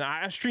stream, and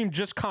I streamed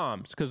just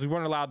comms because we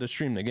weren't allowed to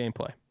stream the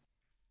gameplay.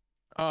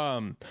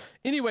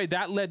 Anyway,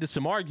 that led to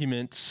some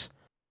arguments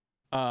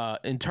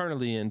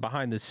internally and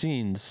behind the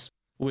scenes,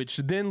 which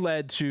then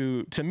led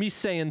to me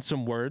saying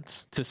some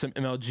words to some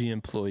MLG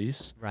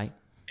employees. Right.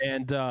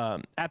 And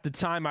at the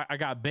time, I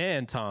got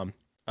banned, Tom.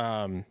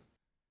 Damn,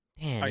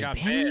 I got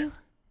banned.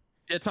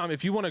 Yeah, Tom,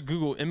 if you want to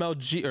Google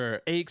MLG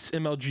or Aches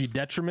MLG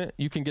detriment,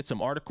 you can get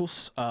some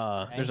articles.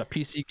 There's a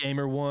PC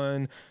Gamer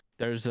one.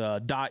 There's a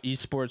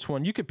 .esports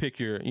one. You could pick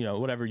your,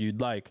 whatever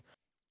you'd like.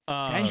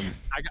 Okay.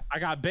 I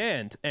got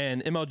banned,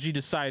 and MLG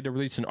decided to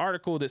release an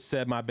article that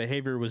said my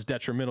behavior was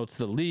detrimental to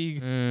the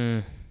league.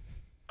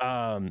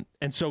 And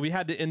so we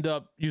had to end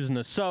up using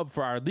a sub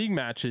for our league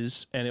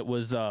matches, and it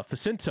was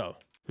Facinto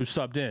who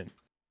subbed in.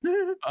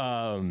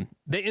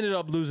 They ended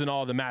up losing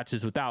all the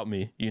matches without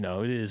me. You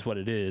know, it is what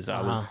it is.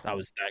 I was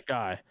that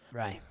guy.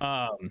 Right.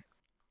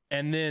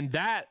 And then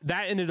that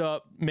ended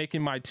up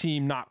making my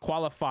team not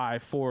qualify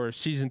for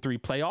season 3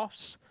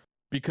 playoffs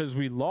because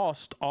we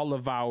lost all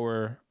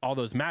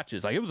those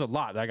matches. Like, it was a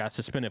lot that I got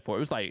suspended for. It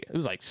was like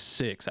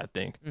 6, I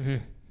think,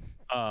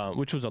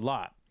 which was a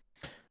lot.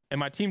 And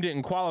my team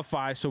didn't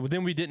qualify, so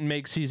then we didn't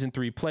make season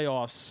 3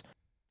 playoffs.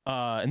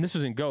 And this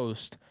was in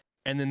Ghost.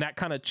 And then that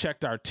kind of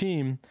checked our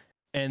team.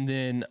 And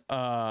then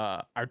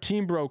our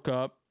team broke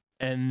up.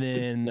 And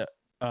then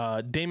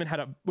Damon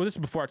this is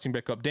before our team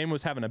broke up. Damon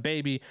was having a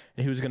baby,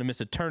 and he was going to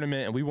miss a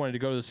tournament. And we wanted to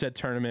go to the said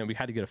tournament. We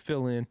had to get a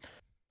fill in.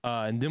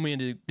 And then we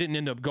didn't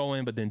end up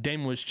going, but then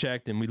Damon was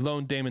checked, and we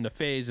loaned Damon to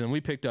FaZe, and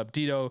we picked up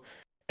Dito.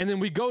 And then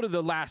we go to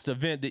the last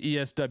event, the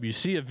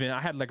ESWC event.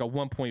 I had like a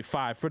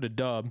 1.5 for the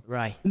dub.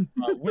 Right.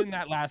 Win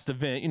that last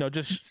event,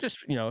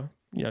 just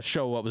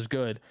show what was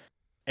good.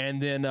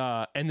 And then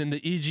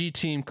the EG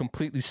team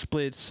completely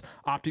splits.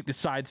 Optic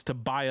decides to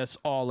buy us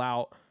all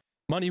out.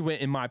 Money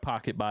went in my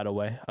pocket, by the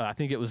way. I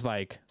think it was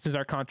like, since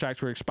our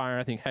contracts were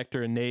expiring, I think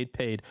Hector and Nade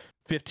paid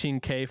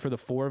 $15K for the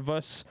 4 of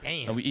us.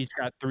 Damn. And we each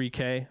got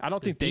 $3K. I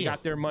don't think they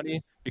got their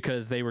money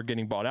because they were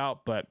getting bought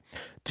out, but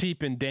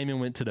Teep and Damon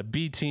went to the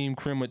B team,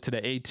 Krim went to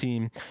the A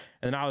team,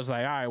 and I was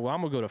like, all right, well,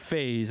 I'm gonna go to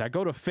FaZe. I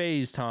go to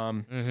FaZe,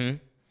 Tom.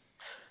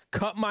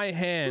 Cut my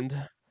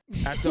hand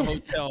at the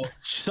hotel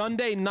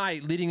Sunday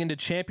night leading into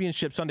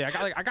championship Sunday.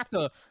 I got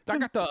the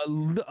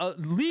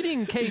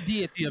leading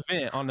KD at the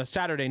event on the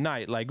Saturday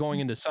night, like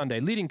going into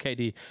Sunday, leading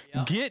KD.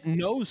 Get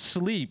no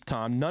sleep,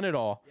 Tom, none at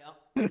all.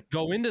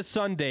 Go into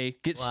Sunday,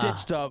 get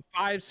stitched up,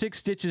 5-6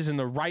 stitches in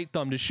the right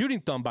thumb, the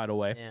shooting thumb, by the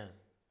way.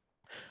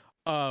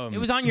 It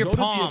was on your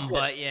palm,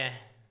 but yeah.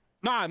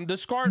 Nah, the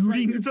scar's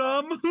shooting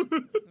thumb.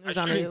 It was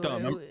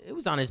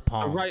on his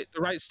palm. The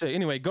right stick.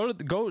 Anyway,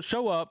 go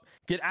show up,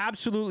 get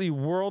absolutely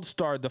world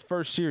starred the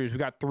first series. We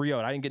got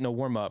 3-0. I didn't get no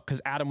warm up because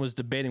Adam was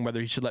debating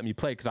whether he should let me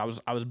play because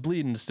I was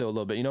bleeding still a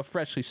little bit,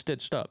 freshly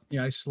stitched up.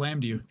 Yeah, I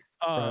slammed you.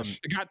 I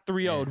got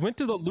 3-0'd, went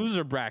to the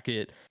loser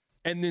bracket,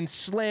 and then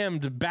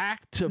slammed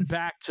back to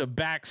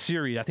back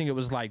series. I think it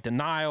was like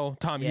Denial.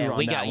 Tom, you were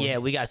on that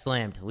one. We got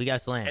slammed.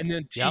 And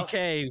then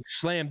TK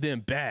slammed them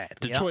bad.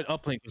 Detroit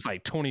uplink was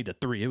like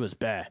 20-3. It was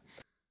bad.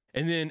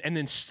 And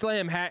then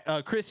Slam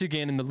Chris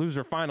again in the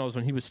loser finals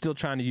when he was still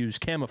trying to use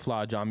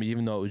camouflage on me,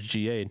 even though it was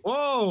GA'd.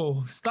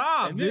 Whoa,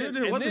 stop, dude.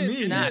 It wasn't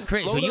me. Nah,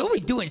 Chris, you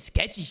always doing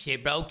sketchy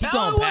shit, bro. Keep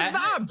going, Pat. It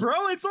was not,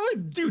 bro. It's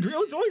always, dude, it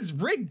was always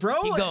Rick,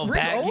 bro. Keep going, Rick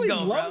Pat. always Keep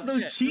going, loves bro.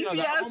 those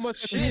cheesy ass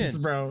shits,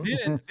 bro.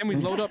 Then we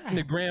load up in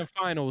the grand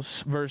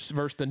finals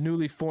versus the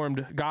newly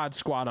formed God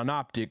Squad on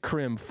Optic,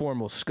 Krim,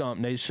 Formal,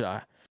 Scump,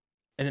 Nashai.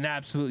 And then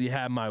absolutely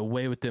had my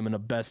way with them in a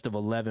best of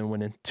 11,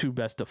 winning 2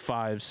 best of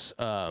 5s.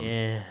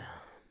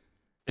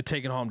 And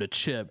taking home the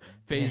chip.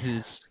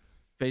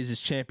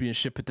 FaZe's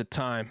championship at the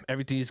time.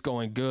 Everything's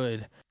going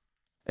good.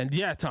 And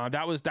yeah, Tom,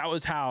 that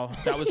was how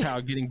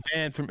getting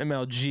banned from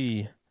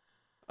MLG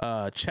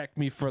checked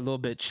me for a little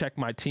bit, checked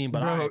my team.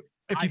 But bro,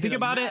 if you think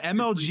about it,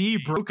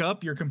 MLG broke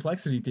up your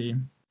complexity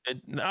team.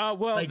 The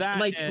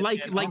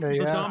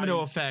domino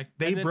effect.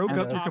 They broke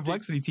up your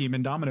complexity team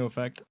in domino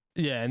effect.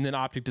 Yeah, and then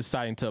Optic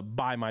deciding to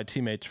buy my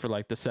teammates for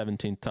like the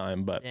 17th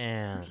time. But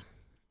damn.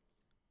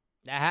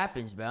 That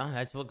happens, bro.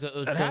 That's what's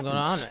going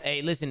on.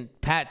 Hey, listen,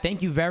 Pat,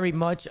 thank you very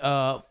much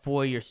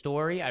for your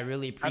story. I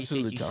really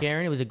appreciate you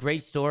sharing. It was a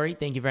great story.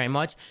 Thank you very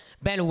much.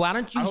 Ben, why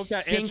don't you I hope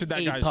that answered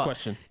that guy's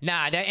question.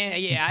 Nah,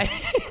 I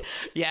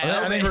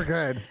think we're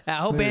good. I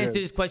hope I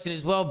answered this question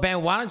as well.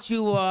 Ben, why don't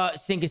you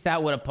sync us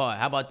out with a part?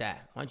 How about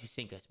that? Why don't you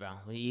sync us, bro?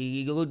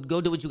 You go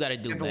do what you got to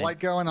do, Get the light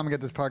going. I'm going to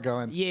get this part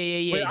going.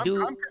 Yeah. Wait,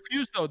 I'm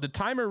confused, though. The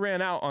timer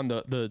ran out on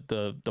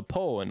the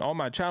poll, and all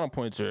my channel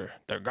points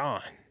they're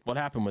gone. What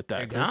happened with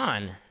that? They're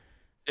gone.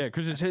 Yeah,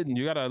 because it's hidden.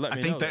 You gotta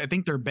let me know. I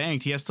think they're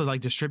banked. He has to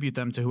like distribute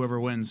them to whoever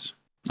wins.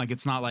 Like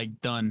it's not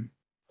like done.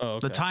 Oh,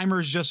 okay. The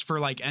timer's just for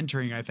like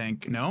entering. I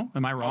think. No,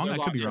 am I wrong? I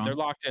could be wrong. They're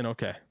locked in.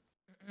 Okay.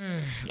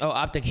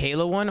 Optic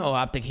Halo won.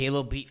 Optic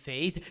Halo beat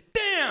FaZe.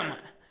 Damn.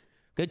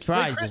 Good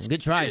tries. Chris,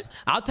 good tries.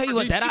 I'll tell you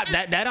what.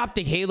 That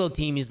Optic Halo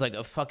team is like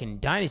a fucking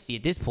dynasty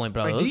at this point,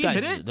 bro. Wait,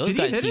 those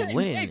guys keep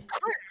winning. Hey,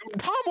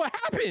 Tom, what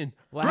happened?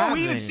 Bro,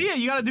 we didn't see it.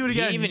 You gotta do it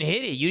again. You didn't even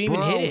hit it. You didn't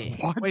even hit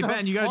it. Wait,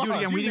 Ben, you gotta do it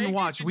again. We didn't even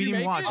watch. We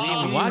didn't even watch. We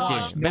didn't even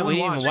watch it. Ben, we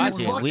didn't even watch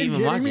it. We didn't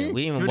even watch it.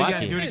 We didn't even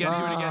watch it. Do it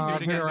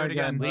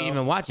again. We didn't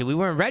even watch it. We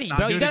weren't ready,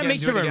 bro. You gotta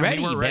make sure we're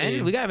ready,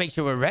 Ben. We gotta make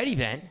sure we're ready,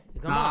 Ben.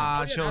 Come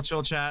on.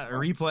 Chill, chat. A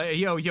replay.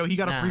 Yo, he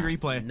got a free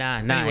replay. Nah.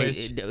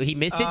 He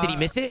missed it. Did he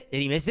miss it?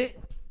 Did he miss it?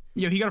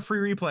 Yo, he got a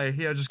free replay.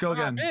 Yeah, just go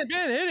again. Ben,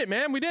 hit it,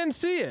 man. We didn't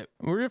see it.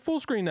 We're at full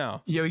screen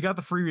now. Yo, he got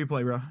the free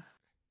replay, bro.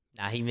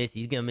 Nah, he missed.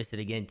 He's gonna miss it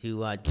again too.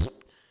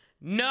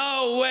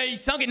 No way, he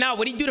sunk it. Now,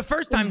 what did he do the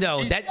first time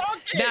though? He sunk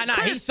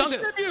it. He sunk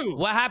it.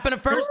 What happened the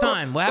first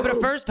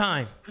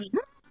time?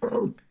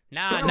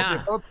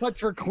 Nah. Both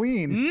clutch were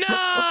clean.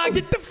 Nah,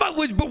 get the fuck.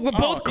 Were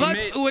both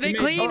clutch? Were they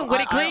clean? Were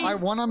they clean? I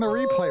won on the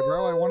replay,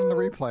 bro. I won on the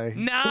replay.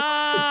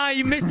 Nah,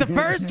 you missed the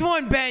first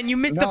one, Ben. You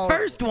missed the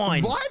first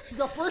one. What?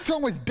 The first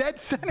one was dead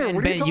center. Ben,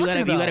 What are you talking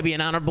about? You gotta be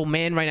an honorable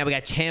man right now. We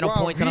got channel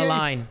points on the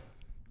line.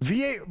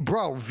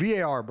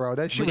 VAR, bro.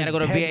 That shit. We gotta go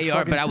to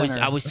VAR, but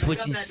I was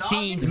switching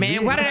scenes,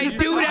 man. Why did I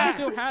do that?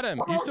 You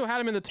still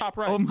had him in the top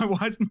right. Oh my!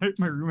 Why is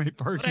my roommate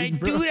barking? Why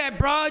did I do that,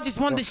 bro? I just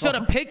wanted to show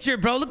the picture,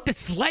 bro. Look, the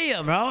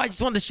Slayer, bro. I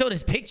just wanted to show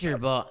this picture,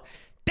 but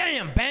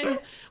damn, Ben.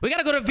 We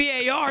gotta go to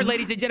VAR,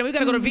 ladies and gentlemen. We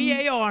gotta go to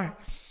VAR.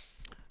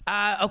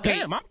 Okay.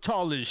 Damn, I'm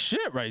tall as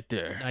shit right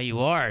there. No, you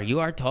are.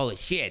 You are tall as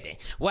shit.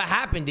 What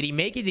happened? Did he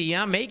make it? Did he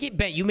not make it?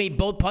 Ben, you made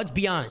both putts.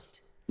 Be honest.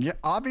 Yeah,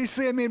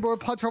 obviously I made more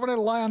putts. Why would I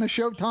lie on the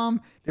show,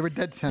 Tom? They were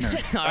dead center.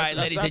 All right,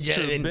 ladies and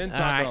gentlemen. All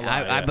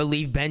right, I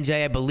believe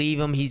Benjay. I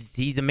believe him.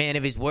 He's a man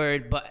of his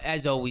word. But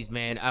as always,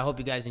 man, I hope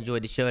you guys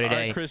enjoyed the show today.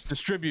 All right, Chris,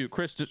 distribute.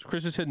 Chris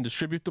is hitting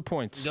distribute the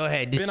points. Go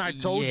ahead. Ben, I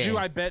told you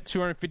I bet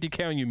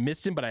 250K on you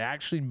missing, but I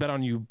actually bet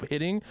on you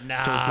hitting.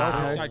 Nah,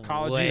 so it's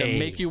psychology to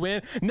make you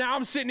win. Now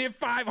I'm sitting at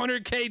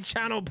 500K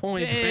channel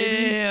points,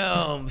 baby.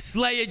 Damn,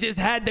 Slayer just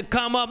had to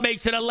come up. Make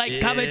sure to like,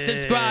 comment,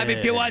 subscribe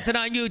if you're watching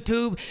on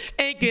YouTube.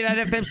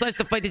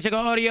 Anchor.fm/theflank to check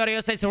out all the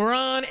audio sites to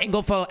run, and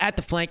go follow at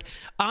The Flank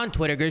on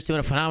Twitter. Girls doing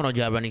a phenomenal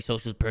job running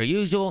socials per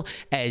usual.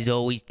 As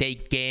always,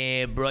 take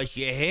care, brush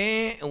your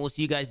hair, and we'll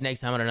see you guys next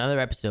time on another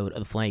episode of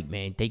The Flank,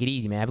 man. Take it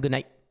easy, man. Have a good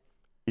night.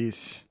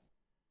 Peace.